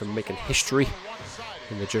month away from making history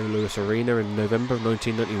in the Joe Louis Arena in November of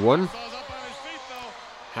 1991.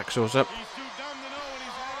 Hacksaw's up.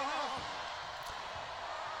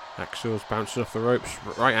 Hacksaw's bouncing off the ropes.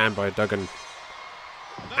 Right hand by Duggan.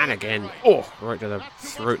 And again. Oh, right to the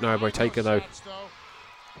throat now by Taker though.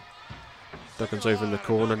 Duggan's over in the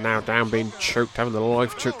corner, now down, being choked, having the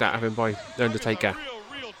life choked out of him by the Undertaker.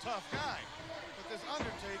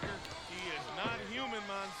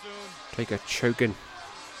 Taker choking.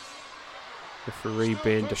 Referee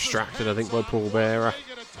being distracted, I think, by Paul Bearer.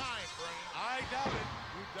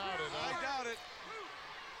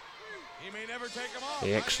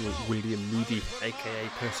 The excellent William Moody, aka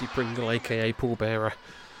Percy Pringle, aka Paul Bearer,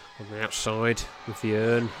 on the outside with the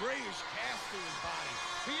urn.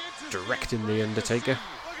 Directing the Undertaker.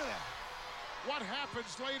 What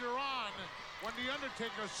happens later on when the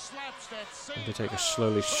Undertaker slaps that same Undertaker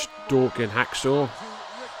slowly stalking Hacksaw.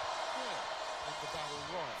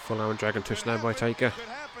 Full arm dragon twist now by Taker.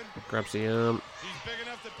 Grabs the arm.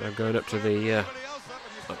 Now going up to the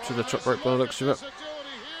top rope by the looks of it.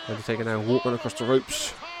 Undertaker now walking across the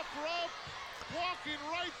ropes.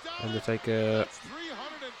 Undertaker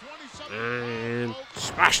and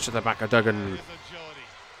smash to the back of Duggan.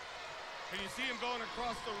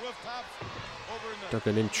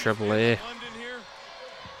 Duggan in trouble here.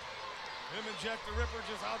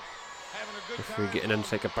 Referee getting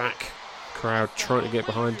Undertaker back. Crowd trying to get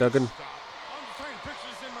behind Duggan.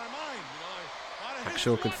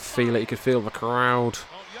 Hacksaw could feel it. He could feel the crowd.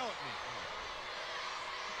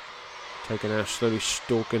 Taker now slowly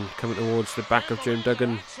stalking, coming towards the back of Jim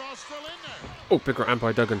Duggan. Oh, big right hand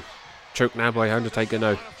by Duggan. Choked now by Undertaker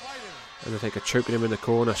now. Undertaker choking him in the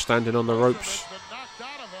corner, standing on the ropes.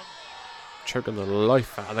 Choking the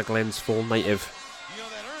life out of the Glens Fall native.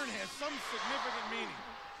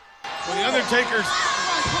 When the Undertaker's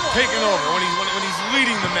taking over, when he's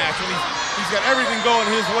leading the match, when he's got everything going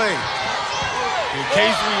his way, he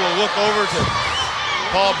occasionally will look over to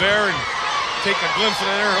Paul Bearer and take a glimpse of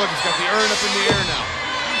that urn. Look, he's got the urn up in the air now.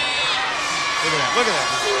 Look at that.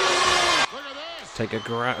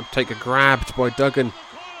 Taker grabbed by Duggan.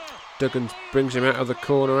 Duggan brings him out of the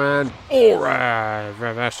corner and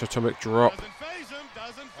reverse atomic drop.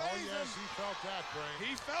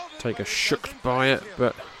 Taker shook by it,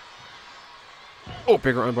 but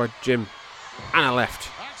big right hand by Jim. And a left.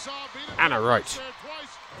 And a right.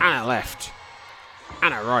 And a left.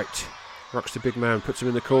 And a right. Rocks the big man, puts him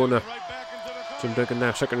in the corner. Jim Duggan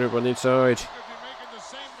now second rope on the inside.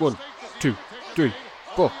 1, 2, 3,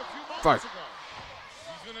 4, 5.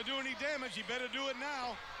 He's gonna do any damage, he better do it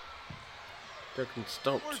now. Duggan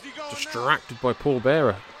stopped, distracted by Paul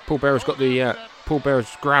Bearer. Paul Bearer's got the Paul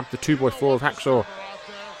Bearer's grabbed the 2x4 of Hacksaw.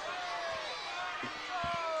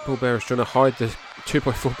 Paul Bearer's trying to hide the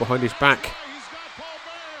 2x4 behind his back.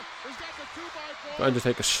 But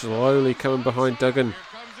Undertaker slowly coming behind Duggan.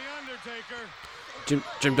 Jim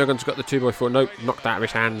Duggan's got the 2x4. Nope, knocked out of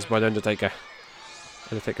his hands by the Undertaker.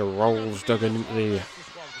 Undertaker rolls Duggan into the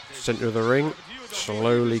centre of the ring.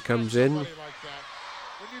 Slowly comes in.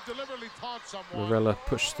 Morella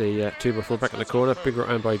puts the 2x4 back in the corner. Big right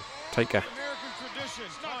hand by Taker.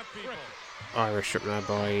 Irish whip now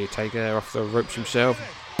by Taker, off the ropes himself.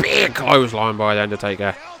 Big clothesline by the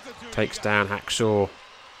Undertaker. Takes down Hacksaw.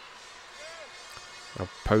 Now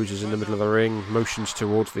poses in the middle of the ring. Motions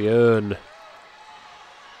towards the urn.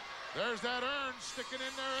 There's that urn sticking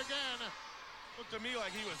in there again. Looked to me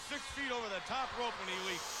like he was 6 feet over the top rope when he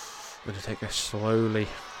leaped. Undertaker slowly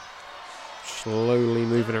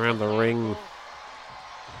moving around the ring.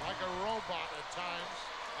 Like a robot at times.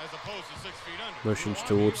 As opposed to 6 feet under. Motions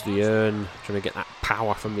towards the urn, trying to get that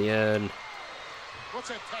power from the urn. What's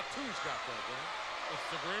that tattoo he's got there, man? It's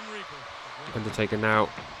the Grim Reaper. Undertaker now.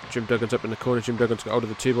 Jim Duggan's up in the corner. Jim Duggan's got hold of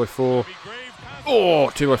the 2x4. Oh,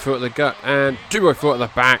 2x4 at the gut and 2x4 at the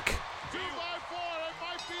back.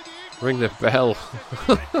 Ring the bell.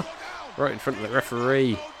 Right in front of the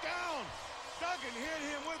referee.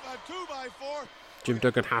 Jim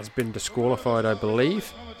Duggan has been disqualified, I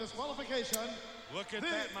believe. Look at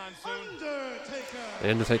that, Monsoon. The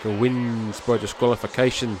Undertaker wins by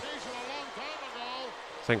disqualification.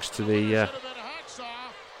 Thanks to the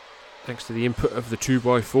input of the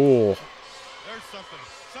 2x4.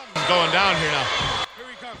 Something's going down here now.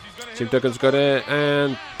 Jim Duggan's got it,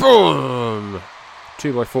 and boom!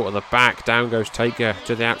 2x4 to the back. Down goes Taker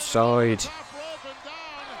to the outside.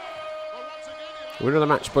 Winner of the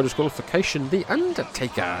match by disqualification, The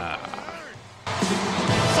Undertaker.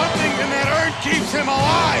 Something in that urn keeps him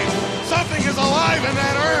alive. Something is alive in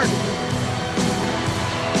that urn.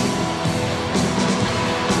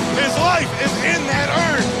 His life is in that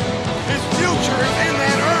urn. His future is in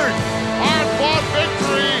that urn. Hard-fought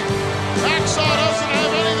victory. Hacksaw doesn't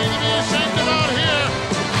have anything to be ashamed about here.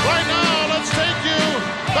 Right now, let's take you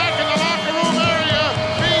back in the locker room area.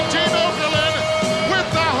 Mean Gene Okerlund with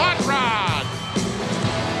the hot rod.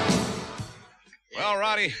 Well,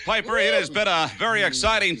 Roddy Piper, it has been a very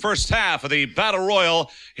exciting first half of the Battle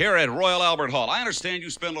Royal here at Royal Albert Hall. I understand you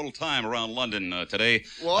spent a little time around London today,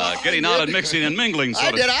 getting out and mixing and mingling.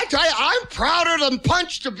 I did. I tell you, I'm prouder than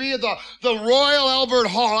punch to be the Royal Albert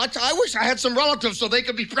Hall. I wish I had some relatives so they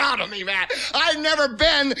could be proud of me, man. I've never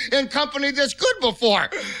been in company this good before.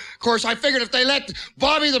 Of course, I figured if they let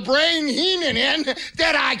Bobby the Brain Heenan in,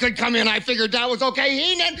 that I could come in. I figured that was okay.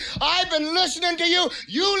 Heenan, I've been listening to you.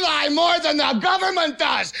 You lie more than the government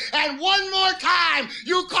does. And one more time,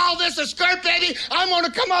 you call this a skirt, baby, I'm going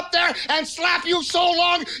to come up there and slap you so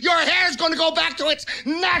long, your hair's going to go back to its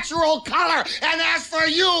natural color. And as for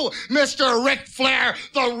you, Mr. Ric Flair,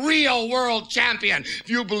 the real world champion, if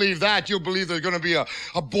you believe that, you believe there's going to be a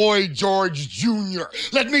Boy George Jr.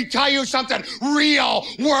 Let me tell you something, real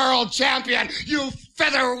world champion, you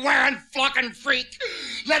feather-wearing flocking freak.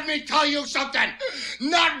 Let me tell you something.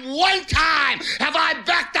 Not one time have I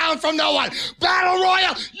backed down from no one. Battle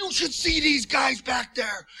Royal, you should see these guys back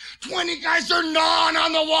there. 20 guys, they're gnawing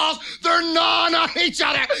on the walls. They're gnawing on each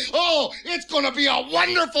other. Oh, it's going to be a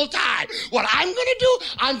wonderful time. What I'm going to do,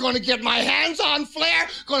 I'm going to get my hands on Flair,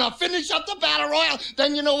 going to finish up the Battle Royal.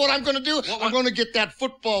 Then you know what I'm going to do? I'm going to get that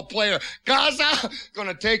football player, Gaza, going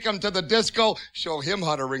to take him to the disco, show him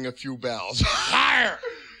how to ring a few bells. Higher!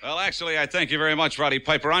 Well, actually, I thank you very much, Roddy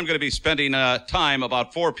Piper. I'm going to be spending time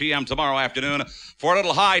about 4 p.m. tomorrow afternoon for a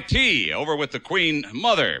little high tea over with the Queen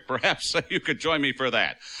Mother. Perhaps you could join me for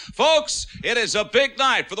that. Folks, it is a big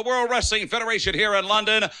night for the World Wrestling Federation here in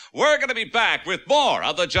London. We're going to be back with more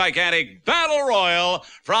of the gigantic Battle Royal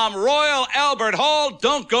from Royal Albert Hall.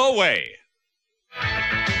 Don't go away.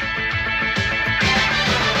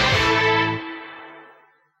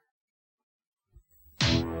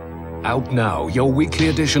 Out now, your weekly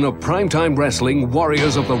edition of Primetime Wrestling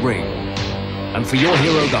Warriors of the Ring. And for your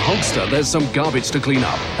hero, the Hulkster, there's some garbage to clean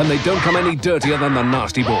up, and they don't come any dirtier than the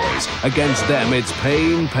Nasty Boys. Against them, it's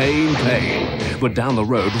pain, pain, pain. But down the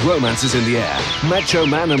road, romance is in the air. Macho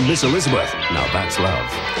Man and Miss Elizabeth, now that's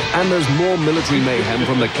love. And there's more military mayhem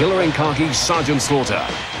from the killer in khaki, Sergeant Slaughter.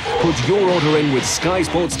 Put your order in with Sky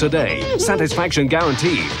Sports today. Satisfaction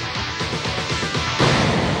guaranteed.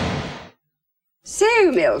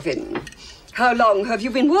 So, Melvin, How long have you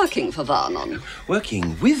been working for Vernon?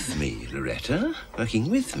 Working with me, Loretta? Working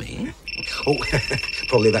with me? Oh,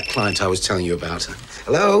 probably that client I was telling you about.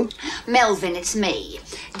 Hello? Melvin, it's me.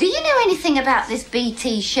 Do you know anything about this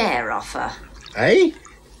BT share offer? Eh?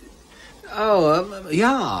 Oh,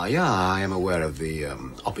 yeah, I am aware of the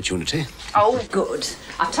opportunity. Oh, good.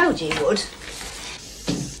 I told you you would.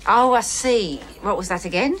 Oh, I see. What was that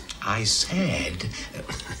again? I said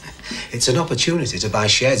it's an opportunity to buy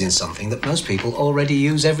shares in something that most people already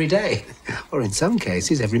use every day, or in some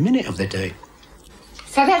cases, every minute of the day.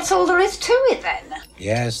 So that's all there is to it, then?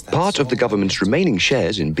 Yes, that's Part of the government's remaining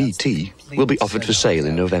shares in BT will be offered for sale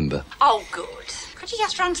in November. Oh, good. Could you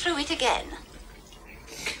just run through it again?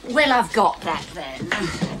 Well, I've got that, then.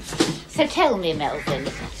 So tell me, Melvin,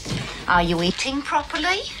 are you eating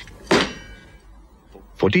properly?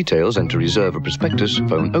 For details and to reserve a prospectus,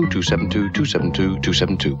 phone 0272 272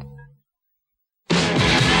 272.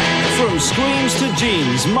 From screams to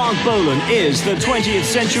jeans, Mark Bolan is the 20th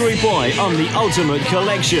century boy on the Ultimate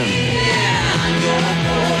Collection.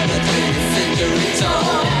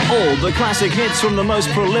 All the classic hits from the most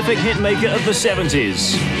prolific hitmaker of the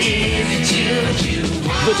 70s.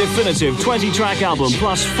 The definitive 20-track album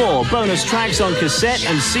plus 4 bonus tracks on cassette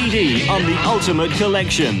and CD on the Ultimate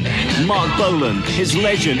Collection. Mark Bolan, his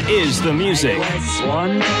legend is the music.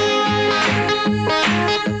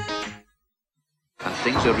 And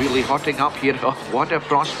things are really hotting up here. Oh, what a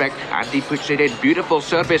prospect. Andy puts it in. Beautiful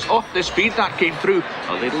service. Oh, the speed that came through.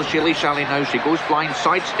 A little shilly-shally now. She goes blind,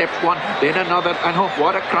 sidesteps one, then another. And oh,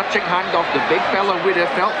 what a crunching handoff. The big fella would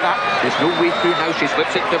have felt that. There's no way through now. She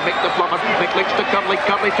slips it to Mick the plumber. Mick licks to Curly.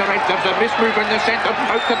 Curly to right. There's a mismove in the centre.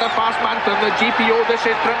 Out to the fast man from the GPO. This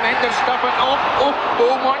is tremendous stuff. And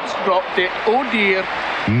one's dropped it. Oh dear.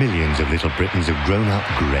 Millions of little Britons have grown up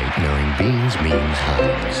great knowing beans means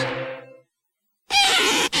Heinz.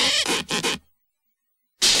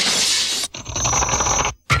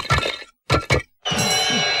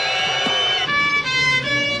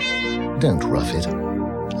 Don't rough it.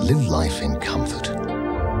 Live life in comfort.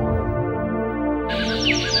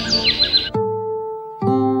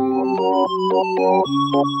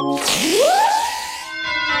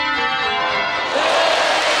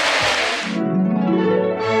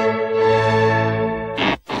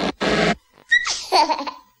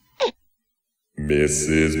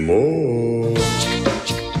 Mrs. Moore.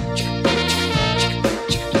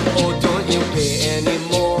 Oh, don't you pay any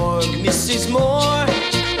more, Mrs. Moore?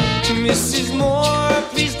 Mrs. Moore,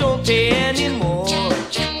 please don't pay any more.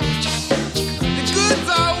 The goods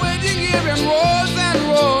are waiting here in rows and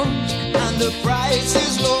rows, and the price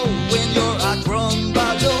is low when you're at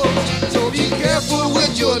Rumbelows. So be careful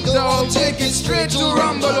with your dough, take it straight to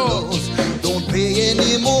Rumbelows. Don't pay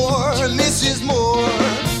any more, Mrs. Moore.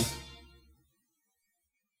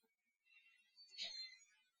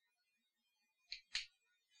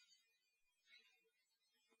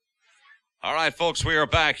 All right, folks, we are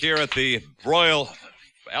back here at the Royal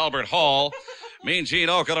Albert Hall. Mean Gene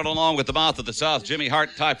Okerlund along with the Mouth of the South, Jimmy Hart,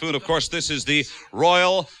 Typhoon. Of course, this is the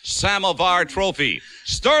Royal Samovar Trophy.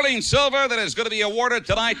 Sterling silver that is going to be awarded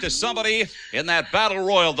tonight to somebody in that battle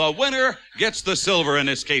royal. The winner gets the silver in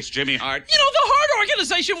this case, Jimmy Hart. You know, the Hart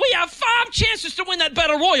organization, we have 5 chances to win that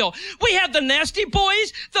battle royal. We have the Nasty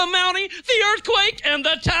Boys, the Mountie, the Earthquake, and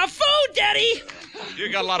the Typhoon, Daddy.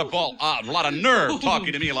 You got a lot of nerve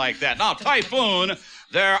talking to me like that. Now, Typhoon,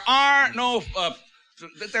 there are no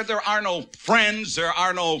friends, there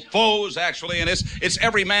are no foes, actually, and it's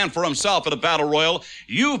every man for himself at a battle royal.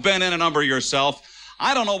 You've been in a number yourself.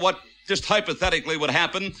 I don't know what just hypothetically would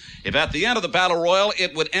happen if at the end of the battle royal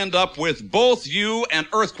it would end up with both you and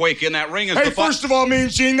Earthquake in that ring. Hey, first of all, Mean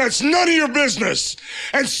Gene, that's none of your business.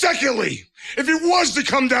 And secondly, if it was to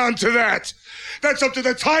come down to that, that's up to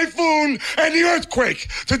the Typhoon and the Earthquake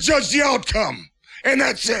to judge the outcome. And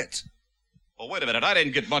that's it. Well, wait a minute. I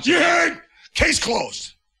didn't get much you of that. heard? Case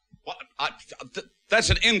closed. What? That's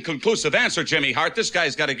an inconclusive answer, Jimmy Hart. This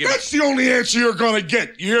guy's got to give That's the only answer you're going to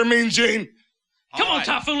get. You hear, Mean Gene? Come on,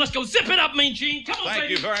 Typhoon, let's go. Zip it up, Mean Gene. Come on, Thank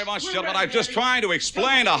you very much, gentlemen. I'm just trying to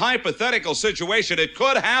explain a hypothetical situation. It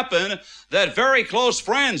could happen that very close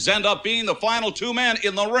friends end up being the final 2 men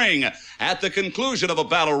in the ring at the conclusion of a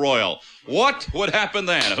battle royal. What would happen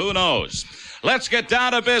then? Who knows? Let's get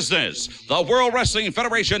down to business. The World Wrestling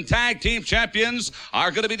Federation Tag Team Champions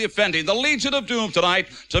are going to be defending the Legion of Doom tonight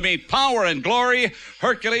to meet Power and Glory,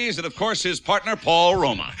 Hercules, and, of course, his partner, Paul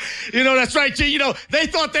Roma. You know, that's right, G. You know, they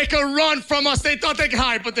thought they could run from us. They thought they could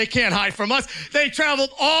hide, but they can't hide from us. They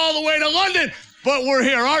traveled all the way to London But we're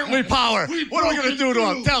here, aren't we, Power? What are we going to do to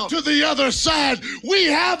him? Tell him. To the other side. We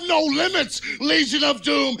have no limits, Legion of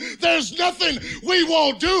Doom. There's nothing we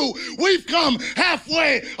won't do. We've come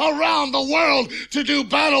halfway around the world to do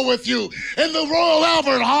battle with you in the Royal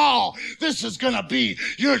Albert Hall. This is going to be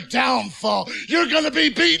your downfall. You're going to be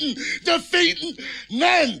beaten, defeating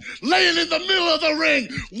men laying in the middle of the ring.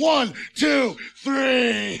 1, 2,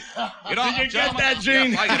 3. You know, Did you get that,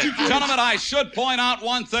 Gene? I get it. Gentlemen, I should point out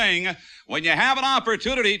one thing. When you have an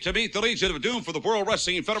opportunity to meet the Legion of Doom for the World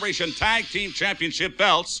Wrestling Federation Tag Team Championship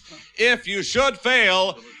belts, if you should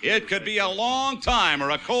fail, it could be a long time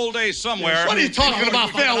or a cold day somewhere. What are you talking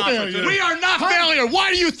about, failure? We are not failure.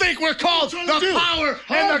 Why do you think we're called the Power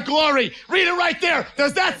and the Glory? Read it right there.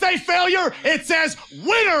 Does that say failure? It says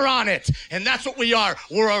winner on it. And that's what we are.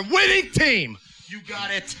 We're a winning team. You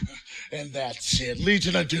got it. And that's it.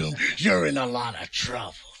 Legion of Doom, you're in a lot of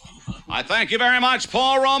trouble. I thank you very much,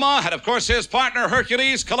 Paul Roma, and of course his partner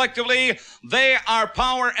Hercules. Collectively, they are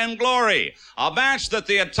Power and Glory. A match that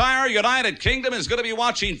the entire United Kingdom is going to be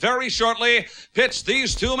watching very shortly pits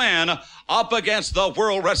these two men up against the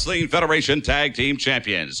World Wrestling Federation Tag Team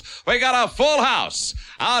Champions. We got a full house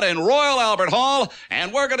out in Royal Albert Hall,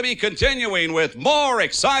 and we're going to be continuing with more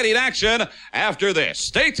exciting action after this.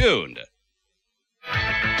 Stay tuned.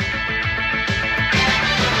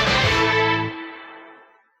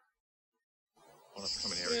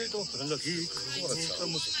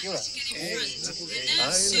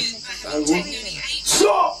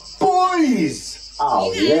 Stop, boys!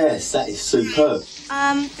 Oh, yes, that is superb.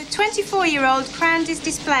 The 24-year-old crowned his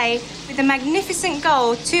display with a magnificent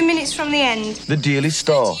goal 2 minutes from the end. The Daily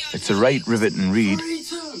Star. It's a right riveting read.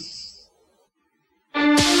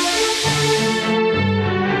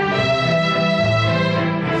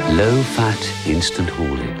 Low-fat instant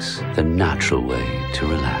Horlicks, the natural way to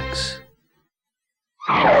relax.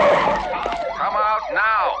 Come out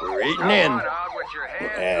now. We're eating in.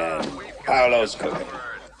 And Paolo's cooking.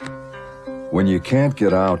 When you can't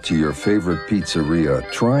get out to your favorite pizzeria,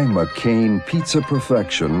 try McCain Pizza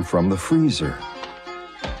Perfection from the freezer.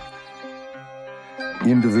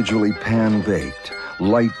 Individually pan-baked,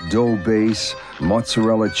 light dough base,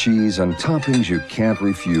 mozzarella cheese, and toppings you can't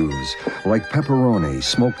refuse, like pepperoni,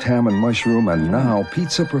 smoked ham and mushroom, and now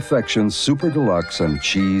Pizza Perfection Super Deluxe and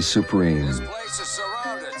Cheese Supreme. This place is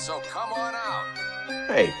surrounded, so come on out.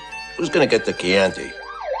 Hey, who's gonna get the Chianti?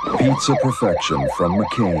 Pizza Perfection from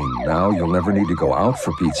McCain. Now you'll never need to go out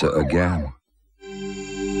for pizza again.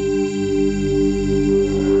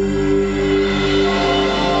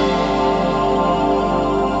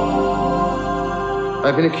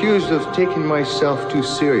 I've been accused of taking myself too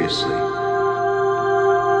seriously.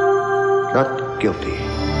 Not guilty.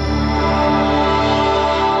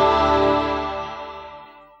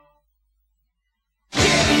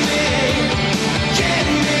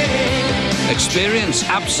 Experience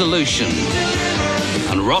absolution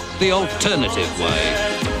and rock the alternative way.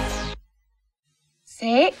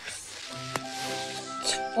 6,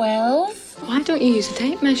 12. Why don't you use a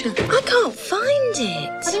tape measure? I can't find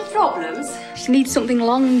it. Having problems? She needs something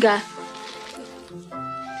longer.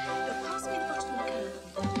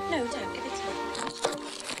 No, don't give it to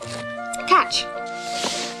me. Catch.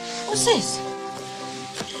 What's this?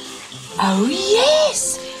 Oh,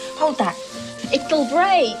 yes! Hold that. It'll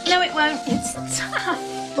break. No, it won't. It's tough.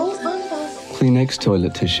 Balls. Kleenex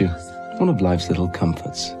toilet tissue. One of life's little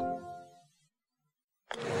comforts.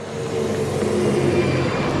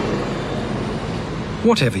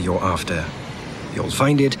 Whatever you're after, you'll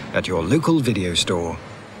find it at your local video store.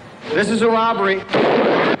 This is a robbery.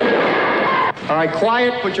 All right,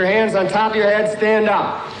 quiet. Put your hands on top of your head. Stand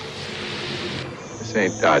up. This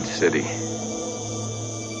ain't Dodge City.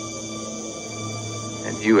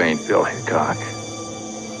 And you ain't Bill Hickok.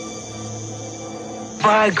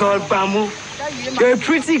 My God, Bamu, you're a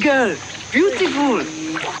pretty girl. Beautiful.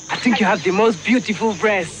 I think you have the most beautiful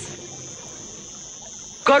breasts.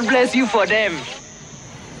 God bless you for them.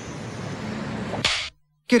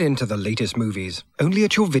 Get into the latest movies, only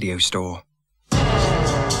at your video store.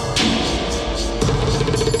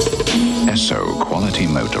 Esso quality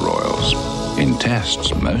motor oils. In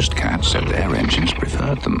tests, most cats said their engines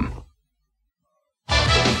preferred them.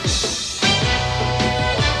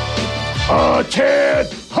 Ted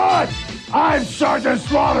Hunt! I'm Sergeant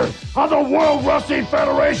Slaughter of the World Wrestling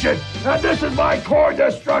Federation, and this is my core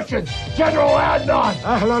destruction, General Adnan.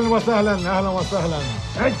 أهلاً وسهلاً أهلاً وسهلاً.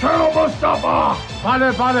 And Colonel Mustafa.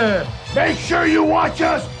 Vale. Make sure you watch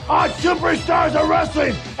us on Superstars of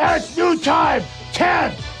Wrestling at its new time,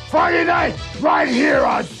 10, Friday night, right here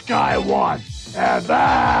on Sky One. And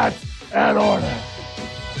that's an order.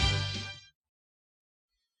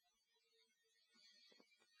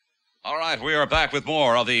 All right, we are back with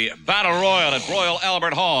more of the Battle Royal at Royal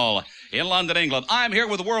Albert Hall in London, England. I'm here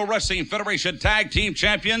with the World Wrestling Federation Tag Team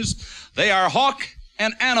Champions. They are Hawk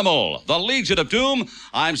and Animal, the Legion of Doom.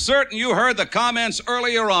 I'm certain you heard the comments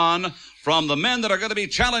earlier on from the men that are going to be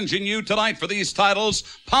challenging you tonight for these titles,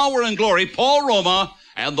 Power and Glory, Paul Roma,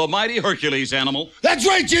 and the mighty Hercules, Animal. That's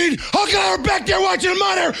right, Gene. Hawk and I are back there watching the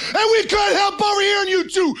monitor, and we couldn't help overhearing you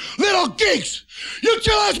two little geeks. You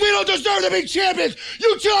tell us we don't deserve to be champions.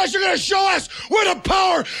 You tell us you're going to show us where the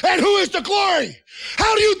power and who is the glory.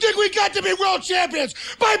 How do you think we got to be world champions?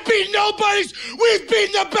 By beating nobodies? We've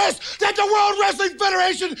beaten the best that the World Wrestling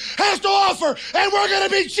Federation has to offer, and we're going to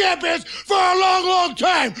be champions for a long, long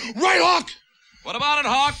time. Right, Hawk? What about it,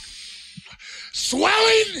 Hawk?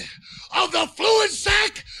 Swelling of the fluid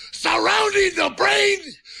sac surrounding the brain,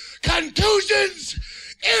 contusions,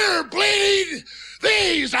 inner bleeding.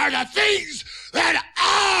 These are the things that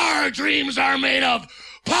our dreams are made of.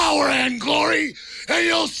 Power and glory, and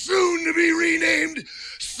you'll soon be renamed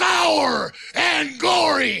Sour and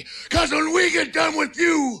Glory, because when we get done with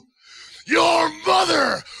you, your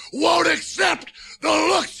mother won't accept the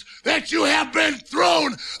looks that you have been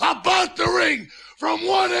thrown about the ring from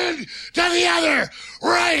one end to the other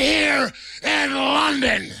right here in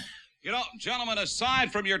London. You know, gentlemen,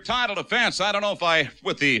 aside from your title defense, I don't know if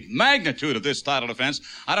with the magnitude of this title defense,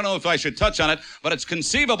 I don't know if I should touch on it, but it's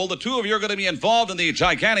conceivable the two of you are going to be involved in the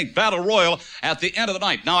gigantic battle royal at the end of the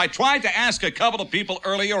night. Now, I tried to ask a couple of people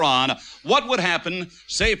earlier on what would happen,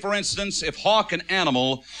 say, for instance, if Hawk and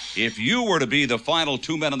Animal, if you were to be the final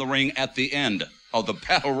two men in the ring at the end of the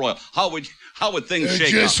battle royal, how would things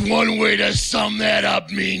shake out? Just one way to sum that up,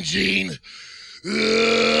 Mean Gene.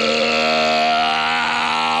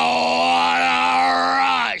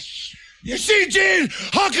 You see, Gene,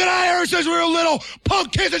 Hawk and I, ever since we were little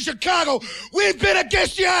punk kids in Chicago, we've been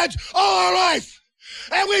against the odds all our life.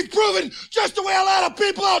 And we've proven, just the way a lot of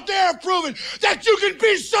people out there have proven, that you can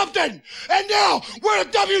be something. And now, we're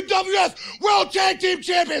the WWF World Tag Team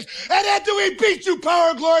Champions. And after we beat you,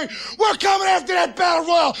 Power and Glory, we're coming after that Battle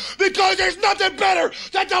Royal, because there's nothing better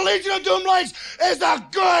that the Legion of Doom likes is a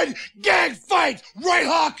good gang fight. Right,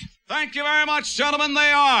 Hawk? Thank you very much, gentlemen.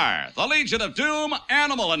 They are the Legion of Doom,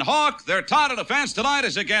 Animal and Hawk. Their title defense tonight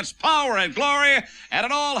is against Power and Glory, and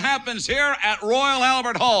it all happens here at Royal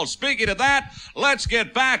Albert Hall. Speaking of that, let's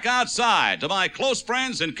get back outside to my close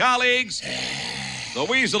friends and colleagues, the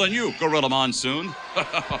Weasel and you, Gorilla Monsoon.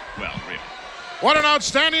 Well, really. What an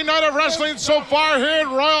outstanding night of wrestling so far here at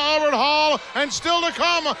Royal Albert Hall, and still to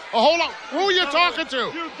come. Hold on. Who are you talking to?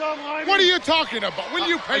 What are you talking about? Will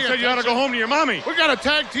you pay attention? I said you ought to go home to your mommy. We got a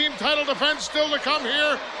tag team title defense still to come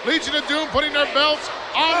here. Legion of Doom putting their belts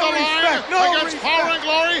on the line against Power and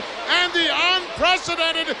Glory, and the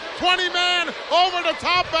unprecedented 20-man over the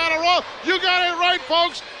top battle royal. You got it right,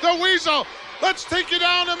 folks. The Weasel. Let's take you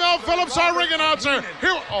down to Mel Phillips, our ring announcer.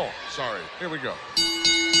 Here we go.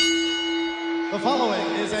 The following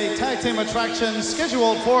is a tag team attraction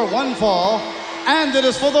scheduled for one fall, and it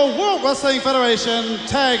is for the World Wrestling Federation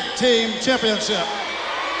Tag Team Championship.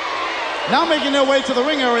 Now making their way to the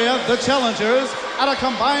ring area, the challengers, at a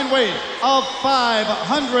combined weight of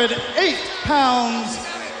 508 pounds,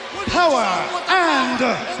 Power and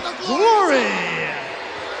Glory.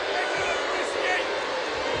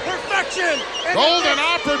 Perfection! Golden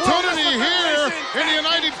opportunity here in the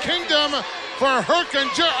United Kingdom for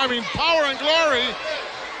Power and Glory.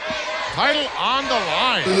 Title on the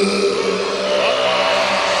line. Legion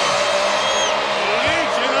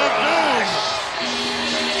of Doom.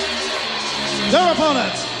 Their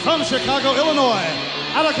opponents from Chicago, Illinois,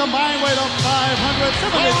 at a combined weight of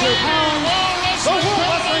 572 pounds, the World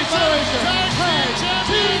Wrestling Federation Tag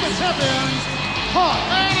Team Champions, Hawk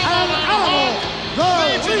and Animal, the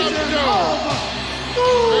Legion of Doom.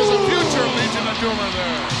 There's a future Legion of Doomer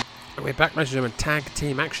there. We're back, ladies and gentlemen, tag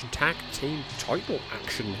team title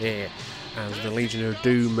action here, as the Legion of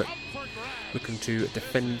Doom looking to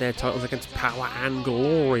defend their titles against Power and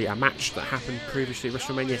Glory, a match that happened previously at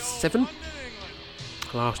WrestleMania 7,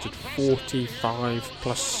 lasted 45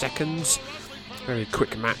 plus seconds, very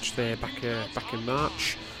quick match there back in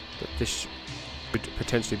March, but this would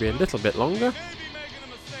potentially be a little bit longer.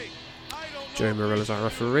 Joe Morilla's our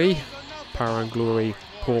referee, Power and Glory,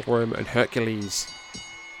 Paul Roma and Hercules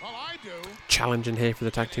challenging here for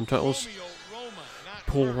the tag team titles.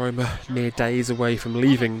 Paul Roma mere days away from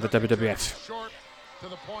leaving the WWF.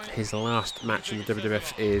 His last match in the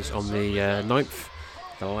WWF is on the 9th,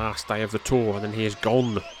 the last day of the tour, and then he is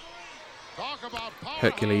gone.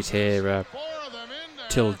 Hercules here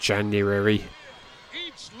till January,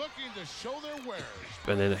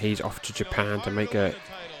 and then he's off to Japan to make a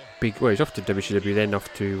big. Well, he's off to WCW, then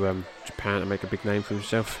off to Japan to make a big name for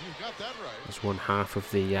himself. As one half of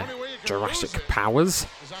the Jurassic Powers.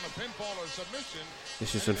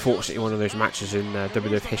 This is unfortunately one of those matches in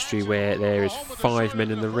WWF history where there is 5 men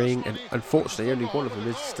in the ring, and unfortunately only one of them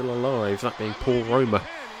is still alive, that being Paul Roma.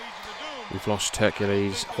 We've lost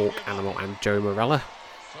Hercules, Hawk, Animal and Joe Morella.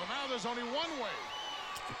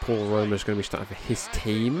 Paul Roma is going to be starting for his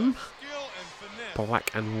team. Black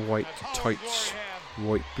and white tights,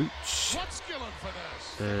 white boots.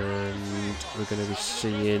 And we're going to be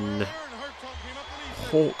seeing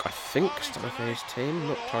Hawk, I think, starting for his team,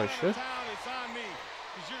 not entirely sure.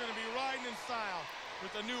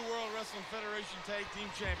 With the new World Wrestling Federation Tag Team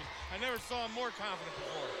Champions. I never saw him more confident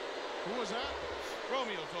before. Who was that?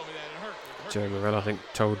 Romeo told me that in Hercules. Joe Morella, I think,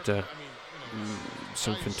 told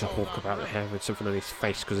something to Hawk about the hair with something on his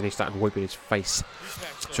face, because then he started wiping his face.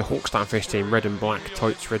 So Hawk starting for his team, red and black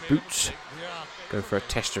tights, red boots. Going for a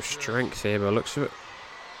test of strength here by the looks of it.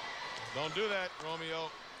 Don't do that, Romeo.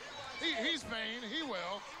 He's vain, he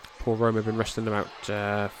will. Paul Roma been wrestling about He's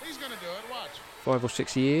gonna do it, watch. 5 or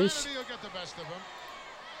 6 years. He'll get the best of him.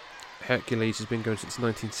 Hercules has been going since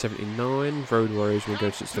 1979. Road Warriors have been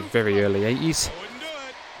going since the very early 80s.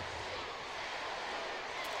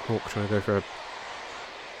 Hawk trying to go for a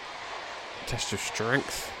test of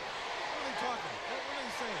strength. What are they talking? What are they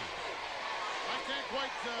saying? I can't quite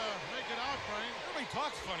make it out, Brian. Nobody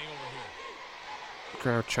talks funny over here.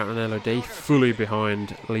 Crowd chanting LOD, fully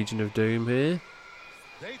behind Legion of Doom here.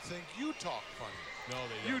 They think you talk funny. No,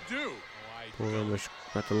 they don't. You do. Paul Roma's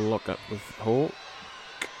about to lock up with Hawk.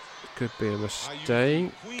 Could be a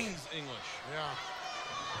mistake. Queen's English. Yeah.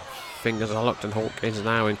 Fingers are locked and Hawk is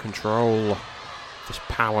now in control. This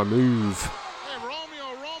power move. Hey,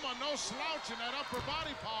 Romeo Roma, no slouch in that upper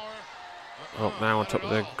body power. Hawk now on top of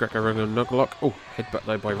the Greco-Roman nuglock. Oh, headbutt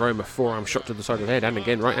though by Roma. Forearm shot to the side of the head, and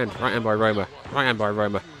again right hand by Roma. Right hand by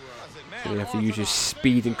Roma. So you have to use his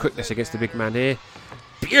speed and quickness against the big man here.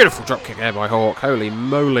 Beautiful dropkick there by Hawk. Holy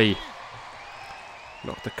moly.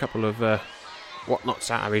 Knocked a couple of whatnots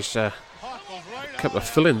out of his couple of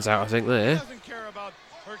fill-ins out, I think, there.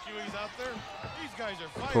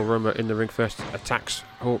 Paul Roma in the ring first, attacks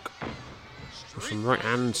Hawk with some right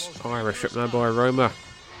hands. Irish whip now by Roma.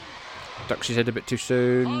 Ducks his head a bit too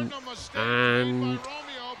soon, and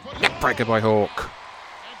neckbreaker by Hawk.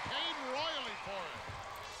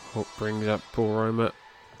 Hawk brings up Paul Roma.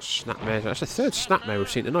 Snapmare. That's the third snapmare we've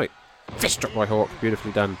seen tonight. Fist drop by Hawk,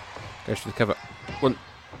 beautifully done. Goes for the cover. 1,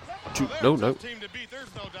 2, no.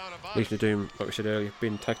 Legion of Doom, like we said earlier,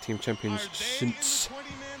 been tag team champions since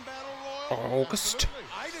August.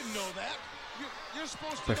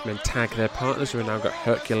 Both men tag their partners. We've now got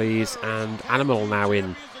Hercules and Animal now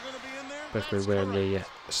in. Both men wearing the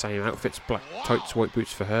same outfits: black tights, white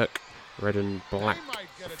boots for Herc, red and black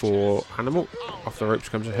for Animal. Off the ropes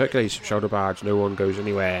comes a Hercules shoulder barge. No one goes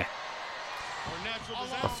anywhere.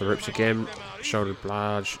 Off the ropes again. Shoulder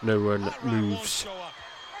barge. No one moves.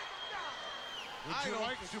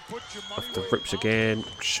 Off the ropes again.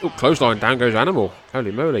 Oh, clothesline, down goes Animal.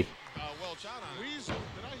 Holy moly.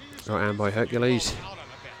 Right hand by Hercules.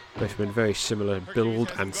 Both been very similar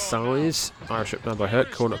build and size. Irish whip down by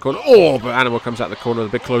Herc. Corner. Oh, but Animal comes out the corner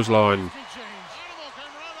of the big clothesline.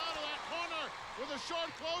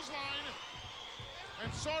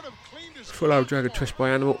 Full out dragon twist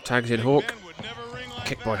by Animal. Tags in Hawk.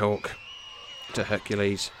 Kick by Hawk to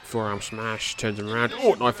Hercules. Forearm smash. Turns him around.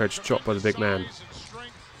 Oh, knife edge chop by the big man.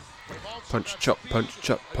 Punch chop, punch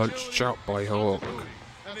chop, punch chop by Hawk.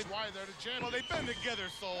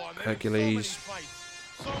 Hercules.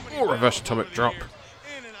 Oh, reverse atomic drop.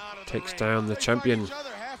 Takes down the champion.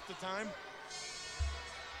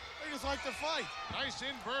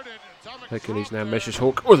 Hercules now measures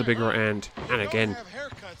Hawk with a big right hand. And again.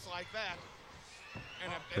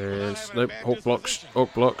 And nope, Hawk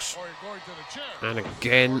blocks. And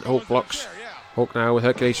again, Hawk blocks. Hawk now with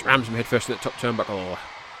Hercules. Rams him head first at the top turnbuckle.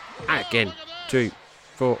 And again. 2,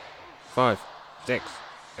 4, 5, 6,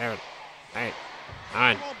 7, 8,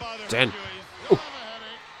 9, 10. Ooh.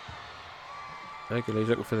 Hercules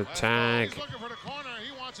looking for the tag.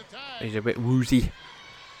 He's a bit woozy.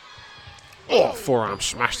 Oh, forearm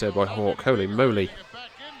smash there by Hawk. Holy moly.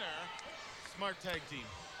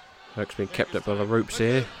 Herc's been kept up by the ropes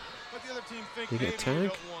here. Did he get a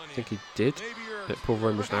tag? I think he did. Paul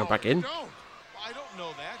Roma's now back in.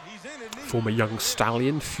 Former young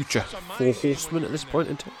stallion, future 4 horsemen at this point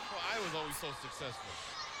in time.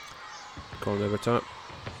 Gone over top.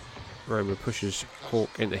 Roma pushes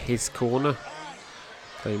Hawk into his corner.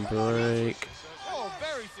 Flame break.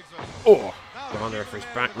 Oh! Behind the referee's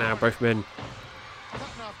back now. Both men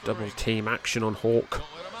double team action on Hawk.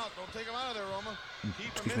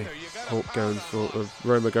 excuse me. Hawk going for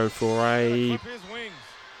Roma going for a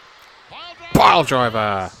pile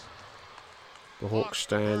driver. The Hawk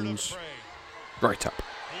stands right up.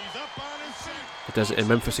 He does it in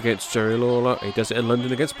Memphis against Jerry Lawler. He does it in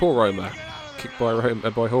London against Paul Roma. Kicked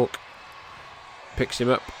by Hawk. Picks him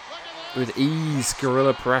up with ease.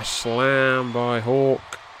 Gorilla press slam by Hawk.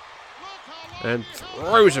 And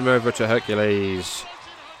throws him over to Hercules.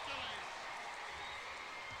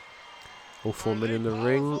 All 4 men in the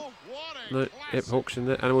ring. No, yep, Hawk's in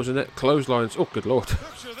there. Animals in there. Clotheslines. Oh, good lord.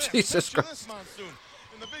 Jesus Christ.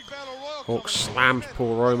 Hawk slams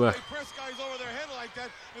Paul Roma.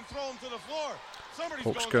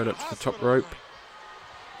 Hawk's going up to the top rope.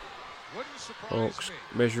 Hawk's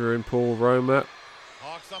measuring Paul Roma.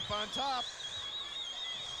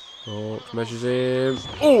 Hawk measures him.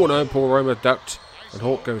 Oh no, Paul Roma ducked. And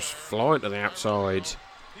Hawk goes flying to the outside.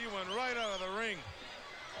 He went right out of the ring.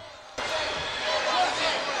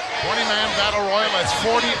 20-man battle royal. That's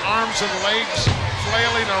 40 arms and legs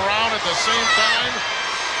flailing around at the same time.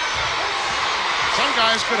 Some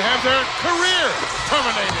guys could have their career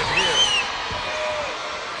terminated here.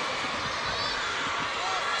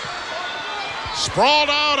 Sprawled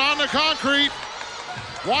out on the concrete.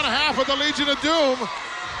 One half of the Legion of Doom.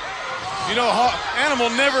 You know, Animal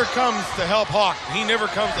never comes to help Hawk. He never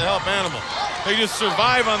comes to help Animal. They just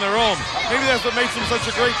survive on their own. Maybe that's what makes them such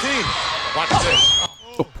a great team. Watch this.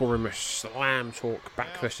 Oh, Paul Roma slams Hawk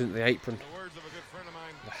back first into the apron.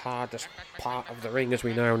 The hardest part of the ring, as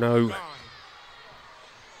we now know.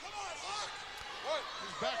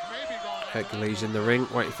 Hercules in the ring,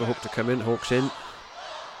 waiting for Hawk to come in. Hawk's in.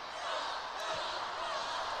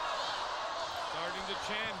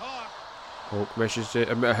 Hawk measures it.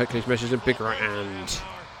 Hercules measures him. Big right hand.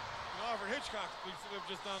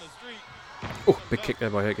 Oh, big kick there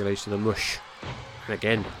by Hercules to the mush. And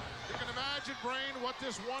again. What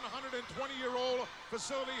this 120-year-old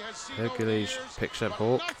facility has seen. Hercules picks up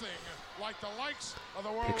Hawk.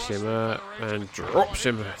 Picks him up and drops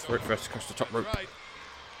him first across the top rope.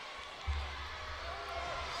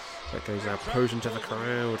 Hercules now posing to the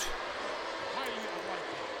crowd.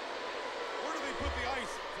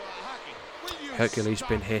 Hercules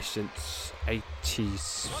been here since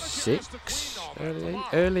 86,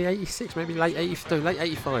 early 86, maybe late 85.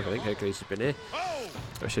 I think Hercules has been here.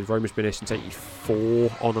 I said Roma's been here since 84,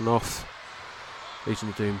 on and off. Legion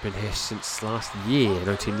of Doom been here since last year,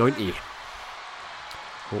 1990.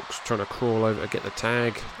 Hawk's trying to crawl over to get the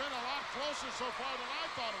tag.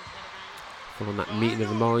 Following that meeting of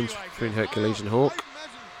the minds between Hercules and Hawk.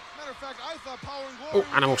 Oh,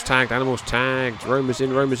 Animal's tagged. Roma's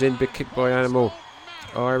in. Big kick by Animal.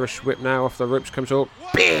 Irish whip now off the ropes comes Hawk.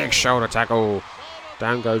 Big shoulder tackle.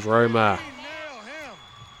 Down goes Roma.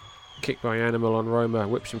 Kick by Animal on Roma.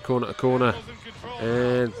 Whips him corner to corner.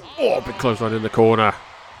 And, big clothesline in the corner.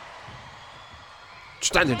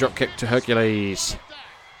 Standing drop kick to Hercules.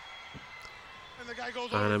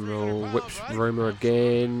 Animal whips Roma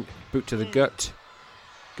again. Boot to the gut.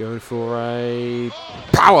 Going for a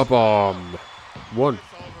power bomb. 1,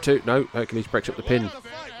 2. No, Hercules breaks up the pin.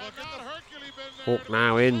 Hawk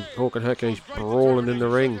now in. Hawk and Hercules brawling in the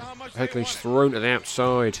ring. Hercules thrown to the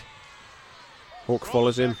outside. Hawk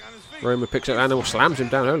follows him. Roma picks up Animal, slams him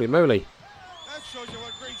down. Holy moly.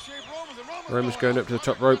 Roma's going up to the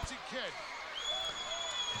top rope.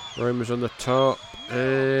 Roma's on the top.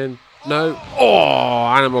 And no. Oh,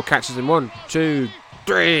 Animal catches him. 1, 2,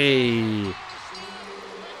 3.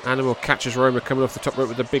 Animal catches Roma coming off the top rope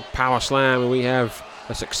with a big power slam, and we have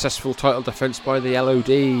a successful title defense by the LOD.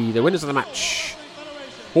 The winners of the match,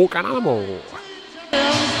 Hawk and Animal. The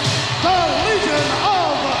Legion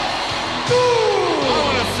of Doom! I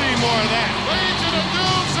want to see more of that. Legion of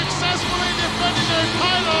Doom successfully defending their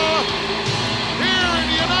title here in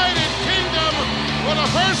the United Kingdom for the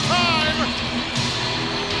first time.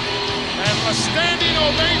 And a standing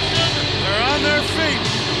ovation. They're on their feet.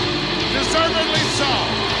 Deservedly so.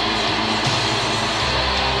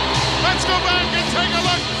 Let's go back and take a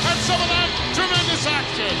look at some of that tremendous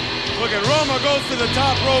action. Look at Roma goes to the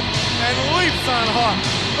top rope and leaps on Hawk.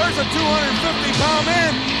 There's a 250-pound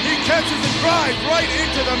man. He catches and drives right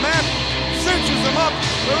into the mat, cinches him up.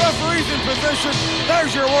 The referee's in position.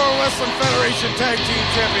 There's your World Wrestling Federation Tag Team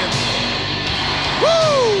Champions.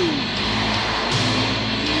 Woo!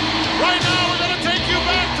 Right now, we're going to take you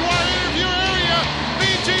back to our interview area.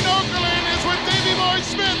 Gene Okerlund is with Davey Boy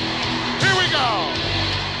Smith. Here we go.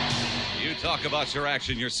 You talk about your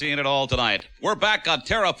action. You're seeing it all tonight. We're back on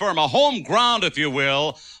terra firma, home ground, if you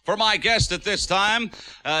will, for my guest at this time,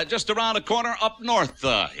 just around the corner up north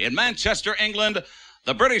in Manchester, England.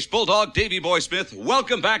 The British Bulldog, Davey Boy Smith,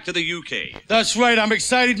 welcome back to the UK. That's right, I'm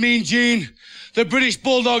excited, Mean Gene. The British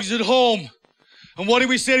Bulldog's at home. And what did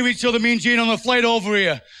we say to each other, Mean Gene, on the flight over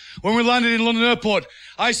here? When we landed in London Airport,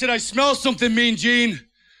 I said, I smell something, Mean Gene.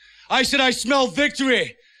 I said, I smell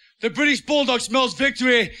victory. The British Bulldog smells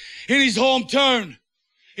victory in his hometown.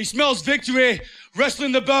 He smells victory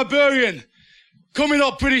wrestling the Barbarian. Coming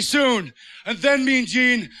up pretty soon. And then, Mean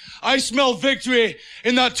Gene, I smell victory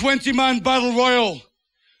in that 20-man battle royal.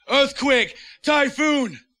 Earthquake,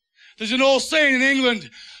 typhoon. There's an old saying in England,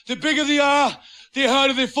 the bigger they are, the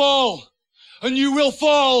harder they fall. And you will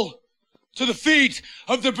fall to the feet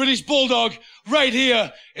of the British Bulldog right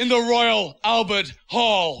here in the Royal Albert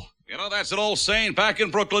Hall. You know, that's an old saying back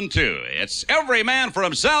in Brooklyn, too. It's every man for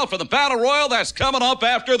himself, and the Battle Royal that's coming up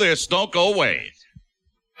after this. Don't go away.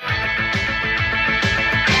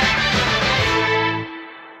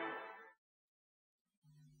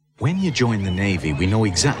 When you join the Navy, we know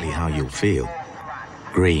exactly how you'll feel.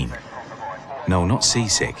 Green. No, not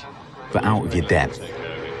seasick, but out of your depth.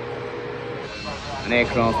 An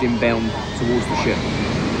aircraft inbound towards the ship.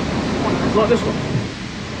 Like this one.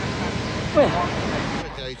 Where?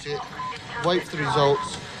 It, wait for the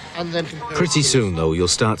results, and then compare. Pretty soon, though, you'll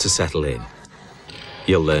start to settle in.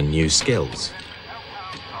 You'll learn new skills.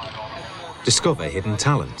 Discover hidden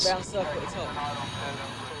talents.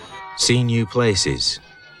 See new places.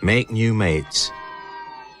 Make new mates.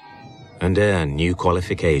 And earn new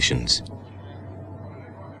qualifications.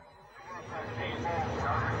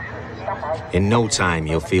 In no time,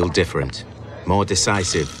 you'll feel different. More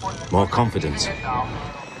decisive. More confident.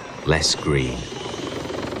 Less green.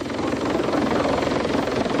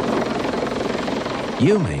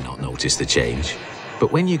 You may not notice the change,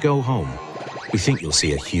 but when you go home, we think you'll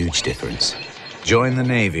see a huge difference. Join the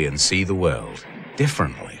Navy and see the world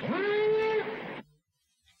differently.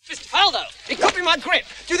 Mr. Faldo, it could be my grip.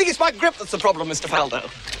 Do you think it's my grip that's the problem, Mr. Faldo?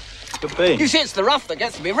 Could be. You see, it's the rough that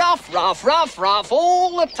gets me. Rough,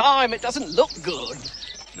 all the time. It doesn't look good.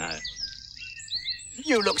 No.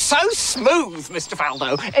 You look so smooth, Mr.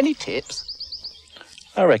 Faldo. Any tips?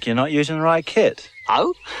 I reckon you're not using the right kit.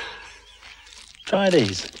 Oh? Try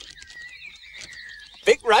these.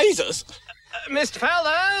 Big razors? Mr.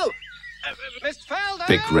 Faldo! Mr. Faldo!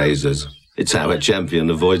 Pick razors. It's how a champion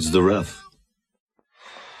avoids the rough.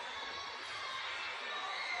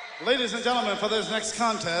 Ladies and gentlemen, for this next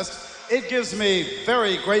contest, it gives me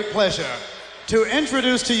very great pleasure to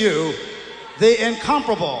introduce to you the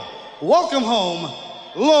incomparable, welcome home,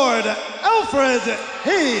 Lord Alfred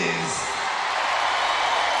Hayes.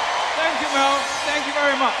 Thank you, Mel. Thank you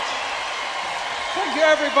very much. Thank you,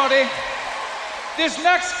 everybody. This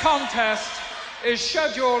next contest is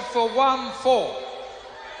scheduled for 1-4.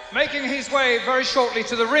 Making his way very shortly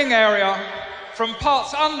to the ring area from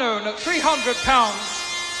parts unknown at 300 pounds,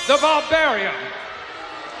 the Barbarian.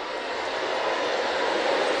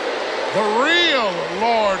 The real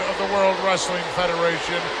Lord of the World Wrestling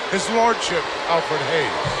Federation, His Lordship Alfred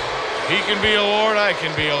Hayes. He can be a lord, I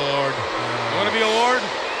can be a lord. You want to be a lord?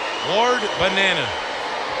 Lord Banana.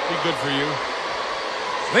 Be good for you.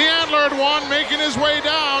 The antlered one making his way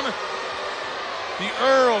down. The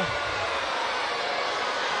Earl.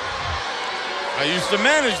 I used to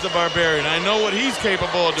manage the Barbarian. I know what he's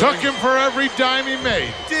capable of doing. Took him for every dime he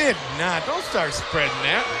made. Did not. Don't start spreading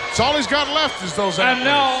that. It's all he's got left is those antlers. And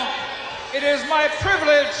now, it is my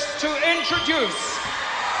privilege to introduce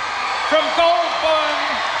from Goldburn,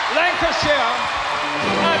 Lancashire,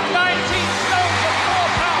 at 19 stones and 4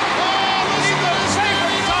 pounds, in the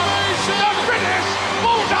sacred son, the British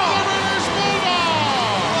Bulldog! The British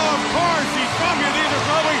Bulldog! Oh, of course, he's from here. These are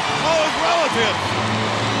probably all his relatives.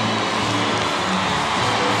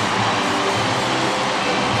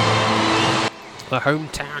 The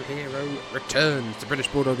hometown hero returns. The British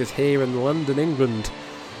Bulldog is here in London, England.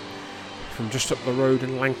 From just up the road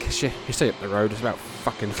in Lancashire. You say up the road, it's about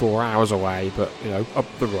fucking 4 hours away, but, you know, up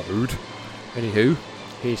the road. Anywho,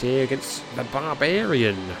 he's here against the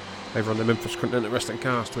Barbarian. Over on the Memphis Continental Wrestling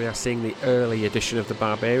Cast, we are seeing the early edition of the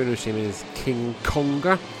Barbarian, who's seen as King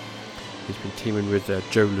Konga. He's been teaming with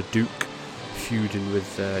Joe LeDuc, feuding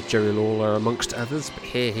with Jerry Lawler, amongst others, but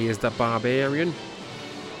here he is the Barbarian.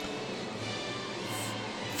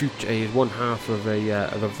 He is one half of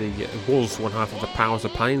was one half of the Powers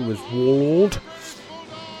of Pain with Warlord,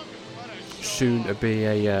 soon to be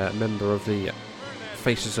a member of the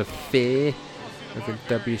Faces of Fear of the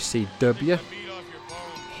WCW.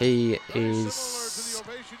 He is.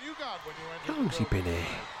 How long has he been here?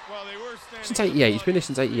 Since '88. He's been here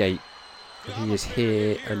since '88. And he is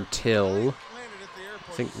here until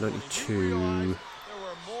I think '92.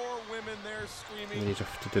 And he's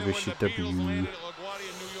off to WCW.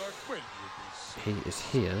 he is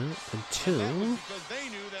here until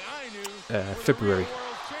February.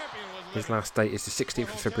 His last date is the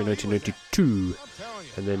 16th of February 1992,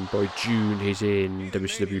 and then by June he's in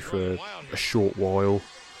WCW for a short while.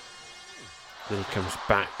 Then he comes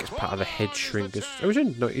back as part of the Head Shrinkers. Oh, he's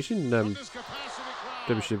in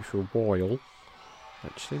WCW for a while.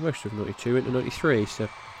 Actually, most of 92 into 93. So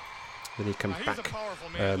then he comes back,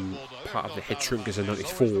 part of the Head Shrinkers in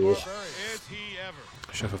 94.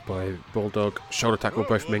 Shove off by Bulldog. Shoulder tackle.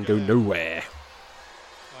 Both men go nowhere.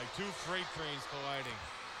 Like two freight trains colliding.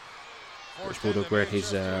 British Bulldog wearing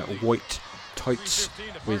his white tights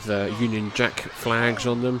with Union Jack flags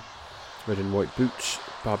on them. Red and white boots.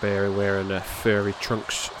 Barbarian wearing furry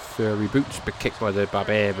trunks, furry boots. Big kick by the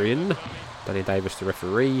Barbarian. Danny Davis, the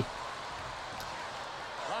referee.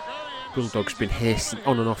 Bulldog's been here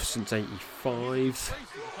on and off since '85.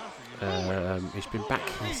 He's been back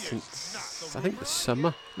here since, I think, the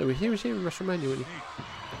summer. No, he was here in WrestleMania, wasn't he?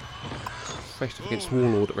 Faced off against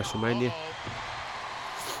Warlord at WrestleMania.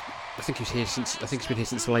 I think he's here since. I think he's been here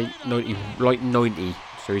since late '90.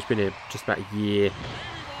 So he's been here just about a year.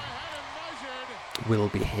 Will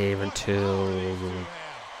be here until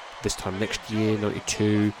this time next year,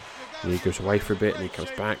 '92. And he goes away for a bit, and he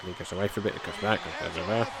comes back, and he goes away for a bit, and he comes back, and blah,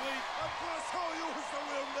 blah, blah.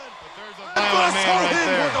 Man right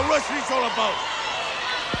there. What the wrestling's all about.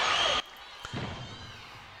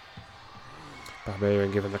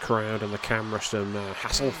 Barbarian giving the crowd and the camera some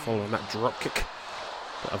hassle following that drop kick.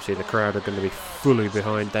 But obviously the crowd are going to be fully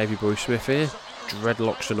behind Davey Boy Smith here.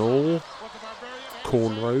 Dreadlocks and all.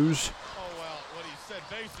 Cornrows.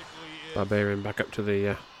 Barbarian back up to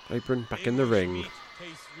the apron, back in the ring.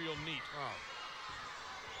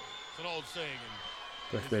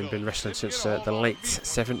 Both men been wrestling since the late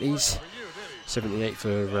 70s. 78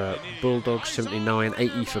 for Bulldog, 79,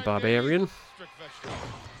 80 for Barbarian.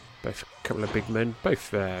 Both a couple of big men,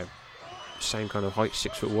 both same kind of height,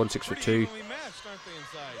 6'1", 6'2".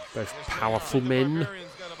 Both powerful men.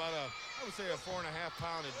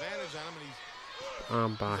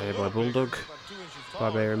 Armbar here by Bulldog.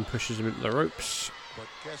 Barbarian pushes him into the ropes.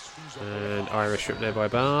 And Irish whip there by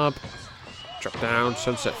Barb. Drop down,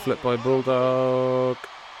 sunset flip by Bulldog.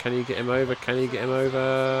 Can he get him over? Can he get him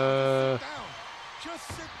over?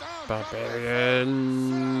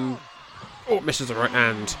 Barbarian. Oh, misses the right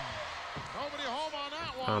hand.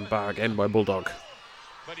 Armbar again by Bulldog.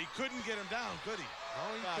 But he couldn't get him down, could he?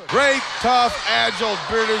 Great, tough, agile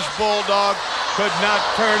British Bulldog could not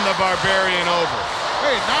turn the Barbarian over.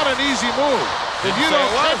 Hey, not an easy move. If you don't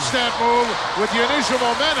catch that move with the initial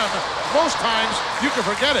momentum, most times you can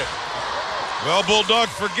forget it. Well, Bulldog,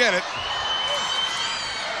 forget it.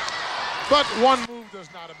 But one move does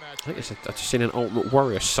not match. I think I've just seen an Ultimate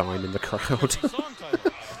Warrior sign in the crowd.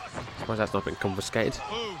 Surprised that's not been confiscated.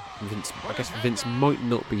 Vince, I guess Vince might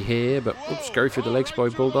not be here, but oops, go through the legs by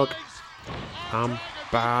Bulldog.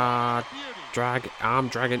 Armbar, drag, arm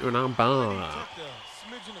drag into an armbar.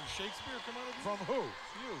 From who?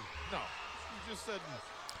 You? No. You just said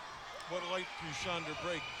what light through Chandra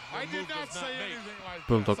break. I did not say anything like that.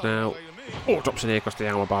 Bulldog now. Oh, drops in here across the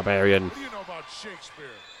arm of Barbarian. What do you know about Shakespeare?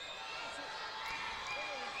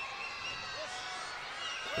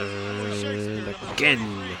 And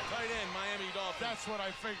again. That's what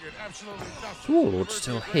I figured. Absolutely nothing. Warlord's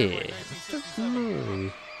still here. I don't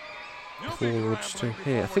know. Warlord's still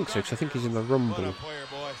here. I think so, because I think he's in the Rumble.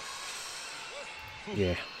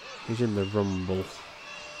 Yeah, he's in the Rumble.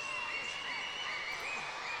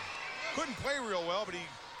 Couldn't play real well, but he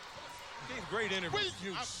gave great interviews.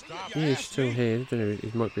 He is still here. I don't know,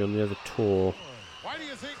 he might be on the other tour. Why do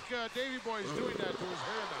you think Davey Boy is doing that to his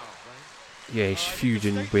hair now, Frank? Yeah, he's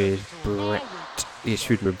feuding with Brett. He's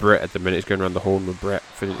feuding with Brett at the minute. He's going around the horn with Brett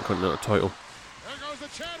for the Intercontinental title. There goes the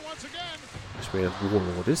Chad once again. That's where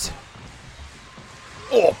Warlord is.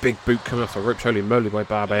 Oh, big boot coming off the ropes. Holy moly by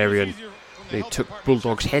Barbarian. He took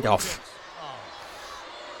Bulldog's head off.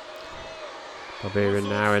 Barbarian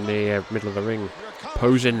now in the middle of the ring.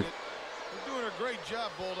 Posing. You're doing a great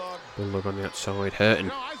job, Bulldog. Bulldog on the outside, hurting.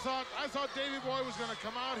 You know, I thought Davey Boy was going to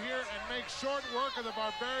come out here and make short work of the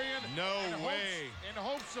Barbarian. No way. In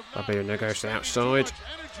hopes of Barbarian now goes to the outside.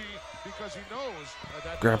 Because he knows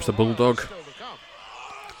that Grabs the Bulldog.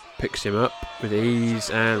 Picks him up with ease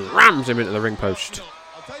and rams him into the ring post.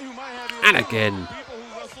 And again. People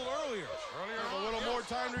who wrestled earlier have a little more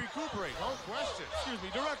time to recuperate. No question. Excuse me,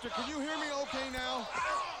 Director, can you hear me okay now?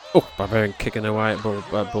 Oh, Barbarian kicking away at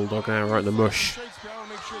Bulldog now, right in the mush.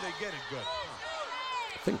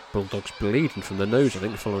 I think Bulldog's bleeding from the nose, I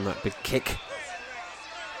think, following that big kick.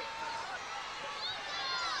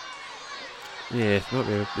 Yeah, might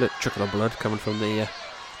be a little trickle of blood coming from the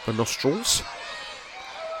nostrils.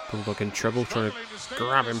 Bulldog in trouble, trying to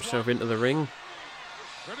grab himself into the ring.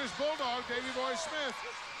 British Bulldog, Davey Boy Smith.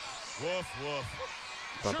 Woof, woof.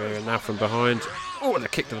 Barbarian now from behind. Oh, and a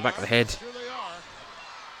kick to the back of the head.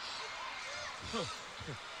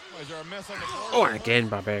 Oh, and again,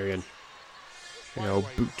 Barbarian. The old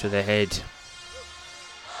boot to the head.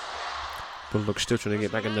 Bulldog still trying to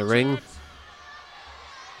get back in the ring.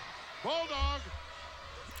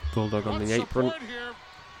 Bulldog on the apron.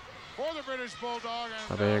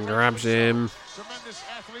 Barbarian grabs him.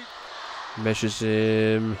 Measures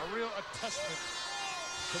him.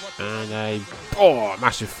 And a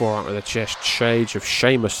massive forearm to the chest. Shades of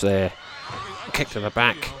Sheamus there. Kick to the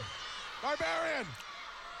back.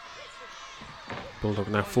 Bulldog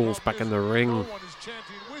now falls back in the ring.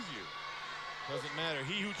 Doesn't matter.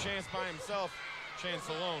 He who chants by himself, chants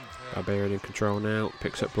alone. Barbarian in control now.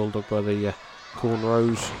 Picks up Bulldog by the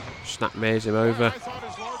cornrows. Snapmares him over.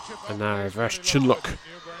 And now reverse chinlock. For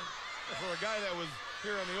a guy that was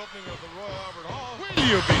here on the opening of the Royal Albert Hall. Will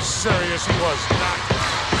you be serious? He was not.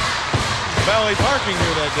 Valet parking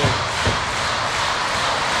here that day.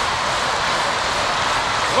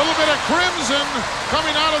 A little bit of crimson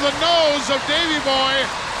coming out of the nose of Davey Boy.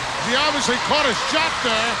 He obviously caught a shot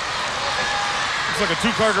there. Looks like a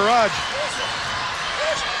two-car garage.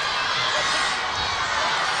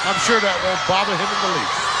 I'm sure that won't bother him in the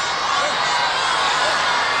least.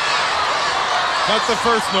 Not the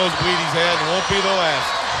first nosebleed he's had, and won't be the last.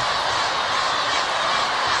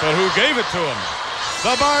 But who gave it to him?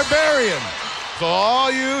 The Barbarian. So all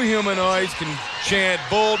you humanoids can chant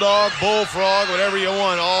Bulldog, Bullfrog, whatever you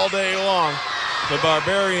want all day long. The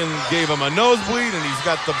Barbarian gave him a nosebleed, and he's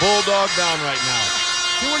got the Bulldog down right now.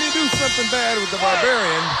 See, when you do something bad with the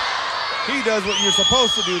Barbarian, he does what you're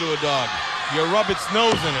supposed to do to a dog. You rub its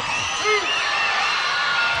nose in it.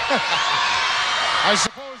 I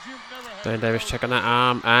suppose you've never had... Dan Davis checking that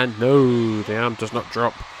arm, and no, the arm does not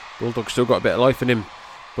drop. Bulldog's still got a bit of life in him.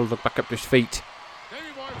 Bulldog back up to his feet.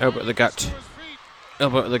 Elbow at the gut.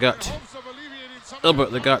 Elbow at the gut. Elbow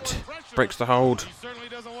at the gut. Breaks the hold.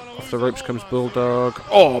 Off the ropes comes Bulldog.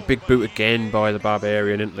 Oh, big boot again by the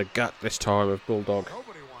Barbarian into the gut this time of Bulldog.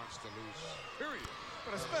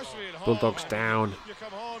 Bulldog's down.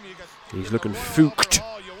 He's looking fooked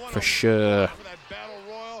for sure.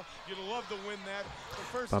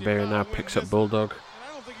 Barbarian now picks up Bulldog.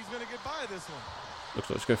 Looks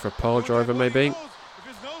like he's going for a pile driver maybe.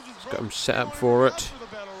 He's got him set up for it.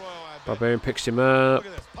 Barbarian picks him up.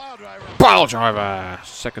 Pile driver!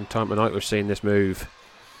 Second time tonight we've seen this move.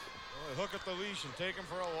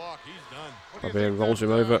 Barbarian rolls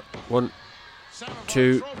him over. 1,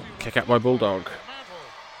 2, kick out by Bulldog.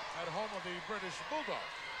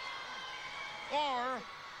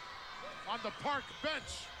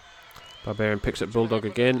 Barbarian picks up Bulldog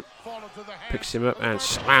again. Picks him up and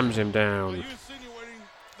slams him down.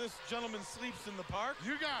 This gentleman sleeps in the park.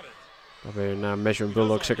 You got it. Barbarian now measuring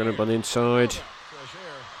Bulldog, second up on the inside.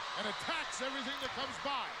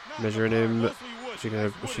 Measuring him. Is he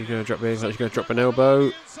going to drop in? He's going to drop an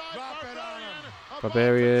elbow.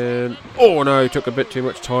 Barbarian. Oh no, took a bit too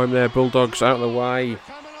much time there. Bulldog's out of the way.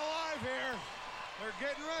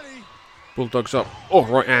 Bulldog's up. Oh,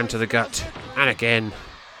 right hand to the gut. And again.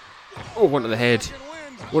 Oh, one to the head.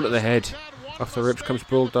 One to the head. Off the ribs comes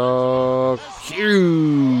Bulldog.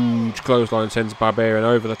 Huge clothesline sends Barbarian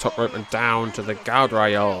over the top rope and down to the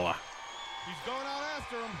guardrail.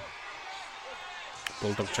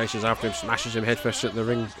 Bulldog chases after him, smashes him headfirst at the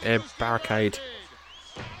ring barricade.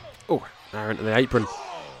 Oh, now into the apron.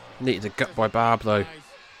 Needed the gut by Barb though.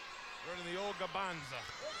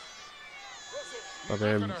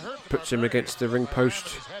 Barbarian puts him against the ring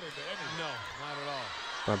post.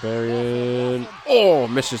 Barbarian. Oh,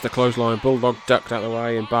 misses the clothesline. Bulldog ducked out of the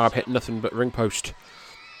way and Barb hit nothing but ring post.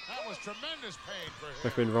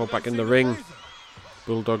 They've been rolled back in the ring.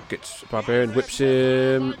 Bulldog gets Barbarian, whips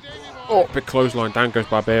him. Oh, big clothesline. Down goes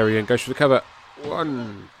Barbarian. Goes for the cover.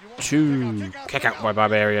 1, 2. Kick out by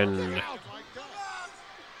Barbarian. The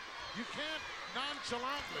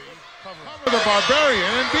Barbarian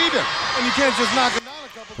and beat him. And you can't just knock him down a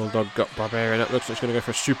couple. Bulldog got Barbarian up. Looks like he's going to go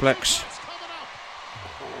for a suplex.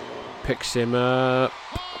 Picks him up.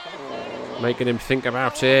 Making him think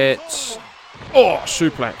about it. Oh,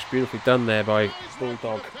 suplex. Beautifully done there by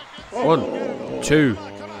Bulldog. 1, 2.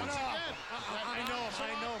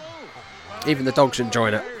 Even the dog's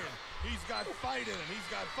enjoying it.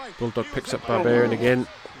 Bulldog picks up Barbarian again.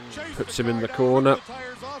 Puts him in the corner.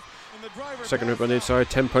 Second whip on the inside.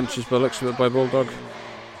 10 punches by the looks of it by Bulldog.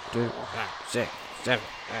 2, 6, 7,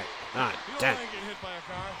 8, 9, 10.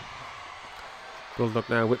 Bulldog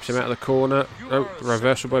now whips him out of the corner. Oh,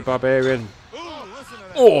 reversal by Barbarian.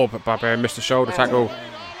 Oh, but Barbarian missed the shoulder tackle.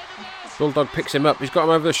 Bulldog picks him up. He's got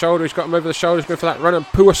him over the shoulder. He's going for that run and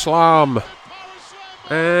Pua Slam.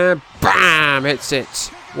 And bam! Hits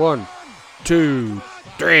it. 1, 2,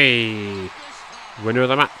 3. Winner of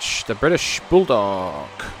the match, the British Bulldog.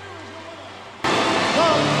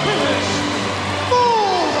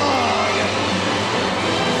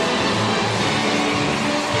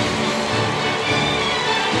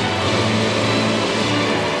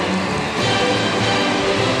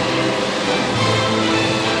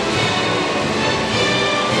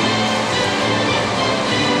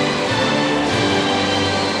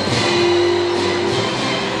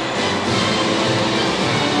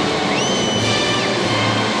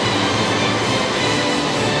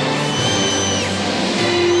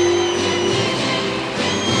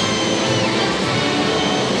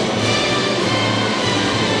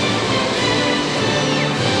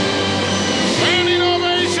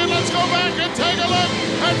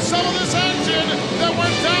 Some of this action that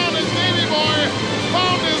went down as Davey Boy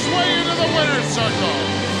found his way into the winner's circle.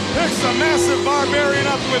 Picks the massive Barbarian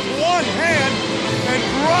up with one hand and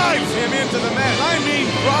drives him into the mat. I mean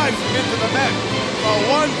drives him into the mat.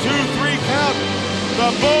 A 1, 2, 3 count. The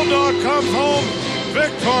Bulldog comes home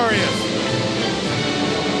victorious.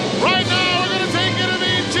 Right now we're going to take it to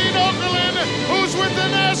meet Gene Okerlund, who's with the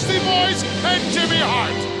Nasty Boys, and Jimmy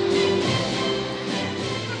Hart.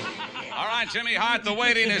 Jimmy Hart, the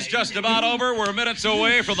waiting is just about over. We're minutes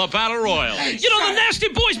away from the Battle Royal. You know, the Nasty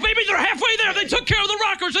Boys, baby, they're halfway there. They took care of the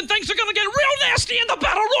Rockers, and things are going to get real nasty in the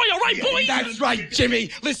Battle Royal, right, boys? That's right, Jimmy.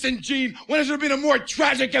 Listen, Gene, when has there been a more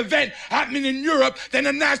tragic event happening in Europe than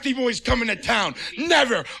the Nasty Boys coming to town?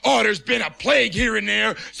 Never. Oh, there's been a plague here and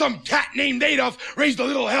there. Some cat named Adolf raised a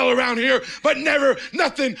little hell around here, but never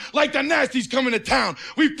nothing like the Nasties coming to town.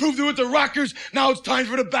 We've proved it with the Rockers. Now it's time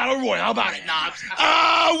for the Battle Royal. How about it, Knobs?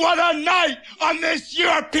 Ah, what a night on this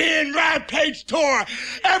European Rampage tour.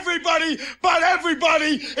 Everybody but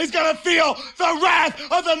everybody is gonna feel the wrath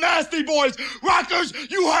of the Nasty Boys. Rockers,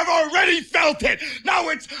 you have already felt it. Now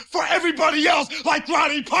it's for everybody else, like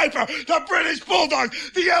Roddy Piper, the British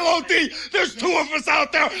Bulldogs, the LOD. There's 2 of us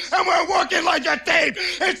out there, and we're working like a team.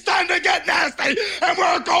 It's time to get nasty, and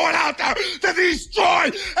we're going out there to destroy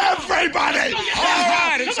everybody. All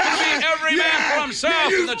right, it's going to be every man for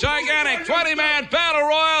himself in the gigantic 20-man Battle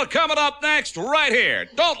Royal coming up next right here.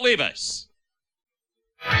 Don't leave us.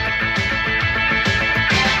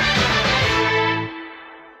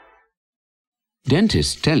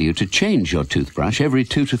 Dentists tell you to change your toothbrush every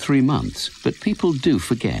 2 to 3 months, but people do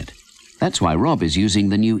forget. That's why Rob is using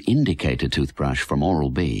the new Indicator toothbrush from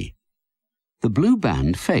Oral-B. The blue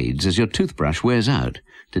band fades as your toothbrush wears out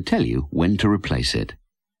to tell you when to replace it.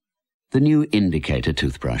 The new Indicator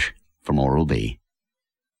toothbrush from Oral-B.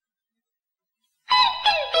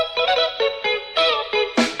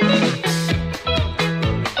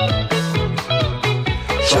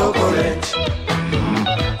 Chocolate.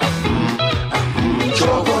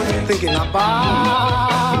 Chocolate. Thinking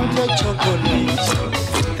about the chocolate.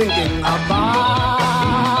 Thinking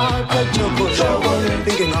about the chocolate.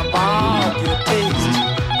 Thinking about your taste.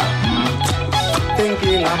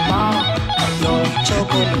 Thinking about your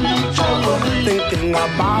chocolate. Thinking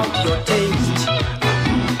about your taste.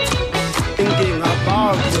 Thinking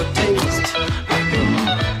about your taste.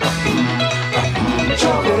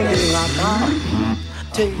 Thinking about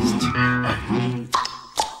taste.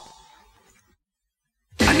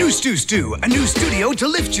 A new stew, a new studio to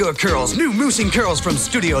lift your curls. New Moosing Curls from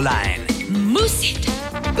Studio Line. Mousse it,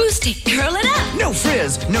 boost it, curl it up. No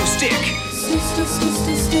frizz, no stick.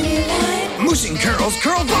 Studio Line. Moosing Curls,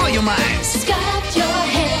 curl volumize. Sculpt your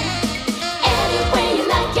hair any way you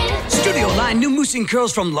like it. Studio Line new Moosing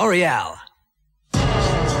Curls from L'Oreal.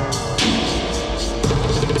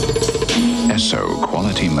 Esso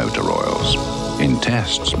quality motor oils. In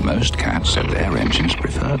tests, most cats said their engines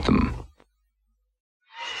preferred them.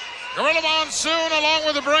 Gorilla Monsoon, along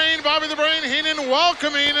with the Brain, Bobby the Brain Heenan,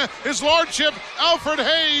 welcoming His Lordship Alfred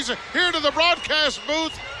Hayes here to the broadcast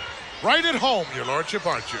booth. Right at home, Your Lordship,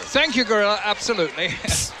 aren't you? Thank you, Gorilla, absolutely.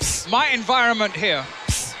 My environment here.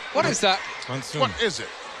 What is that? Monsoon. What is it?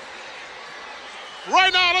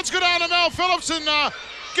 Right now, let's go down to Mel Phillips and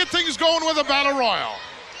get things going with the Battle Royal.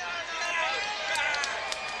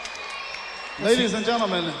 Ladies and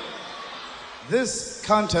gentlemen, this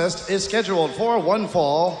contest is scheduled for one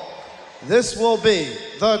fall. This will be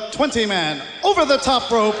the 20-man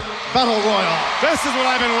over-the-top rope Battle Royal. This is what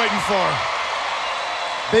I've been waiting for.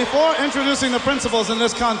 Before introducing the principals in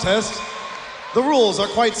this contest, the rules are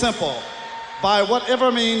quite simple. By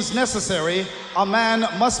whatever means necessary, a man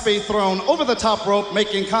must be thrown over the top rope,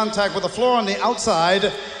 making contact with the floor on the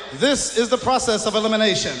outside This is the process of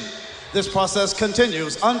elimination. This process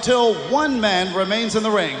continues until one man remains in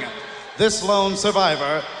the ring. This lone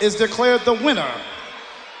survivor is declared the winner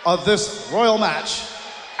of this royal match,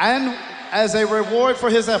 and as a reward for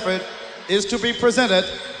his effort is to be presented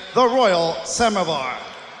the Royal Samovar.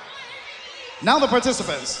 Now the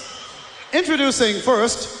participants. Introducing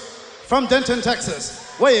first, from Denton,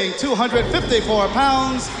 Texas, weighing 254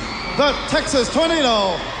 pounds, the Texas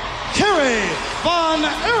Tornado, Kerry Von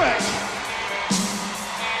Erich.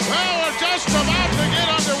 Well, we're just about to get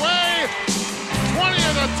underway. 20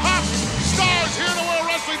 of the top stars here in the World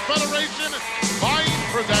Wrestling Federation vying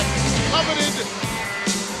for that coveted...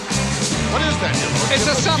 What is that? It's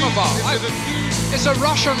a samovar. It's a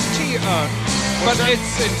Russian tea urn, but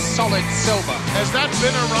it's in solid silver. Has that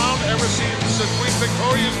been around ever since Queen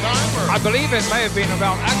Victoria's time? Or? I believe it may have been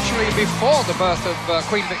about actually before the birth of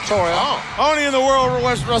Queen Victoria. Oh. Only in the World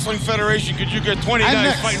Wrestling Federation could you get 20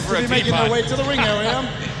 guys fighting for a teapot. Making their way to the ring area.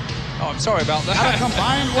 Oh, I'm sorry about that. At a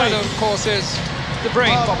combined weight. That, of course, is the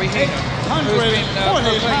brain, Bobby Heenan.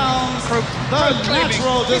 140 pounds, the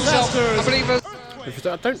natural disasters. I believe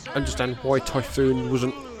I don't understand why Typhoon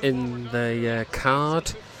wasn't in the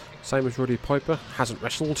card. Same as Roddy Piper, hasn't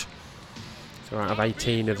wrestled. So out of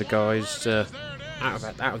 18 of the guys, out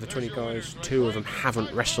of the 20 guys, 2 of them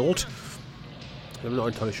haven't wrestled. I'm not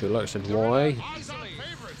entirely sure, like I said, why.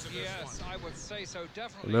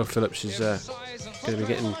 Mel Phillips is going to be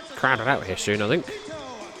getting crowded out here soon, I think.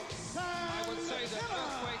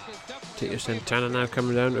 Tito Santana now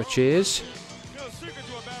coming down to cheers.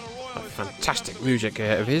 Fantastic music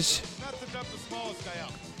out of his.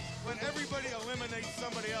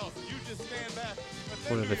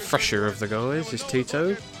 One of the fresher of the guys is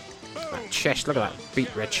Tito. That chest, look at that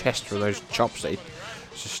beet red chest from those chops that he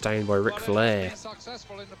sustained by Ric Flair.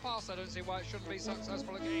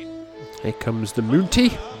 Here comes the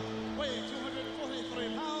Moontie.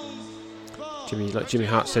 Like Jimmy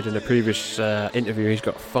Hart said in a previous interview, he's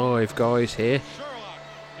got 5 guys here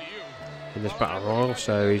in this battle royal,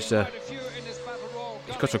 so he's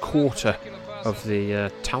got a quarter of the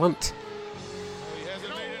talent.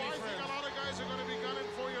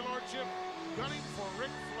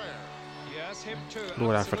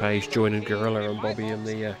 Lord Alfred Hayes joining Gorilla and Bobby in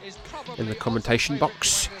the commentation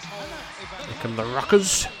box. Here come the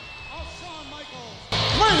Rockers.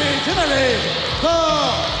 I'm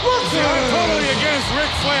totally against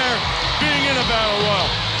Ric Flair being in a battle royal.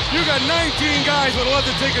 You got 19 guys that love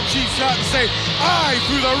to take a cheap shot and say, I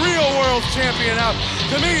threw the real world champion out.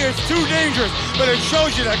 To me, it's too dangerous, but it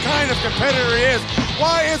shows you the kind of competitor he is.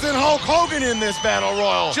 Why isn't Hulk Hogan in this battle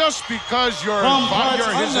royal? Just because you're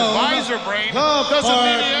his advisor brain doesn't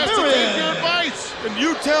mean he has to take your advice. And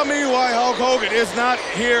you tell me why Hulk Hogan is not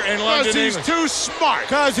here in London, Because he's too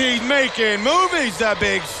smart. Because he's making movies, the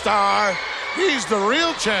big star. He's the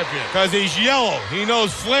real champion. Because he's yellow. He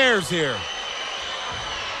knows Flair's here.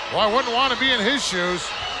 Well, I wouldn't want to be in his shoes.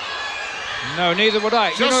 No, neither would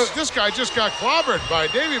I. This guy just got clobbered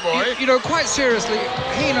by Davey Boy. You know, quite seriously,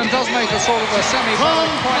 Heenan does make a sort of a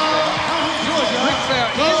semi-valid point there. Ric Flair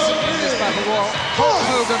is in this battle royal. Hulk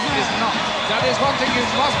Hogan is not. That is one thing you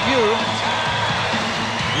must view.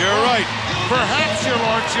 You're right. Perhaps, your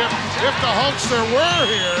lordship, if the Hulkster were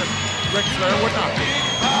here, Ric Flair would not be.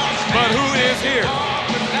 But who is here?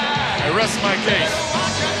 I rest my case.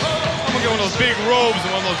 I'm gonna get one of those big robes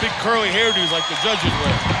and one of those big curly hairdos like the judges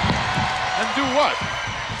wear. And do what?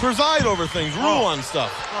 Preside over things, rule on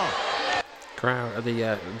stuff. Crowd at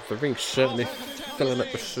the ring certainly filling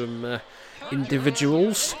up with some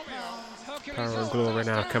individuals. Power and Glory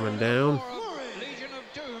now coming down.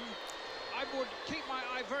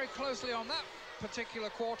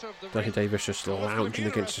 Danny Davis just lounging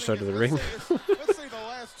against the side of the ring. Let's say the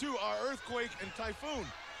last 2 are Earthquake and Typhoon.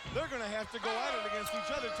 They're going to have to go at it against each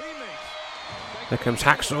other teammates. There comes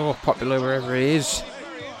Hacksaw, popular wherever he is.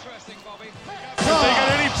 If they got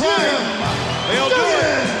any pride, they'll do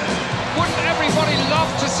it. Wouldn't everybody love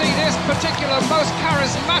to see this particular most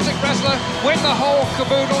charismatic wrestler win the whole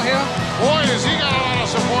caboodle here? Boy, has he got a lot of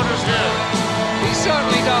supporters here. He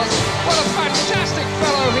certainly does. What a fantastic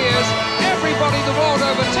fellow he is. Everybody the world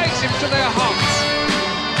over takes him to their hearts.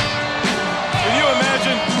 Can you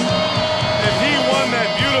imagine if he won that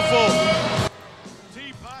beautiful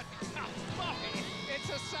teapot? It's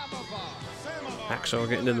a samovar. Hacksaw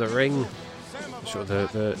getting in the ring. So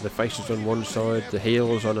the faces on one side, the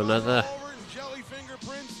heels on another.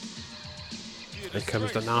 Here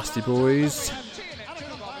comes the Nasty Boys.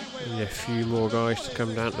 And a few more guys to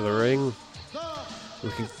come down to the ring. We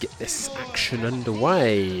can get this action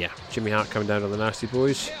underway. Jimmy Hart coming down to the Nasty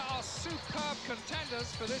Boys. They are superb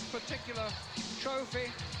contenders for this particular trophy.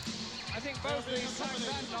 I think both these tag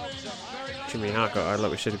band knobs are very Jimmy Hart got,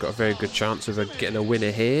 like we said, got a very good chance of getting a winner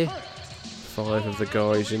here. 5 of the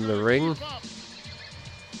guys in the ring.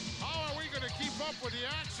 How are we going to keep up with the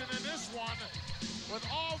action in this one? With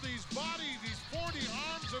all these bodies, these 40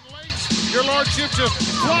 arms and legs. Your Lordship just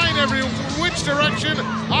flying every which direction.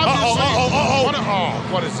 What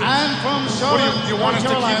is it? And from Charlotte, you want us to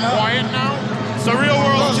keep quiet now? It's the real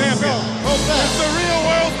world champion. It's the real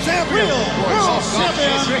world champion. Real world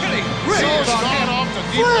champion. really Sold sold on him. off the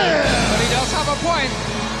deep end. But he does have a point.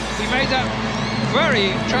 He made that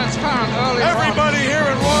very transparent earlier on. Everybody here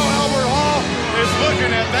at Royal Albert Hall is looking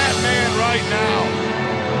at that man right now.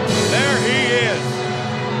 There he is.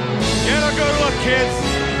 Get a good look, kids.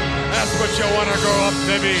 That's what you want to grow up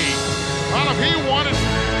to be. Well, if he wanted,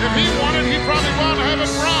 he'd probably want to have it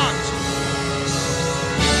bronze.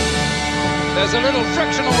 There's a little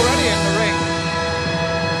friction already in the ring.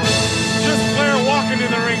 Just Flair walking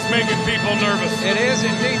in the ring's making people nervous. It is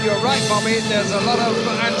indeed, you're right, Bobby. There's a lot of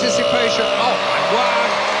anticipation. Oh,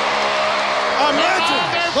 wow. Imagine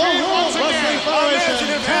Federation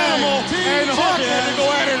if Animal and Hawk had to go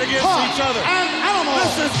at it against each other. And Animal,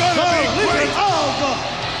 this is going to be great.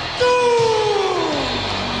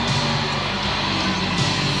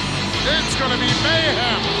 It's going to be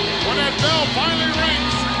mayhem when that bell finally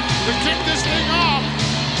rings to kick this thing off.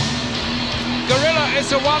 Gorilla,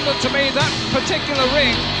 it's a wonder to me that particular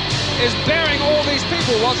ring is bearing all these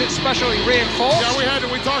people. Was it specially reinforced? Yeah,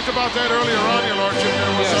 we talked about that earlier on, Your Lordship.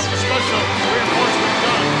 There was some special reinforcement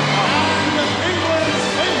done. And England's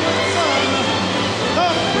favorite son, the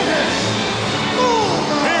British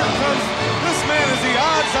Bulldog. Here comes, this man is the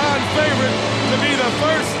odds-on favorite to be the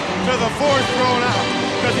first to the 4th thrown out.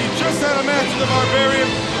 Because he just had a match with the Barbarian.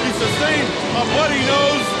 He sustained a bloody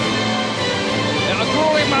nose. And a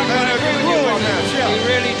grueling match. Yeah. He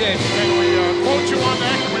really did. Can we quote you on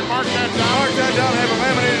that? Can we mark that down? Mark that down, have it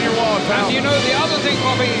laminated in your wall, pal. And you know the other thing,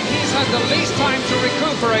 Bobby, he's had the least time to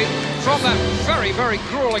recuperate from that very, very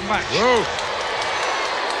grueling match. Whoa.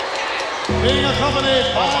 Being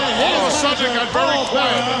accompanied by all of a sudden it got very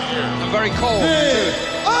quiet in here. And very cold, too.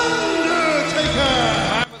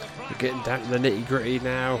 Undertaker. We're getting down to the nitty gritty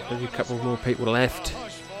now. There's a couple more people left.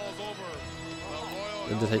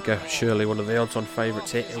 Undertaker, surely one of the odds-on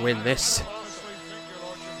favourites here to win this.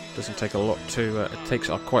 Doesn't take a lot to. It takes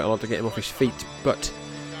quite a lot to get him off his feet, but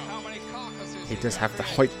he does have the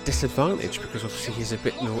height disadvantage because obviously he's a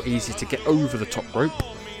bit more easy to get over the top rope.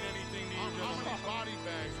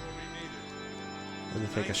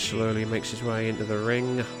 Undertaker slowly makes his way into the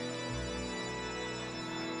ring.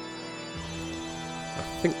 I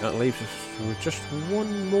think that leaves us with just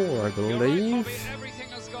one more, I believe. Everything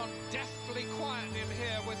has gone deathly quiet in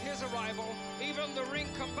here with his arrival. Even the ring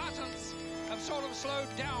combatants have sort of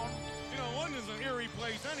slowed down. You know, London's an eerie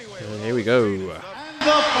place anyway. And here we go. And the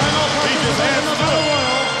final participant of the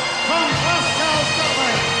world from Glasgow,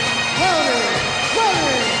 Scotland, Rowdy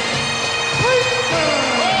Piper.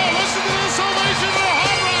 Oh, listen to this ovation for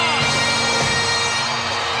Hot Rod.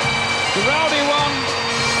 The Rowdy one,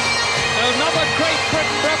 another Great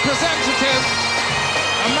Britain representative,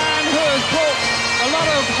 a man who has brought a lot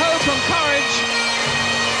of hope and courage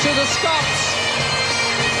to the Scots,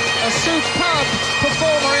 a superb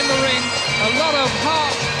performer in the ring, a lot of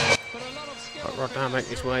heart, but a lot of skill. Right now, make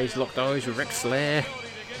his way. He's locked eyes with Ric Flair.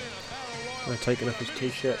 They're taking off his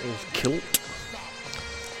t-shirt and his kilt.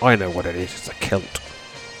 I know what it is. It's a kilt.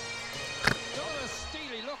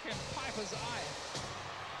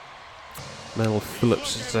 Mel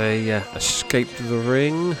Phillips as they escape to the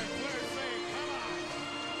ring.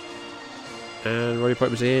 And Roddy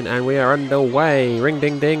Piper's in, and we are underway. Ring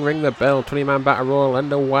ding ding, ring the bell. 20-man battle royal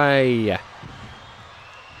underway.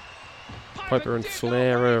 Piper and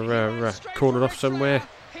Flair are cornered off somewhere.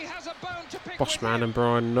 Bossman and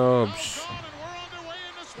Brian Knobbs.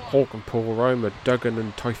 Hawk and Paul Roma, Duggan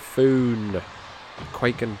and Typhoon.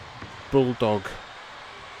 Quake and Bulldog.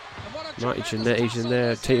 Marty Jannetty's in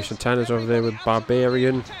there. Tito Santana's over there with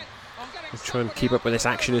Barbarian. We'll try and keep up with this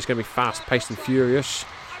action. It's going to be fast-paced and furious.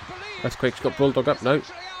 Earthquake's got Bulldog up. No.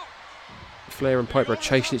 Flair and Piper are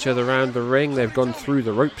chasing each other around the ring. They've gone through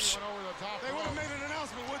the ropes.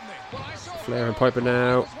 Flair and Piper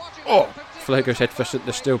now. Oh! Flair goes headfirst at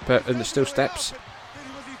the steel steps.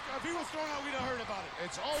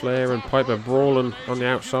 Flair and Piper brawling on the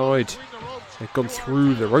outside. They've gone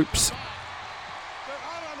through the ropes.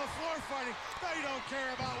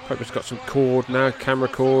 Piper's got some cord now, camera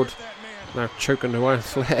cord. Now choking away on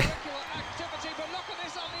Flair.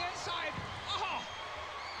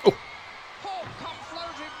 Oh.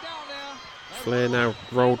 Flair now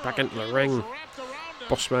rolled back into the ring.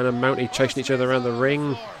 Bossman and Mountie chasing each other around the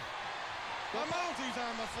ring. Well,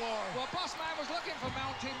 Bossman was looking for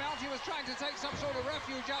Mountie. Mountie was trying to take some sort of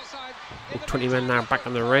refuge outside. 20 men now back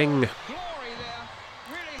in the ring.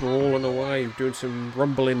 Brawling away, doing some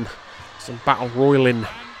rumbling, some battle roiling.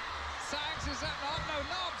 Sags is at no,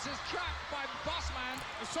 Nobbs is trapped by Bossman.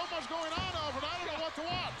 There's so much going on, Alfred. I don't know what to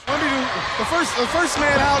watch. The first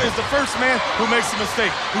man out is the first man who makes a mistake.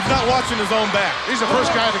 Who's not watching his own back. He's the first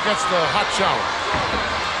guy that gets the hot shower.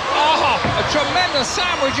 Oh, a tremendous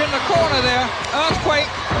sandwich in the corner there. Earthquake,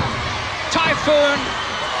 Typhoon,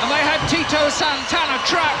 and they had Tito Santana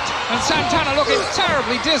trapped, and Santana looking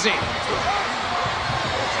terribly dizzy.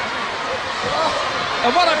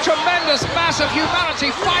 And what a tremendous mass of humanity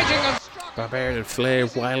fighting and Barbarian and Flair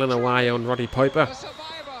wailing away on Roddy Piper.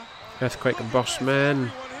 Earthquake and Bossman.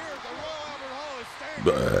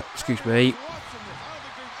 Excuse me.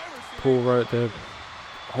 Paul wrote the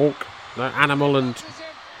Hawk, the Animal and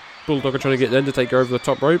Bulldog are trying to get the Undertaker over the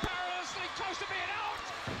top rope.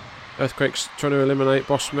 Earthquake's trying to eliminate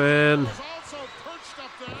Bossman.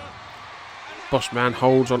 Bossman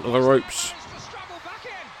holds onto the ropes.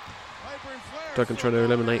 Duggan trying to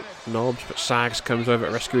eliminate Nobbs, but Sags comes over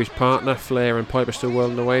to rescue his partner. Flair and Piper still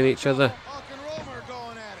whirling away at each other.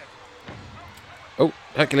 Oh,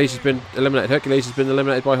 Hercules has been eliminated. Hercules has been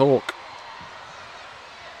eliminated by Hawk.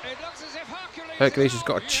 Hercules has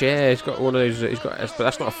got a chair. He's got one of those. But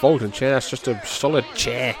that's not a folding chair. That's just a solid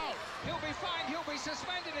chair.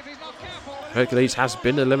 Hercules has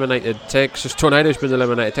been eliminated. Texas Tornado's been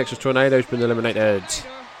eliminated. Texas Tornado's been eliminated.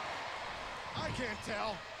 I can't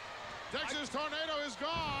tell. Texas Tornado is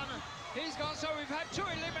gone. He's gone, so we've had 2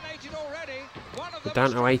 eliminated already. One of We're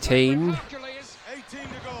down to 18.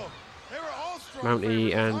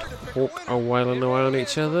 Mountie and Hawk are wailing away on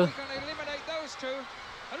each other.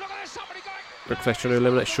 Ric Flair's trying to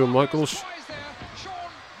eliminate Shawn Michaels.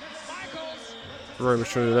 Roman's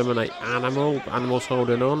trying to eliminate Animal. Animal's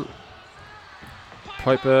holding on.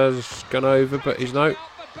 Piper's gone over, but he's no.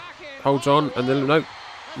 Holds on, and then no.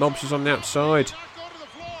 Nobbs is on the outside.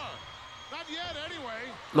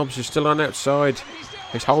 Nobbs is still on the outside.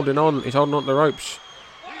 He's holding on. He's holding on to the ropes.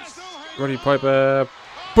 Roddy Piper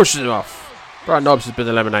pushes him off. Brian Nobbs has been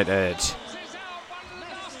eliminated.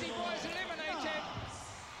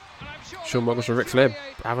 Shawn Michaels and Ric Flair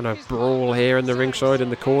having a brawl here in the ringside in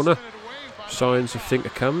the corner. Signs of things to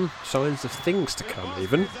come. Signs of things to come,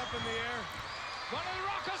 even.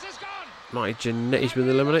 Mighty Jannetty's been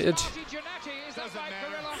eliminated.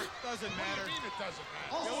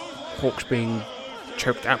 Hawk's being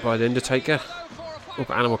choked out by the Undertaker. Look,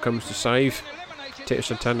 Animal comes to save. Tito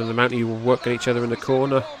Santana and the Mountie will work at each other in the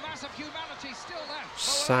corner.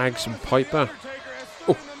 Sags and Piper.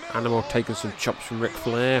 Oh, Animal taking some chops from Ric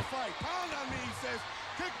Flair.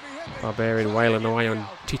 Barbarian wailing away on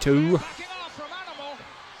Tito.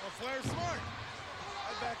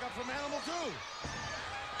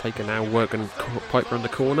 Taker now working Piper in the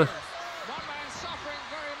corner.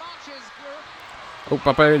 Oh,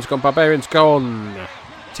 Barbarian's gone. Barbarian's gone.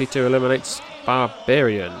 Tito eliminates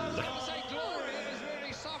Barbarian.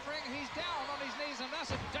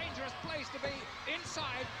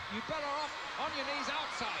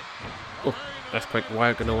 Oh, Earthquake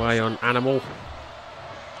wagging away on Animal.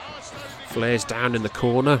 Flair's down in the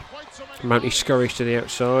corner. Mountie scurries to the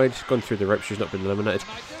outside. He's gone through the ropes. She's not been eliminated.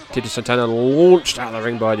 Tito Santana launched out of the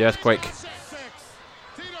ring by the Earthquake.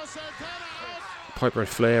 Piper and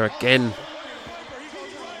Flair again.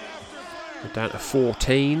 We're down to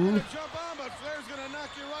 14.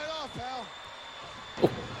 Oh.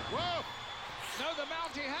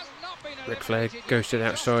 Ric Flair goes to the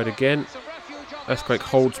outside again. Earthquake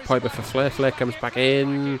holds Piper for Flair. Flair comes back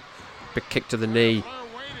in. Big kick to the knee.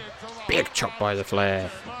 Big chop by the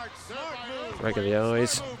Flair. Rag of the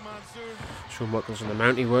eyes. Shawn Michaels and the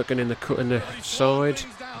Mountie working in the side.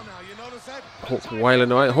 Hawk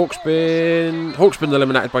wailing away. Hawk's been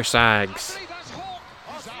eliminated by Sags.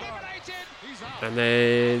 And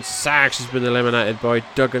then Sags has been eliminated by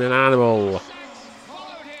Duggan and Animal.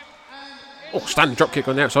 Oh, standing drop kick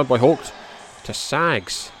on the outside by Hawk to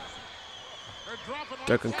Sags.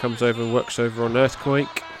 Duggan comes over and works over on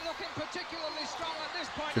Earthquake.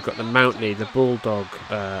 We've got the Mountie, the Bulldog,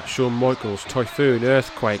 Shawn Michaels, Typhoon,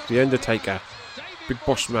 Earthquake, the Undertaker, Big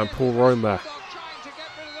Boss Man, Paul Roma,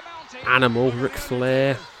 Animal, Ric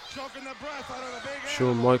Flair,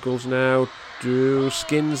 Shawn Michaels now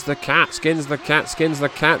skins the cat.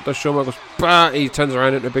 Does Shawn Michaels, but he turns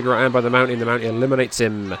around into a big right hand by the Mountie, and the Mountie eliminates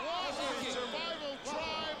him.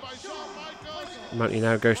 Mountie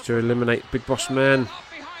now goes to eliminate Big Boss Man.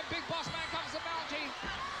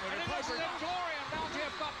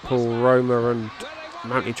 Paul Roma and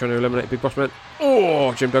Mountie trying to eliminate Big Boss Man.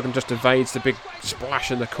 Oh, Jim Duggan just evades the big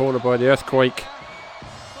splash in the corner by the Earthquake.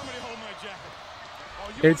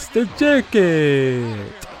 It's the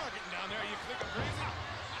jacket.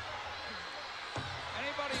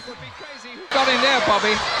 Got in there,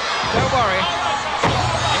 Bobby. Don't worry.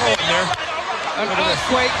 An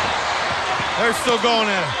Earthquake. They're still going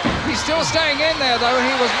in. He's still staying in there, though.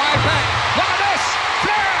 He was my back. Look at this!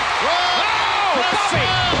 Flair! Oh, Bobby!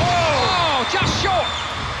 Oh, just short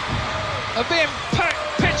of being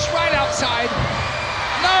pitched right outside.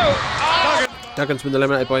 No! Oh. Duggan's been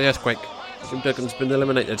eliminated by the Earthquake. Jim Duggan's been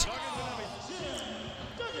eliminated.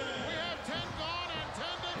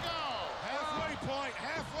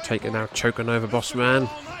 Taker now choking over Boss Man.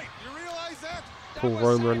 Paul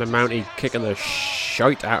Roma and the Mountie kicking the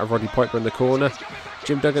shite out of Roddy Piper in the corner.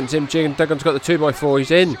 Jim Duggan's in. Jim Duggan's got the 2x4.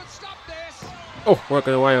 He's in. Oh,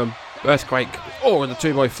 working away on Earthquake. Oh, and the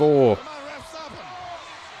 2x4.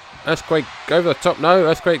 Earthquake over the top. No,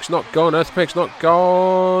 Earthquake's not gone. Earthquake's not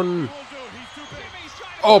gone.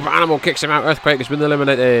 Oh, but Animal kicks him out. Earthquake has been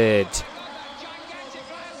eliminated.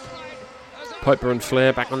 Piper and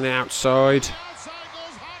Flair back on the outside.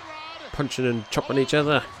 Punching and chopping each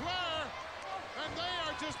other.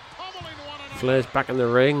 Flair's back in the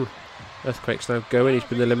ring. Earthquake's now going. He's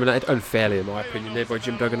been eliminated unfairly, in my opinion, there by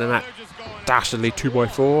Jim Duggan and that dastardly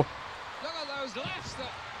 2x4. So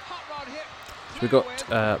we got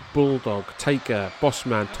Bulldog, Taker,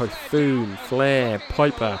 Bossman, Typhoon, Flair,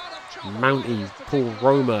 Piper, Mountie, Paul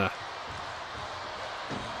Roma.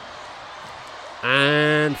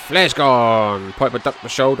 And Flair's gone. Piper ducked the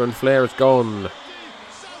shoulder and Flair is gone.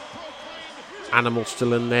 Animal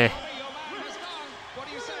still in there.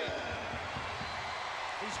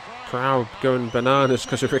 Crowd going bananas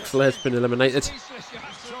because Ric Flair's been eliminated.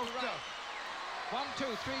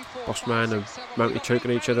 Bossman and Mountie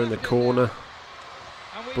choking each other in the corner.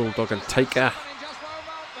 Bulldog and Taker.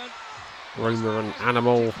 Roma and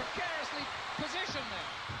Animal.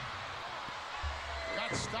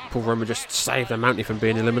 Paul Roma just saved the Mountie from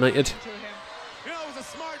being eliminated.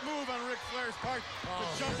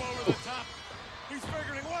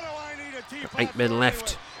 8 men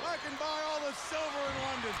left.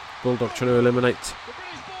 Bulldog trying to eliminate.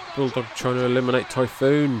 Bulldog trying to eliminate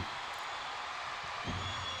Typhoon.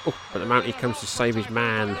 Oh, but the Mountie comes to save his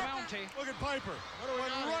man. Look at Piper.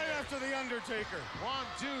 Right after the Undertaker. 1,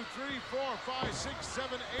 2, 3, 4, 5, 6,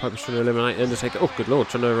 7, 8. Piper's trying to eliminate the Undertaker. Oh, good lord,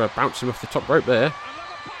 trying to bounce him off the top rope there.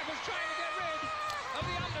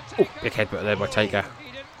 Oh, big headbutt there by Taker.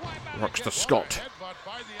 Rockstar Scott.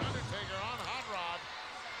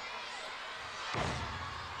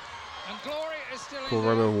 Paul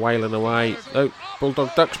Roma wailing away. Oh,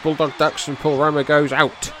 Bulldog ducks, and Paul Roma goes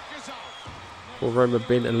out. Paul Roma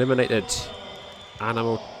been eliminated.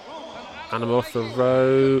 Animal off the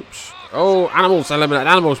ropes. Oh, Animal's eliminated.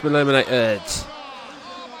 Animal's been eliminated.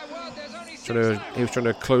 He was trying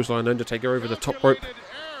to clothesline Undertaker over the top rope.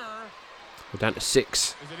 We're down to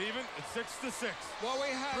 6.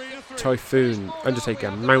 Typhoon, Undertaker,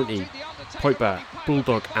 Mountie, Piper,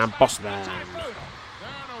 Bulldog, and Bossman.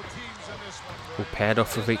 All paired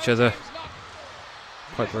off with each other.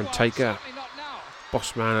 Piper and Taker.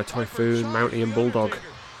 Bossman and Typhoon, Mountie and Bulldog.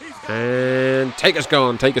 And Taker's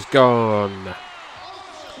gone. Taker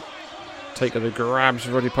the grabs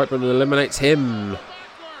Roddy Piper and eliminates him.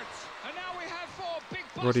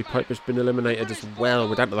 Roddy Piper's been eliminated as well.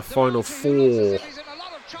 We're down to the final 4.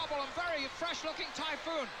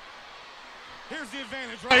 Here's the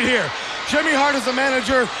advantage right here. Jimmy Hart is the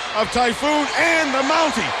manager of Typhoon and the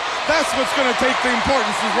Mountie. That's what's going to take the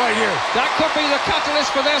importance is right here. That could be the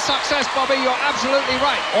catalyst for their success, Bobby. You're absolutely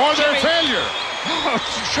right. Or their failure. Oh,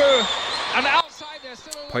 it's true. And outside there's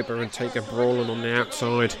still Piper and Taker brawling on the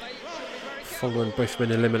outside. Following both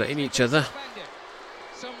men eliminating each other.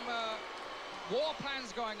 Some war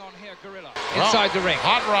plans going on here, Gorilla. Inside the ring.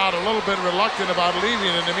 Hot Rod a little bit reluctant about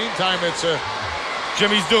leaving. In the meantime, it's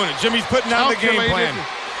Jimmy's doing it. Jimmy's putting down the game plan.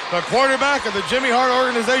 The quarterback of the Jimmy Hart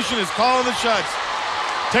organization is calling the shots.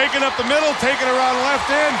 Taking up the middle, taking around left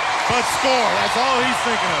end, but score. That's all he's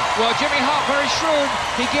thinking of. Well, Jimmy Hart, very shrewd.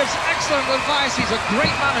 He gives excellent advice. He's a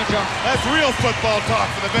great manager. That's real football talk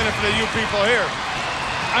for the benefit of you people here.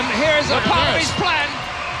 And here's a part of his plan,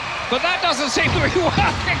 but that doesn't seem to be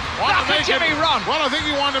working. Look at Jimmy run. Well, I think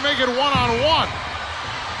he wanted to make it one-on-one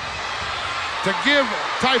to give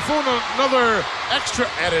Typhoon another extra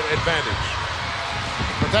added advantage.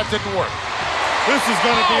 But that didn't work. This is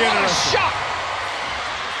going to be what interesting. A shot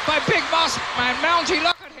by Big Boss Man. Mountie,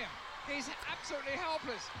 look at him. He's absolutely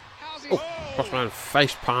helpless. How's he? Bossman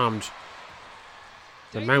face palmed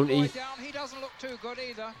the Mountie. He doesn't look too good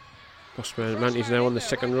either. Bossman, Mounty's now on the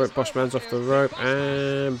second rope. Bossman's off the rope,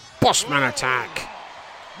 and Bossman attack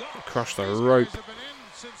across the rope.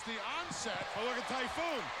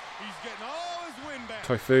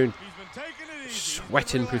 Typhoon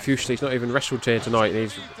sweating profusely. He's not even wrestled here tonight.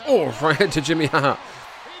 And he's right into Jimmy Hart.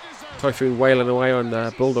 Typhoon wailing away on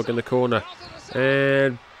Bulldog in the corner,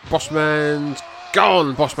 and Bossman's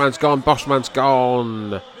gone. Bossman's gone. Bossman's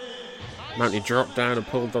gone. Mounty dropped down and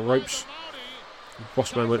pulled the ropes.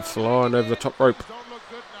 Bossman went flying over the top rope.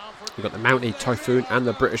 We've got the Mounty, Typhoon, and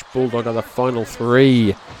the British Bulldog are the final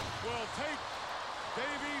three.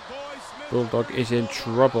 Bulldog is in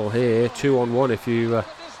trouble here. 2-on-1 if you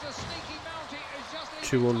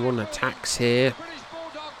 2-on-1 attacks here.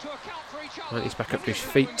 Mounty's back up to his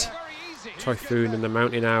feet. Typhoon and the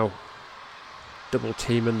Mounty now double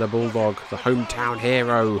teaming the Bulldog, the hometown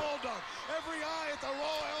hero.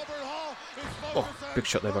 Oh, big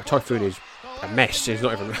shot there by Typhoon. Is a mess. He's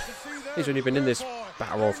not even. He's only been in this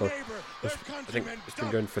battle royal for, I think it's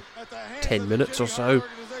been going for 10 minutes or so.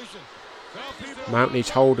 Mounty's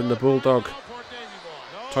holding the Bulldog.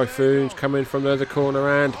 Typhoon's coming from the other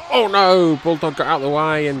corner, and oh no! Bulldog got out of the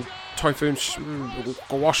way, and Typhoon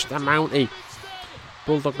squashed the Mounty.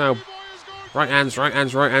 Bulldog now right hands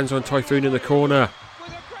on Typhoon in the corner.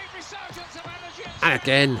 And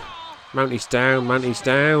again, Mounty's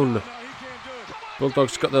down.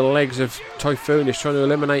 Bulldog's got the legs of Typhoon. He's trying to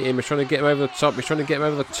eliminate him. He's trying to get him over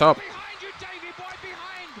the top.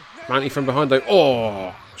 Mounty from behind though.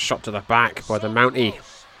 Oh, shot to the back by the Mounty.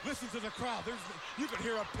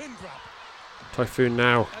 Typhoon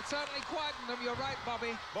now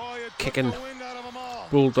kicking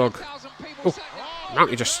Bulldog. Oh,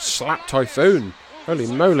 Mounty just slapped Typhoon. Holy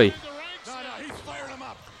moly.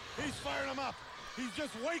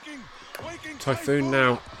 Typhoon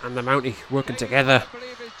now and the Mounty working together.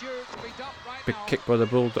 Big kick by the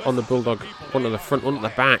Bulldog on the Bulldog. One at the front, one at the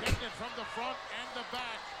back.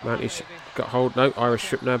 Mounty's got hold. No,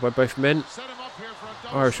 Irish whip now by both men.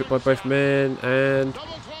 Irish whip by both men, and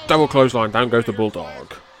double clothesline. Down goes the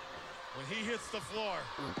Bulldog. When he hits the floor,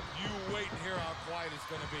 you wait and hear how quiet it's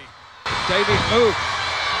going to be. David, move.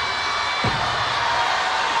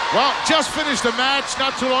 Well, just finished a match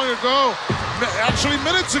not too long ago, actually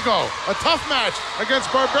minutes ago. A tough match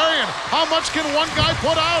against Barbarian. How much can one guy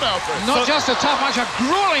put out, Alfred? Not just a tough match, a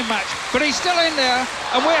grueling match, but he's still in there,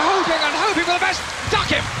 and we're hoping for the best.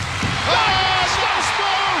 Duck him!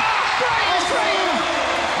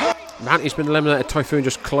 Mounty's been eliminated. Typhoon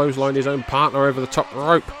just clotheslined his own partner over the top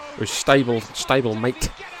rope. His stable mate.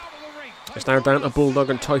 It's now down to Bulldog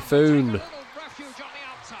and Typhoon.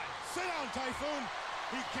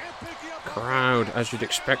 Crowd, as you'd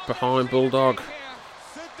expect, behind Bulldog.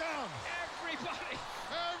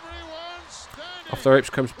 Off the ropes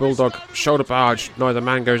comes Bulldog. Shoulder barge. Neither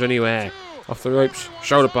man goes anywhere. Off the ropes.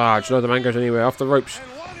 Shoulder barge. Neither man goes anywhere. Off the ropes.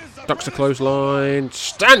 Ducks the clothesline.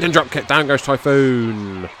 Standing drop kick. Down goes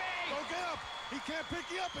Typhoon.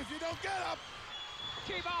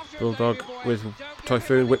 Bulldog with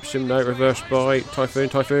Typhoon. Whips him. No, reverse by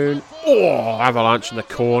Typhoon. Oh, avalanche in the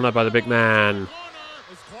corner by the big man.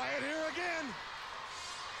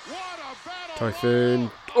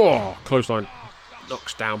 Typhoon. Oh, clothesline.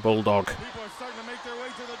 Knocks down Bulldog.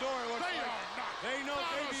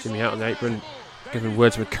 Jimmy out on the apron, giving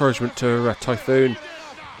words of encouragement to Typhoon.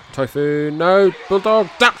 Typhoon, no, Bulldog.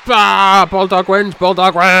 Bulldog wins.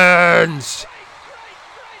 Bulldog wins.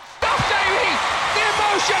 Davey, the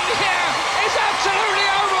emotion here is absolutely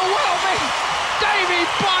overwhelming. Davey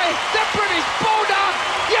by the British Bulldog.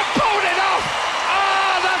 You pulled it off.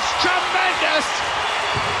 Ah, that's tremendous.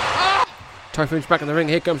 Typhoon's back in the ring.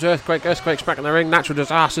 Here comes Earthquake. Earthquake's back in the ring. Natural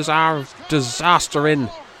disasters are disastering.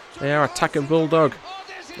 They are attacking Bulldog.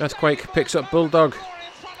 Earthquake picks up Bulldog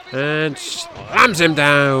and slams him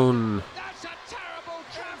down.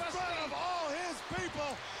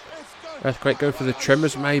 Earthquake go for the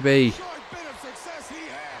tremors maybe.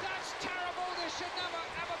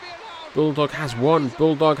 Bulldog has won.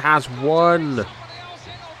 Bulldog has won.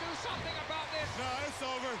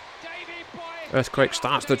 Earthquake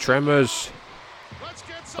starts the tremors.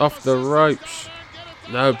 Off the ropes.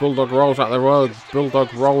 No, Bulldog rolls out the road.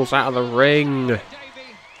 Bulldog rolls out of the ring.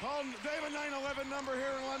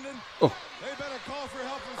 Oh.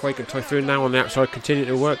 Quake and Typhoon now on the outside, continue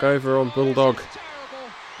to work over on Bulldog.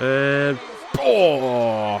 And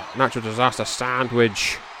natural disaster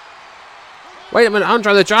sandwich. Wait a minute,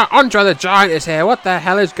 Andre the Giant is here. What the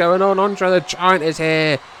hell is going on? Andre the Giant is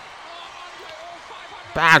here.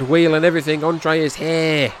 Bad wheel and everything. Andre is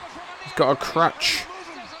here. He's got a crutch.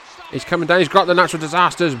 He's coming down. He's got the natural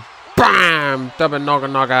disasters. Bam! Double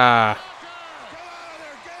Nogga.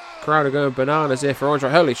 Crowd are going bananas here for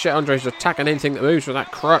Andre. Holy shit, Andre's attacking anything that moves with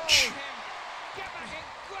that crutch.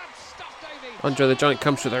 Andre the Giant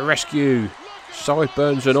comes to the rescue.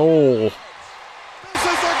 Sideburns and all. This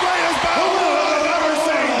is the greatest battle I've ever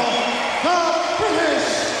seen. The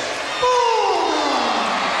British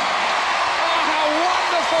Bulldog. Oh, how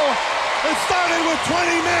wonderful. It started with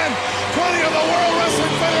 20 men, 20 of the World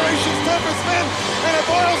Wrestling Federation's toughest men, and it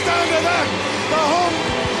boils down to that.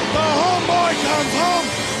 The homeboy comes home,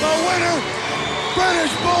 the winner,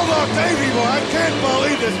 British Bulldog Davey Boy. I can't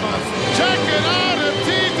believe this monster. Check it out,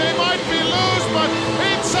 indeed they might be loose, but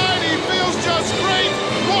inside he feels just great.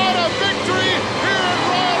 What a victory here at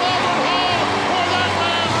Royal Albert Hall for that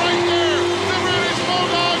man right there, the British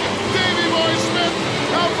Bulldog, Davey Boy Smith.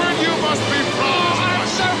 Alfred, you must be proud. Oh,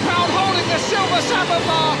 I'm so proud holding the silver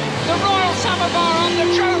samovar, the royal samovar on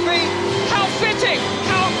the trophy. How fitting,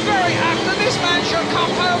 how very apt that this man should come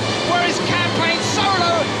home where his campaign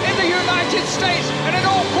solo in the United States and in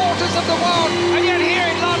all quarters of the world, and yet here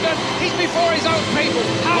in London, he's before his own people.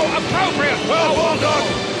 How appropriate. Well, Bulldog,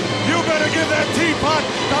 you better give that teapot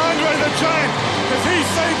to Andre the Giant, because he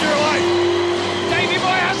saved your life. Davey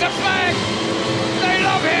Boy has a flag. They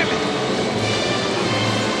love him.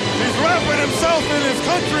 He's wrapping himself in his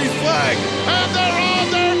country's flag. And they're on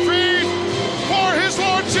their feet for his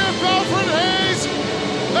lordship, Alfred Hayes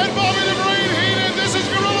and Bobby the Brain Heenan. This is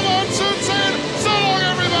Gorilla Monsoon saying so long,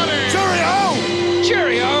 everybody. Cheerio!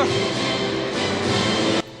 Cheerio!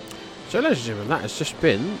 So, ladies and gentlemen, that has just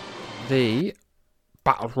been the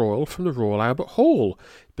Battle Royal from the Royal Albert Hall.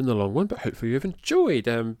 It's been a long one, but hopefully you've enjoyed.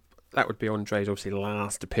 That would be Andre's obviously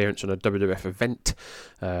last appearance on a WWF event.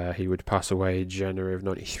 He would pass away in January of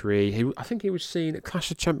 '93. I think he was seen at Clash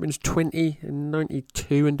of Champions 20 in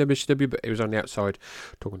 '92 in WCW, but he was on the outside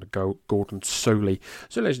talking to Gordon Soley.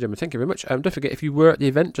 So, ladies and gentlemen, thank you very much. Don't forget, if you were at the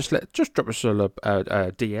event, just drop us a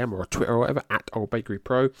DM or a Twitter or whatever at Old Bakery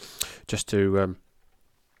Pro, just to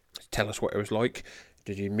tell us what it was like.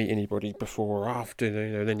 Did you meet anybody before or after,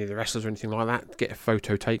 any of the wrestlers or anything like that? Get a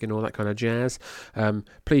photo taken, all that kind of jazz.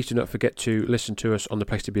 Please do not forget to listen to us on the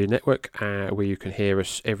Place to Be Network, where you can hear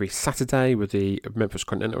us every Saturday with the Memphis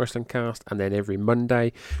Continental Wrestling Cast, and then every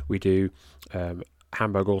Monday we do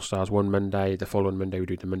Hamburg All Stars one Monday. The following Monday we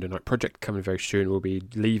do the Monday Night Project. Coming very soon, we'll be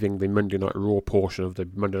leaving the Monday Night Raw portion of the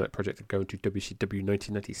Monday Night Project and going to WCW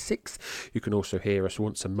 1996. You can also hear us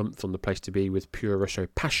once a month on the Place to Be with Pure Russo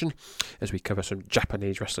Passion, as we cover some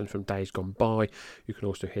Japanese wrestling from days gone by. You can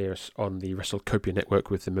also hear us on the WrestleCopia Network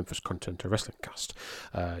with the Memphis Continental Wrestling Cast.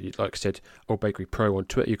 Like I said, Old Bakery Pro on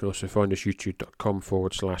Twitter. You can also find us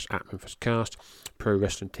youtube.com/@MemphisCast,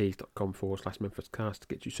 ProWrestlingTees.com/MemphisCast to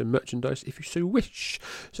get you some merchandise if you so wish. So,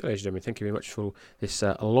 ladies and gentlemen, thank you very much for this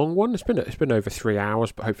long one. It's been over 3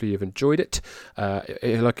 hours, but hopefully you've enjoyed it.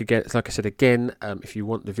 Like I said again, if you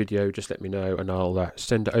want the video, just let me know and I'll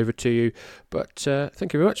send it over to you. But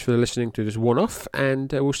thank you very much for listening to this one-off,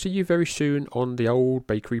 and we'll see you very soon on the Old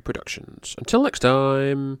Bakery Productions. Until next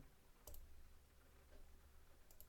time.